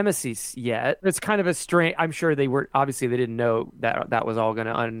not nemesis yet. It's kind of a strange. I'm sure they didn't know that was all going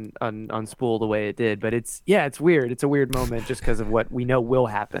to unspool the way it did. But it's weird. It's a weird moment just because of what we know will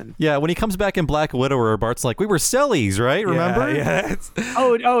happen. Yeah, when he comes back in Black Widower, Bart's like, "We were sillies, right? Remember?" Yeah.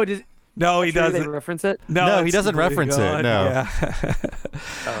 No, he doesn't reference it. No, he doesn't reference it. No. Yeah.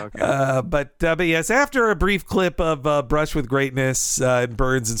 Oh, okay. But yes, after a brief clip of Brush with Greatness and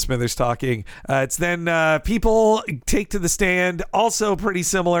Burns and Smithers talking, it's then people take to the stand. Also pretty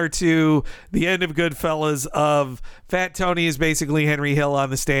similar to the end of Goodfellas, of Fat Tony is basically Henry Hill on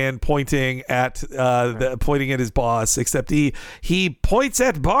the stand pointing at pointing at his boss, except he points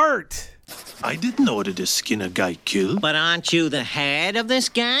at Bart. I didn't order the Skinner guy killed. But aren't you the head of this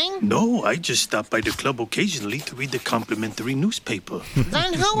gang? No, I just stop by the club occasionally to read the complimentary newspaper.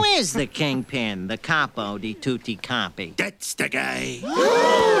 Then who is the kingpin, the capo di tutti capi? That's the guy.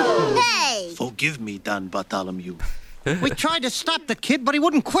 Hey! Forgive me, Don Bartholomew. We tried to stop the kid, but he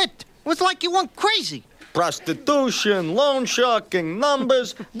wouldn't quit. It was like you went crazy. Prostitution, loan sharking,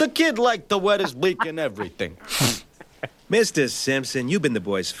 numbers. The kid liked the wettest bleak and everything. Mr. Simpson, you've been the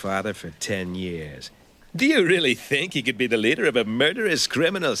boy's father for 10 years. Do you really think he could be the leader of a murderous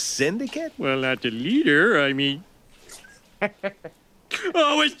criminal syndicate? Well, not the leader, I mean...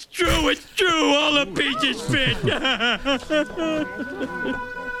 Oh, it's true, all the pieces fit.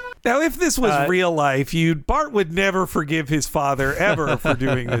 Now, if this was real life, Bart would never forgive his father ever for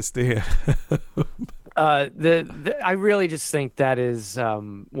doing this to him. I really just think that is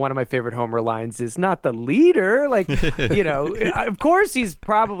one of my favorite Homer lines is not the leader. Like, of course he's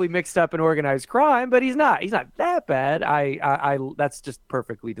probably mixed up in organized crime, but he's not that bad. I that's just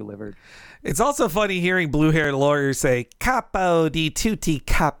perfectly delivered. It's also funny hearing blue-haired lawyers say "capo di tutti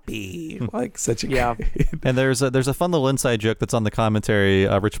capi," like such a great. And there's a fun little inside joke that's on the commentary.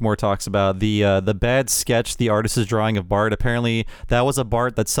 Rich Moore talks about the bad sketch the artist is drawing of Bart. Apparently, that was a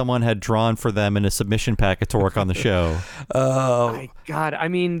Bart that someone had drawn for them in a submission packet to work on the show. Oh my God! I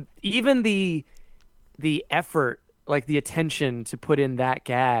mean, even the effort, like the attention to put in that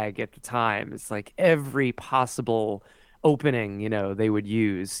gag at the time, it's like every possible opening they would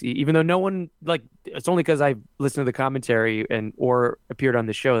use, even though no one, like, it's only because I listened to the commentary or appeared on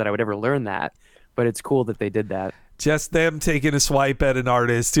the show that I would ever learn that, but it's cool that they did that. Just them taking a swipe at an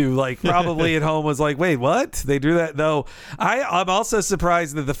artist who, like, probably at home was like, wait, what? They drew that? Though I'm also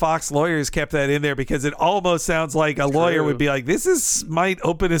surprised that the Fox lawyers kept that in there, because it almost sounds like a lawyer would be like, this might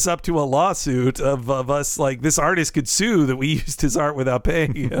open us up to a lawsuit of us, like, this artist could sue that we used his art without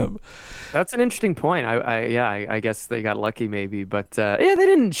paying him. That's an interesting point. I guess they got lucky maybe, but they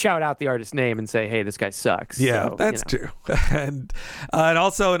didn't shout out the artist's name and say, hey, this guy sucks. Yeah, so, that's true. And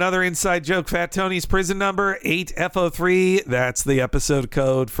also another inside joke, Fat Tony's prison number, 8F03. That's the episode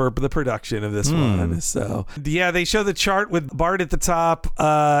code for the production of this one. So, yeah, they show the chart with Bart at the top.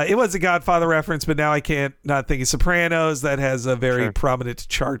 It was a Godfather reference, but now I can't not think of Sopranos. That has a very prominent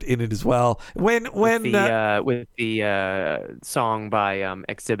chart in it as well. With the song by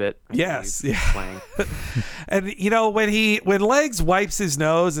Exhibit. Yes. Yeah. And when Legs wipes his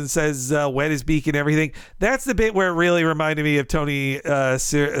nose and says wet his beak and everything, that's the bit where it really reminded me of Tony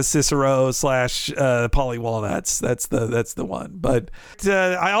Cicero / Polly Walnuts. That's the one. But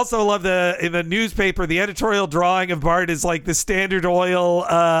I also love in the newspaper, the editorial drawing of Bart is like the Standard Oil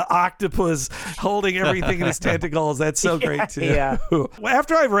octopus holding everything in his tentacles. That's so great too. Yeah.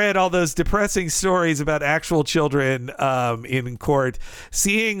 After I read all those depressing stories about actual children in court,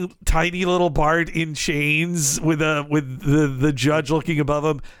 seeing tiny little Bart in chains with the judge looking above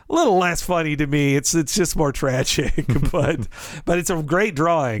him, a little less funny to me. It's just more tragic, but it's a great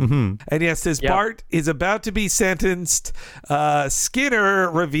drawing. And yes, as Bart is about to be sentenced, Skinner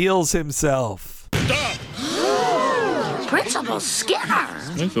reveals himself. Principal Skinner.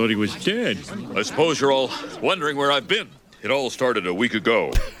 I thought he was dead. I suppose you're all wondering where I've been. It all started a week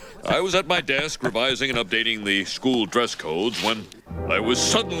ago. I was at my desk revising and updating the school dress codes when I was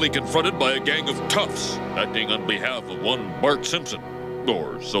suddenly confronted by a gang of toughs acting on behalf of one Bart Simpson.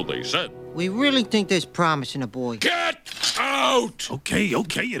 Or so they said. We really think there's promise in a boy. Get out! Okay,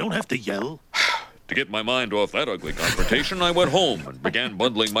 you don't have to yell. To get my mind off that ugly confrontation, I went home and began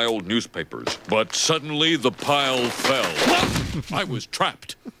bundling my old newspapers. But suddenly the pile fell. I was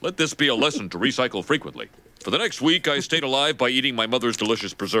trapped. Let this be a lesson to recycle frequently. For the next week, I stayed alive by eating my mother's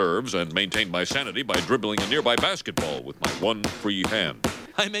delicious preserves and maintained my sanity by dribbling a nearby basketball with my one free hand.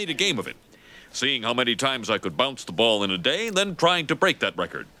 I made a game of it, seeing how many times I could bounce the ball in a day, then trying to break that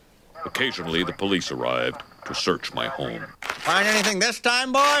record. Occasionally, the police arrived to search my home. Find anything this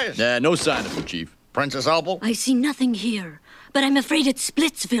time, boys? No sign of him, Chief. Princess Opal? I see nothing here, but I'm afraid it's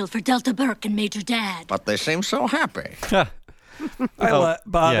Splitsville for Delta Burke and Major Dad. But they seem so happy.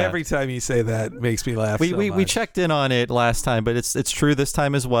 Bob, every time you say that makes me laugh. We checked in on it last time, but it's true this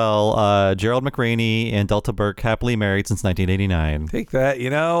time as well. Gerald McRaney and Delta Burke happily married since 1989. Take that.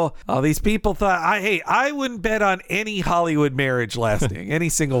 All these people thought I wouldn't bet on any Hollywood marriage lasting, any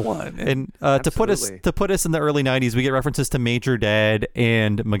single one. And to put us in the early 90s, we get references to Major Dad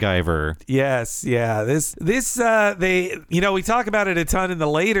and MacGyver. Yes, yeah. This we talk about it a ton in the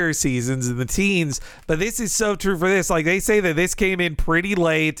later seasons in the teens, but this is so true for this. Like, they say that this came in pretty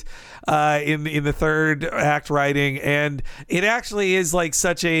late in the third act writing, and it actually is like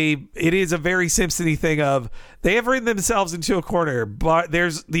it is a very Simpson-y thing of they have written themselves into a corner, but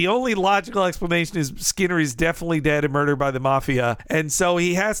the only logical explanation is Skinner is definitely dead and murdered by the mafia, and so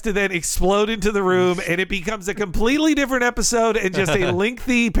he has to then explode into the room, and it becomes a completely different episode and just a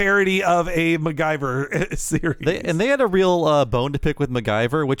lengthy parody of a MacGyver series. They had a real bone to pick with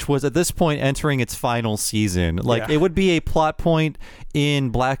MacGyver, which was at this point entering its final season. It would be a plot point in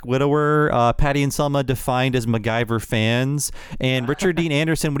Black Widower. Patty and Selma defined as MacGyver fans, and Richard Dean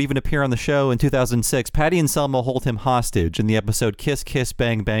Anderson would even appear on the show in 2006. Patty and Selma hold him hostage in the episode Kiss Kiss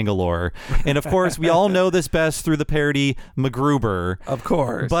Bang Bangalore, and of course we all know this best through the parody MacGruber, of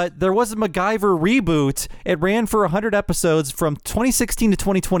course. But there was a MacGyver reboot. It ran for 100 episodes from 2016 to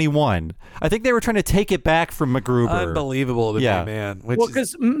 2021. I think they were trying to take it back from MacGruber. Unbelievable to me, man.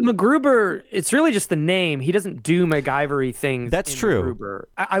 Because MacGruber, it's really just the name. He doesn't do MacGyver-y things. That's true. MacGruber.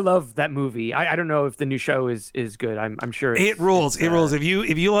 I love that movie. I don't know if the new show is good. I'm sure it rules. It rules. If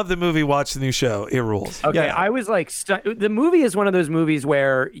you love the movie, watch the new show. It rules. Okay, I was like, the movie is one of those movies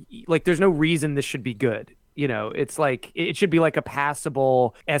where like there's no reason this should be good. It's like it should be like a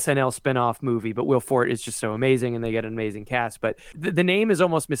passable SNL spinoff movie, but Will Forte is just so amazing, and they get an amazing cast. But the name is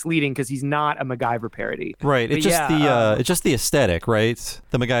almost misleading because he's not a MacGyver parody, right? It's just the aesthetic, right?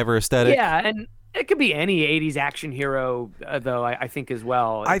 The MacGyver aesthetic. Yeah, and it could be any 80s action hero, though, I think as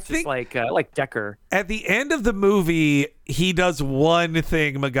well. It's I think like Decker. At the end of the movie, he does one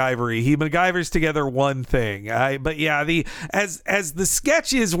thing MacGyver-y. He MacGyvers together one thing. But yeah, as the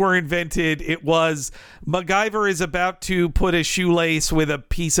sketches were invented, it was MacGyver is about to put a shoelace with a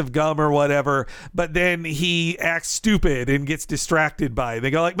piece of gum or whatever, but then he acts stupid and gets distracted by it.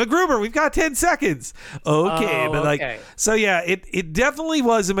 They go like, MacGruber, we've got 10 seconds. Okay. Oh, but like, okay. so yeah, it definitely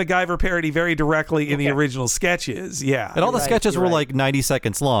was a MacGyver parody very directly in the original sketches. Yeah. And all the sketches were like 90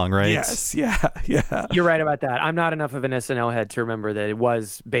 seconds long, right? Yes. Yeah. You're right about that. I'm not enough of an SNL head to remember that it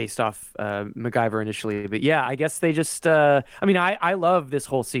was based off MacGyver initially. But yeah, I guess they just, I love this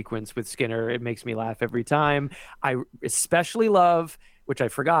whole sequence with Skinner. It makes me laugh every time. I especially love, which I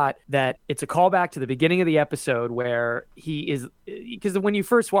forgot, that it's a callback to the beginning of the episode where he is, because when you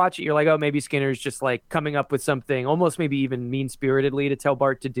first watch it, you're like, oh, maybe Skinner's just like coming up with something, almost maybe even mean-spiritedly to tell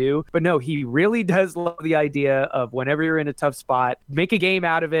Bart to do. But no, he really does love the idea of whenever you're in a tough spot, make a game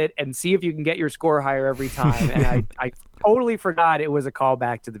out of it and see if you can get your score higher every time. And I totally forgot it was a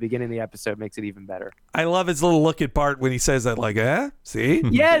callback to the beginning of the episode. Makes it even better. I love his little look at Bart when he says that, like, see?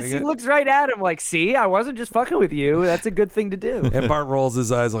 Yes, he looks right at him like, see, I wasn't just fucking with you. That's a good thing to do. And Bart rolls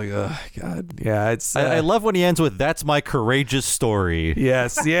his eyes like, oh, God. Yeah, it's... I love when he ends with, that's my courageous story.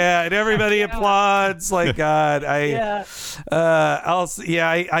 Yes, yeah, and everybody applauds. Like, God, I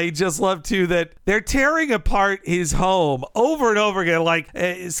just love, too, that they're tearing apart his home over and over again. Like,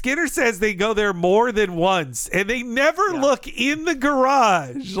 Skinner says they go there more than once, and they never look in the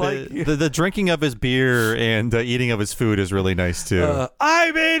garage. Like the drinking of his beer and eating of his food is really nice too.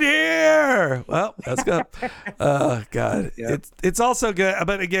 I'm in here. Well, let's go. Oh God, it's also good.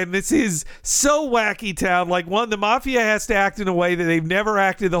 But again, this is so wacky town. Like the mafia has to act in a way that they've never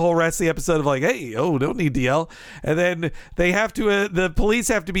acted the whole rest of the episode. Of like, hey, don't need to yell. And then they have to. The police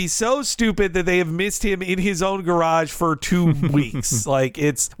have to be so stupid that they have missed him in his own garage for 2 weeks.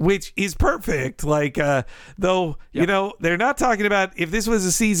 Which is perfect. Like though. You know, they're not talking about, if this was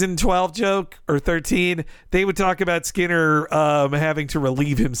a season 12 joke or 13, they would talk about Skinner having to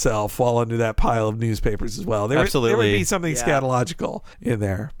relieve himself while under that pile of newspapers as well. Absolutely. There would be something scatological in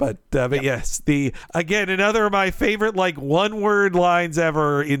there. But yes, again, another of my favorite one-word lines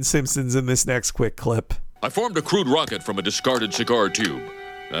ever in Simpsons in this next quick clip. I formed a crude rocket from a discarded cigar tube.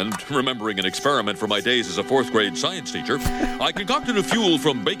 And remembering an experiment from my days as a 4th grade science teacher, I concocted a fuel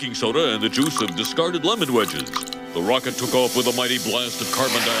from baking soda and the juice of discarded lemon wedges. The rocket took off with a mighty blast of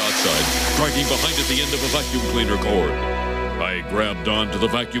carbon dioxide, striking behind at the end of a vacuum cleaner cord. I grabbed onto the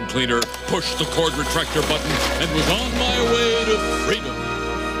vacuum cleaner, pushed the cord retractor button, and was on my way to freedom.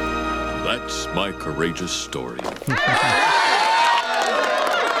 That's my courageous story.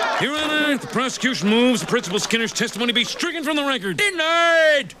 Your Honor, the prosecution moves the Principal Skinner's testimony be stricken from the record.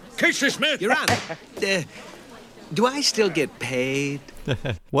 Denied! Case dismissed. Your Honor, do I still get paid?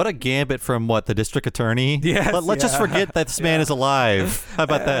 What a gambit from the district attorney? Yes. Let's just forget that this man is alive. How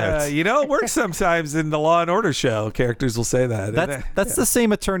about that? It works sometimes in the Law and Order show. Characters will say that. That's the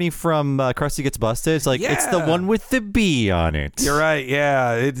same attorney from Krusty Gets Busted. It's like it's the one with the B on it. You're right.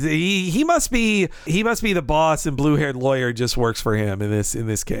 Yeah, he must be the boss, and blue-haired lawyer just works for him in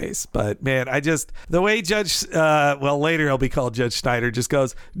this case. But man, the way Judge later he'll be called Judge Snyder just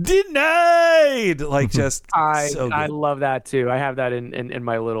goes denied. I love that too. I have that in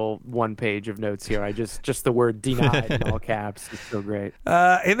my little 1 page of notes here. I just the word denied in all caps. It's so great.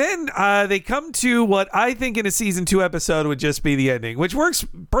 And then they come to what I think in a season 2 episode would just be the ending, which works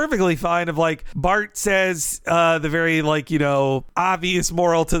perfectly fine. Of Bart says the very obvious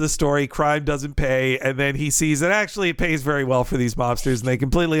moral to the story: crime doesn't pay, and then he sees that actually it pays very well for these mobsters, and they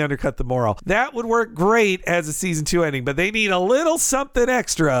completely undercut the moral. That would work great as a season 2 ending, but they need a little something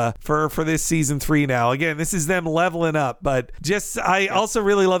extra for this season 3 now. Again, this is them leveling up, but I also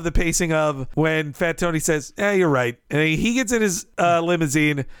really love the pacing of when Fat Tony says, "Yeah, you're right," and he gets in his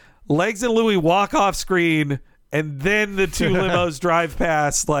limousine. Legs and Louie walk off screen, and then the 2 limos drive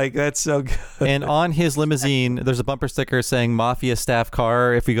past. That's so good. And on his limousine, there's a bumper sticker saying Mafia Staff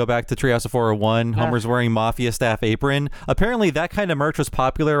Car. If we go back to Treehouse of 401, Homer's wearing Mafia Staff apron. Apparently, that kind of merch was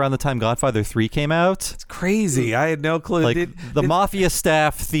popular around the time Godfather 3 came out. It's crazy. I had no clue. The Mafia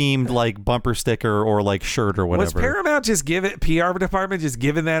Staff themed bumper sticker or shirt or whatever. Was Paramount just PR department just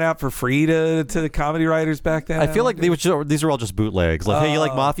giving that out for free to the comedy writers back then? I feel like these are all just bootlegs. Hey, you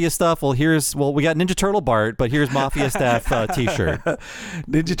like Mafia stuff? Well, we got Ninja Turtle Bart, but here's Mafia Staff t-shirt.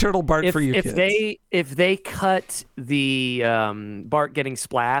 Ninja Turtle Bart for you kids. If they cut the Bart getting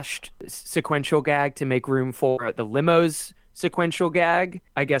splashed sequential gag to make room for the limos sequential gag,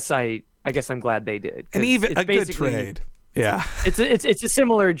 I guess I'm glad they did. And even a good trade. Yeah, it's a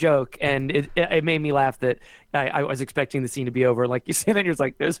similar joke, and it made me laugh that I was expecting the scene to be over. Like you said, and you're just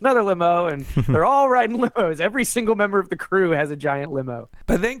like, there's another limo, and they're all riding limos. Every single member of the crew has a giant limo.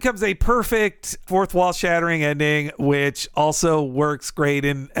 But then comes a perfect fourth wall shattering ending, which also works great.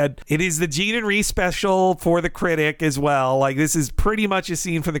 And it is the Gene and Reese special for the Critic as well. Like, this is pretty much a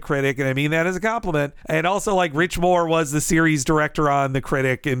scene for the Critic, and I mean that as a compliment. And also, like, Rich Moore was the series director on the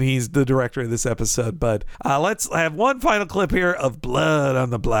Critic, and he's the director of this episode. But let's have one final clip here of Blood on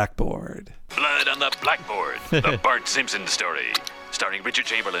the Blackboard. Blood on the Blackboard, the Bart Simpson story. Starring Richard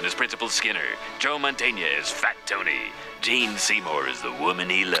Chamberlain as Principal Skinner, Joe Mantegna as Fat Tony, Jane Seymour as the woman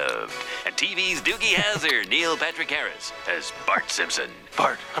he loved, and TV's Doogie Howser, Neil Patrick Harris as Bart Simpson.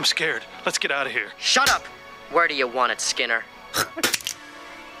 Bart, I'm scared. Let's get out of here. Shut up! Where do you want it, Skinner?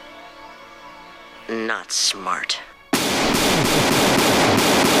 Not smart.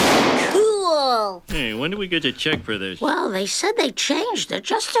 Cool. Hey, when do we get a check for this? Well, they said they changed it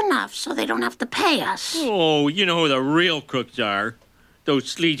just enough so they don't have to pay us. Oh, you know who the real crooks are. Those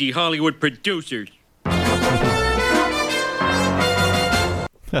sleazy Hollywood producers.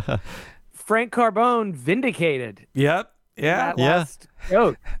 Frank Carbone vindicated. Yep. Yeah. That last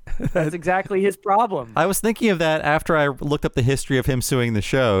joke. That's exactly his problem. I was thinking of that after I looked up the history of him suing the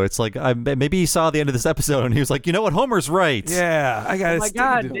show. It's like maybe he saw the end of this episode and he was like, you know what, Homer's right. Yeah, I got it. Oh my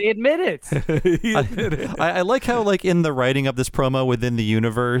God, they admit it. I like how, like, in the writing of this promo within the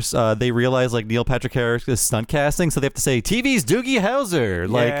universe, they realize, like, Neil Patrick Harris is stunt casting, so they have to say TV's Doogie Howser.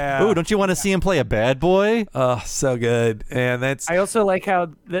 Like, Yeah. oh, don't you want to see him play a bad boy? Oh, so good. And that's I also like how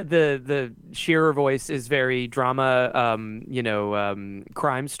the Shearer voice is very drama,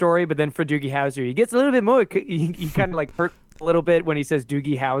 crime story, but then for Doogie Howser, he gets a little bit more. He kind of like hurt a little bit when he says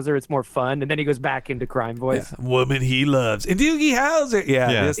Doogie Howser. It's more fun, and then he goes back into crime voice. Yeah. Woman he loves, and Doogie Howser.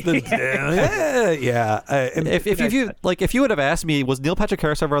 Yeah. If you would have asked me, was Neil Patrick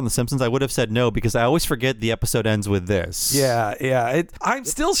Harris ever on The Simpsons, I would have said no, because I always forget the episode ends with this. Yeah. I'm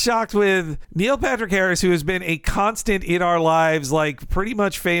still shocked with Neil Patrick Harris, who has been a constant in our lives, like pretty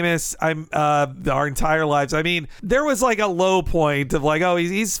much famous. Our entire lives. I mean, there was like a low point of like, oh,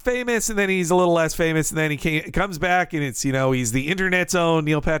 he's famous, and then he's a little less famous, and then he comes back, and it's, he's the internet's own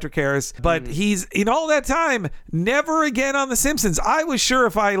Neil Patrick Harris. But he's, in all that time, never again on The Simpsons. I was sure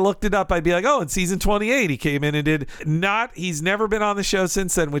if I looked it up, I'd be like, oh, in season 28, he came in and did not. He's never been on the show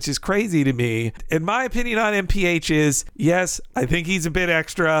since then, which is crazy to me. And my opinion on MPH is, yes, I think he's a bit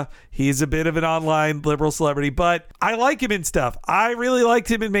extra. He's a bit of an online liberal celebrity, but I like him in stuff. I really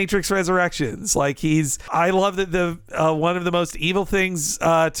liked him in Matrix Resurrections. Like, I love that the one of the most evil things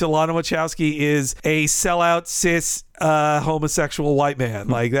to Lana Wachowski is a sellout cis homosexual white man.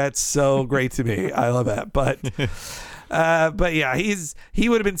 Like, that's so great to me. I love that. But yeah, he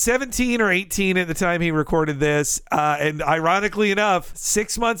would have been 17 or 18 at the time he recorded this. And ironically enough,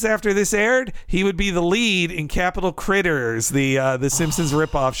 6 months after this aired, he would be the lead in Capital Critters, the Simpsons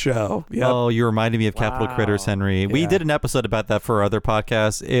ripoff show. Yep. Oh, you reminded me of Capital Critters, Henry. We did an episode about that for our other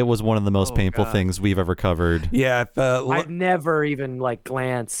podcast. It was one of the most painful things we've ever covered. Yeah. I've never even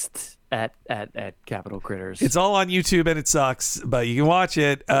glanced at Capital Critters. It's all on YouTube and it sucks, but you can watch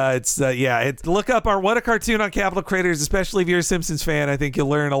it. Look up our What a Cartoon on Capital Critters, especially if you're a Simpsons fan. I think you'll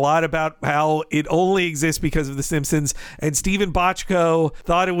learn a lot about how it only exists because of The Simpsons. And Steven Bochco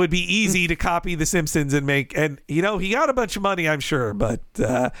thought it would be easy to copy The Simpsons and make, and he got a bunch of money, I'm sure. But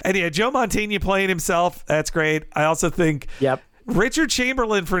anyway, Joe Mantegna playing himself, that's great. I also think Richard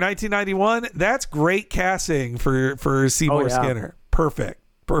Chamberlain for 1991, that's great casting for Seymour Skinner. Perfect.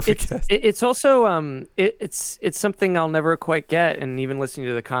 It's also it's something I'll never quite get, and even listening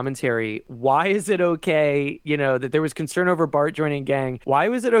to the commentary, why is it okay, that there was concern over Bart joining gang? Why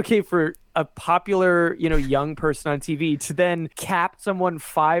was it okay for a popular, young person on TV to then cap someone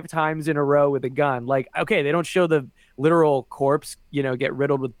 5 times in a row with a gun? Like, okay, they don't show the literal corpse, get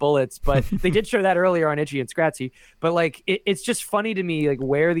riddled with bullets, but they did show that earlier on Itchy and Scratchy. But like, it's just funny to me, like,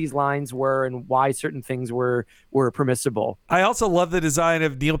 where these lines were and why certain things were permissible. I also love the design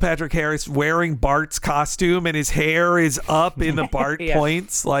of Neil Patrick Harris wearing Bart's costume, and his hair is up in the Bart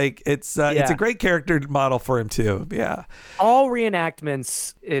points. Like, it's a great character model for him too. Yeah. All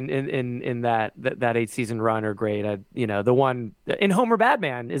reenactments in that 8-season run are great. The one in Homer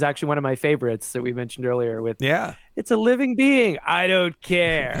Badman is actually one of my favorites that we mentioned earlier with it's a living being. I don't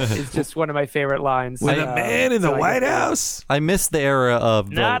care. It's just one of my favorite lines. With a man in the White House. I miss the era of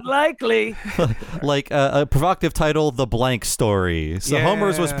not likely. Like a provocative title, The Blank Story. So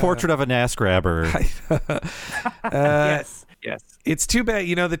Homer's was Portrait of an Ass Grabber. Yes. Yes. It's too bad,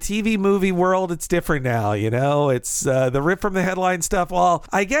 the TV movie world, it's different now, It's the rip from the headline stuff. Well,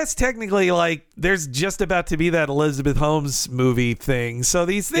 I guess technically, like, there's just about to be that Elizabeth Holmes movie thing. So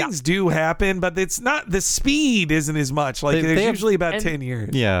these things do happen, but it's not, the speed isn't as much. Like, there's usually about 10 years.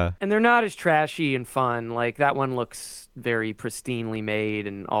 Yeah. And they're not as trashy and fun. Like, that one looks very pristinely made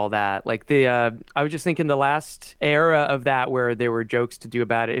and all that. Like I was just thinking the last era of that where there were jokes to do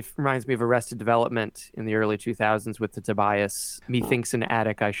about it. It reminds me of Arrested Development in the early 2000s with the Tobias, methinks an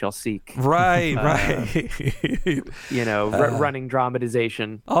attic I shall seek. Right. Running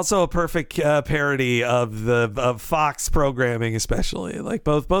dramatization. Also a perfect parody of Fox programming, especially. Like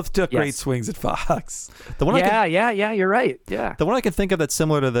both took great swings at Fox. The one you're right. Yeah. The one I can think of that's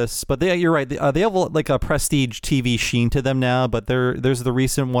similar to this, but you're right. They have like a prestige TV sheen to them now, but there's the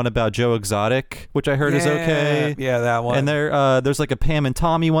recent one about Joe Exotic, which I heard is okay. Yeah, that one. And there's like a Pam and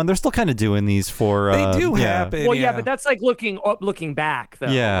Tommy one. They're still kind of doing these for. They do happen. Well, but that's like looking back, though.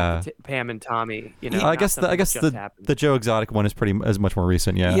 Yeah. Pam and Tommy. I guess the Joe Exotic one is much more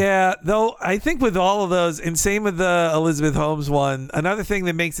recent. Yeah. Yeah, though I think with all of those, and same with the Elizabeth Holmes one, another thing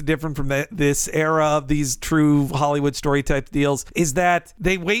that makes it different from this era of these true Hollywood story type deals is that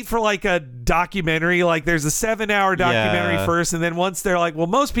they wait for like a documentary. Like there's a 7-hour documentary first, and then once they're like, well,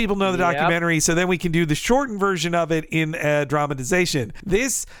 most people know the documentary, so then we can do the shortened version of it in dramatization.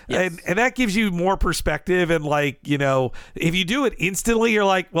 And that gives you more perspective, and like, if you do it instantly, you're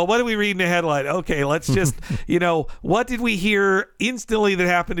like, well, what do we read in the headline? Okay, let's just, what did we hear instantly that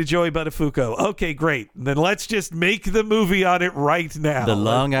happened to Joey Buttafuoco? Okay, great. Then let's just make the movie on it right now. The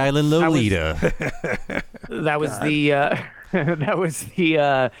Long Island Lolita. That was the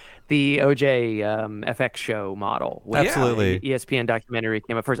OJ FX show model. Absolutely. The ESPN documentary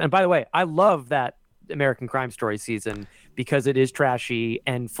came up first. And by the way, I love that American Crime Story season because it is trashy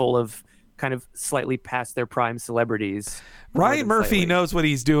and full of kind of slightly past their prime celebrities. Ryan Murphy knows what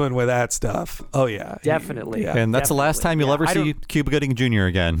he's doing with that stuff. Oh, yeah. Definitely. And that's the last time you'll ever see Cuba Gooding Jr.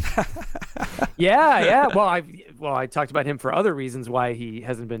 again. Yeah. Well, I talked about him for other reasons why he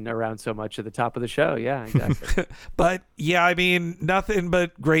hasn't been around so much at the top of the show. Yeah, exactly. But yeah, I mean, nothing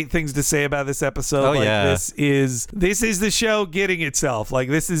but great things to say about this episode. This is the show getting itself. Like,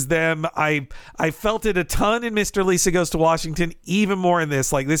 this is them. I felt it a ton in Mr. Lisa Goes to Washington, even more in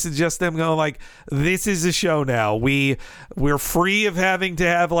this. Like, this is just them going like, this is a show now. We're free of having to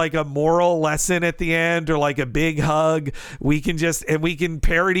have like a moral lesson at the end or like a big hug. We can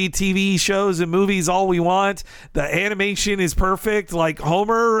parody TV shows and movies all we want. The animation is perfect. Like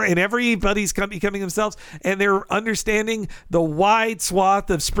Homer and everybody's becoming themselves, and they're understanding the wide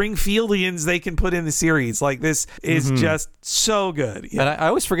swath of Springfieldians they can put in the series. Like, this is just so good. Yeah. And I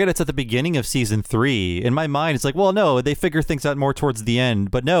always forget it's at the beginning of season 3. In my mind, it's like, well, no, they figure things out more towards the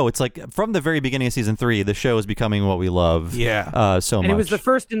end. But no, it's like from the very beginning of season 3, the show is becoming what we love. Yeah. So much. And it was the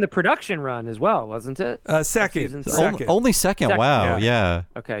first in the production run as well, wasn't it? Second. Only second. Wow. Yeah.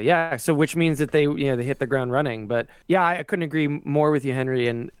 Okay. Yeah. So which means that they hit the ground running. But yeah, I couldn't agree more with you, Henry.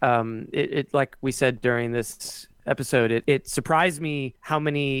 And it like we said during this episode, it surprised me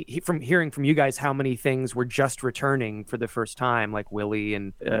from hearing from you guys how many things were just returning for the first time, like Willie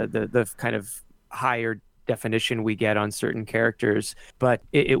and the kind of higher definition we get on certain characters. But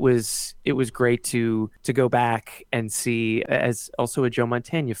it was great to go back and see, as also a Joe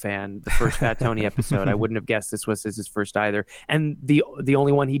Mantegna fan, the first Fat Tony episode. I wouldn't have guessed this was his first either, and the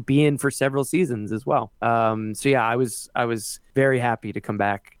only one he'd be in for several seasons as well. So yeah, I was very happy to come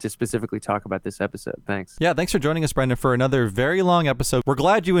back to specifically talk about this episode. Thanks. Yeah, thanks for joining us, Brendan, for another very long episode. We're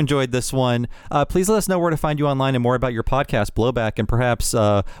glad you enjoyed this one. Please let us know where to find you online and more about your podcast, Blowback, and perhaps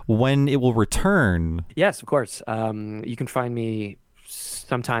when it will return. Yes, of course. You can find me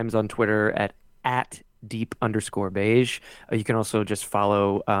sometimes on Twitter at deep_beige. You can also just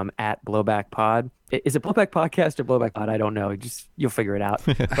follow at Blowback Pod. Is it Blowback Podcast or Blowback Pod? I don't know. You'll figure it out.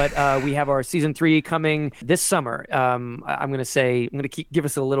 But we have our season 3 coming this summer. I'm going to give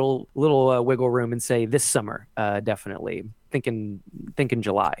us a little wiggle room and say this summer, definitely. Thinking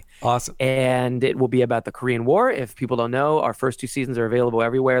July. Awesome. And it will be about the Korean War. If people don't know, our first 2 seasons are available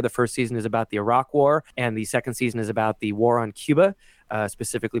everywhere. The first season is about the Iraq War, and the second season is about the war on Cuba.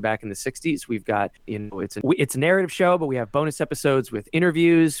 Specifically back in the 60s. We've got, it's a narrative show, but we have bonus episodes with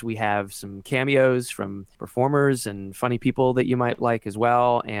interviews. We have some cameos from performers and funny people that you might like as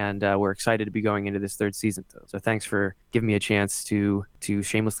well. And we're excited to be going into this 3rd season. So thanks for giving me a chance to to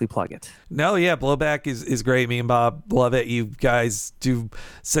shamelessly plug it. No, yeah, Blowback is great. Me and Bob love it. You guys do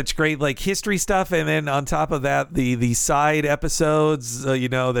such great like history stuff, and then on top of that, the side episodes,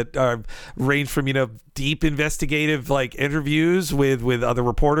 that are range from deep investigative like interviews with other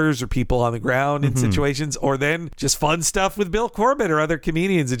reporters or people on the ground in situations, or then just fun stuff with Bill Corbett or other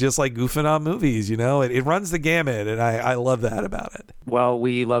comedians and just like goofing on movies. It runs the gamut, and I love that about it. Well,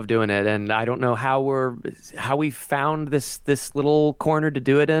 we love doing it, and I don't know how we found this little corner to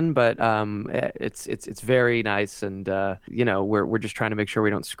do it in, but it's very nice, and we're just trying to make sure we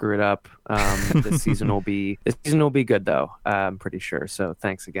don't screw it up. This season will be good though. I'm pretty sure. So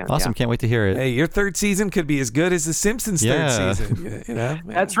thanks again. Awesome, Can't wait to hear it. Hey, your third season could be as good as the Simpsons third season.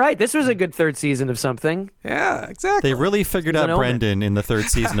 That's right. This was a good third season of something. Yeah, exactly. They really figured out Brendan in the third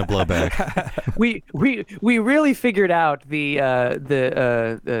season of Blowback. We really figured out the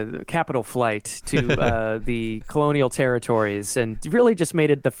capital flight to the colonial territories, and really just made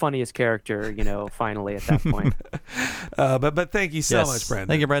it the funniest character, finally at that point. But thank you so much, Brendan.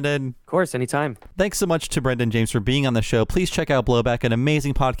 Thank you, Brendan. Of course, anytime. Thanks so much to Brendan James for being on the show. Please check out Blowback, an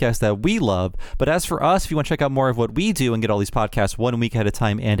amazing podcast that we love. But as for us, if you want to check out more of what we do and get all these podcasts 1 week at a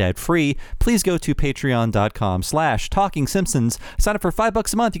time and ad-free, please go to patreon.com/TalkingSimpsons. Sign up for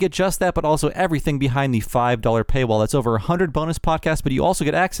 $5 a month. You get just that, but also everything behind the $5 paywall. That's over 100 bonus podcasts, but you also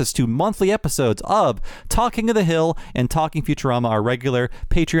get access to monthly episodes of Talking of the Hill and Talking Futurama, our regular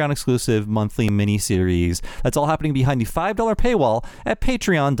Patreon-exclusive monthly mini-series. That's all happening behind the $5 paywall at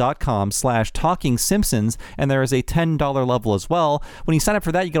patreon.com/TalkingSimpsons, and there is a $10 level as well. When you sign up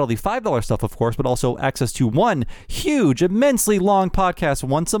for that, you get all the $5 stuff, of course, but also access to one huge, immensely long podcast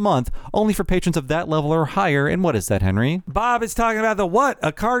once a month, only for patrons of that level or higher. And what is that, Henry? Bob is talking about the What?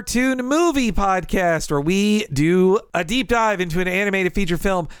 A Cartoon Movie podcast, where we do a deep dive into an animated feature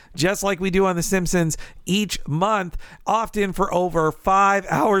film, just like we do on The Simpsons each month, often for over 5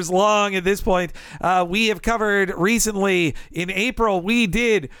 hours long at this point. We have covered recently, in April, we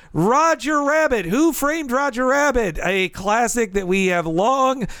did Roger Rabbit. Who Framed Roger Rabbit? A classic that we have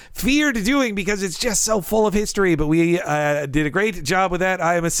long feared doing because it's just so full of history, but we did a great job with that,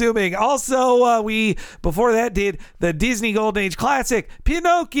 I am assuming. Also, we, before that, did the Disney Golden Age classic,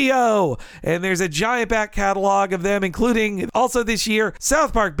 Pinocchio. And there's a giant back catalog of them, including also this year,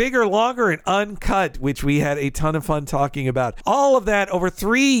 South Park, Bigger, Longer, and Uncut, which we had a ton of fun talking about. All of that over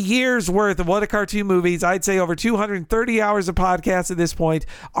 3 years worth of What a Cartoon Movies. I'd say over 230 hours of podcasts at this point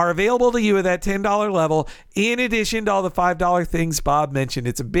are available to you at that $10 level, in addition to all the $5 things Bob mentioned.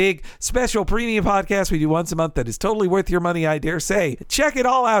 It's a big, special premium podcast we do once a month that is totally worth your money, I dare say. Check it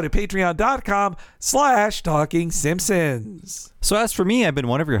all out at patreon.com/TalkingSimpsons. So as for me, I've been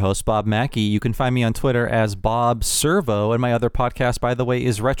one of your hosts, Bob Mackey. You can find me on Twitter as Bob Servo, and my other podcast, by the way,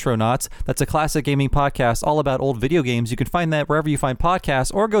 is Retronauts. That's a classic gaming podcast all about old video games. You can find that wherever you find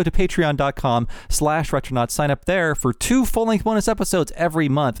podcasts, or go to patreon.com/Retronauts. Sign up there for 2 full-length bonus episodes every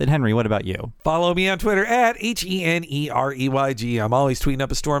month. And Henry, what about you? Follow me on Twitter at HENEREYG. I'm always tweeting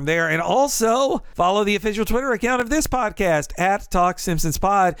up a storm there. And also follow the official Twitter account of this podcast at Talk Simpsons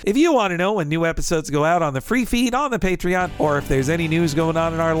Pod. If you want to know when new episodes go out on the free feed on the Patreon, or if there's any news going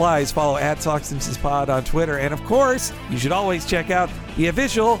on in our lives, follow at Talk Simpsons Pod on Twitter. And of course, you should always check out the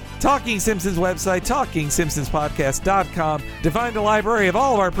official Talking Simpsons website, TalkingSimpsonsPodcast.com, to find a library of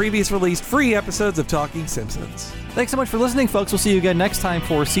all of our previous released free episodes of Talking Simpsons. Thanks so much for listening, folks. We'll see you again next time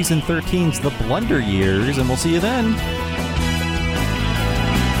for Season 13's The Blunder Years, and we'll see you then.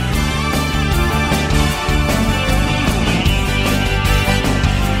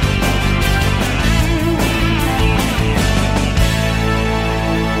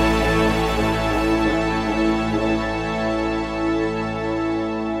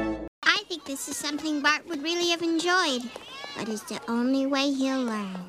 This is something Bart would really have enjoyed, but it's the only way he'll learn.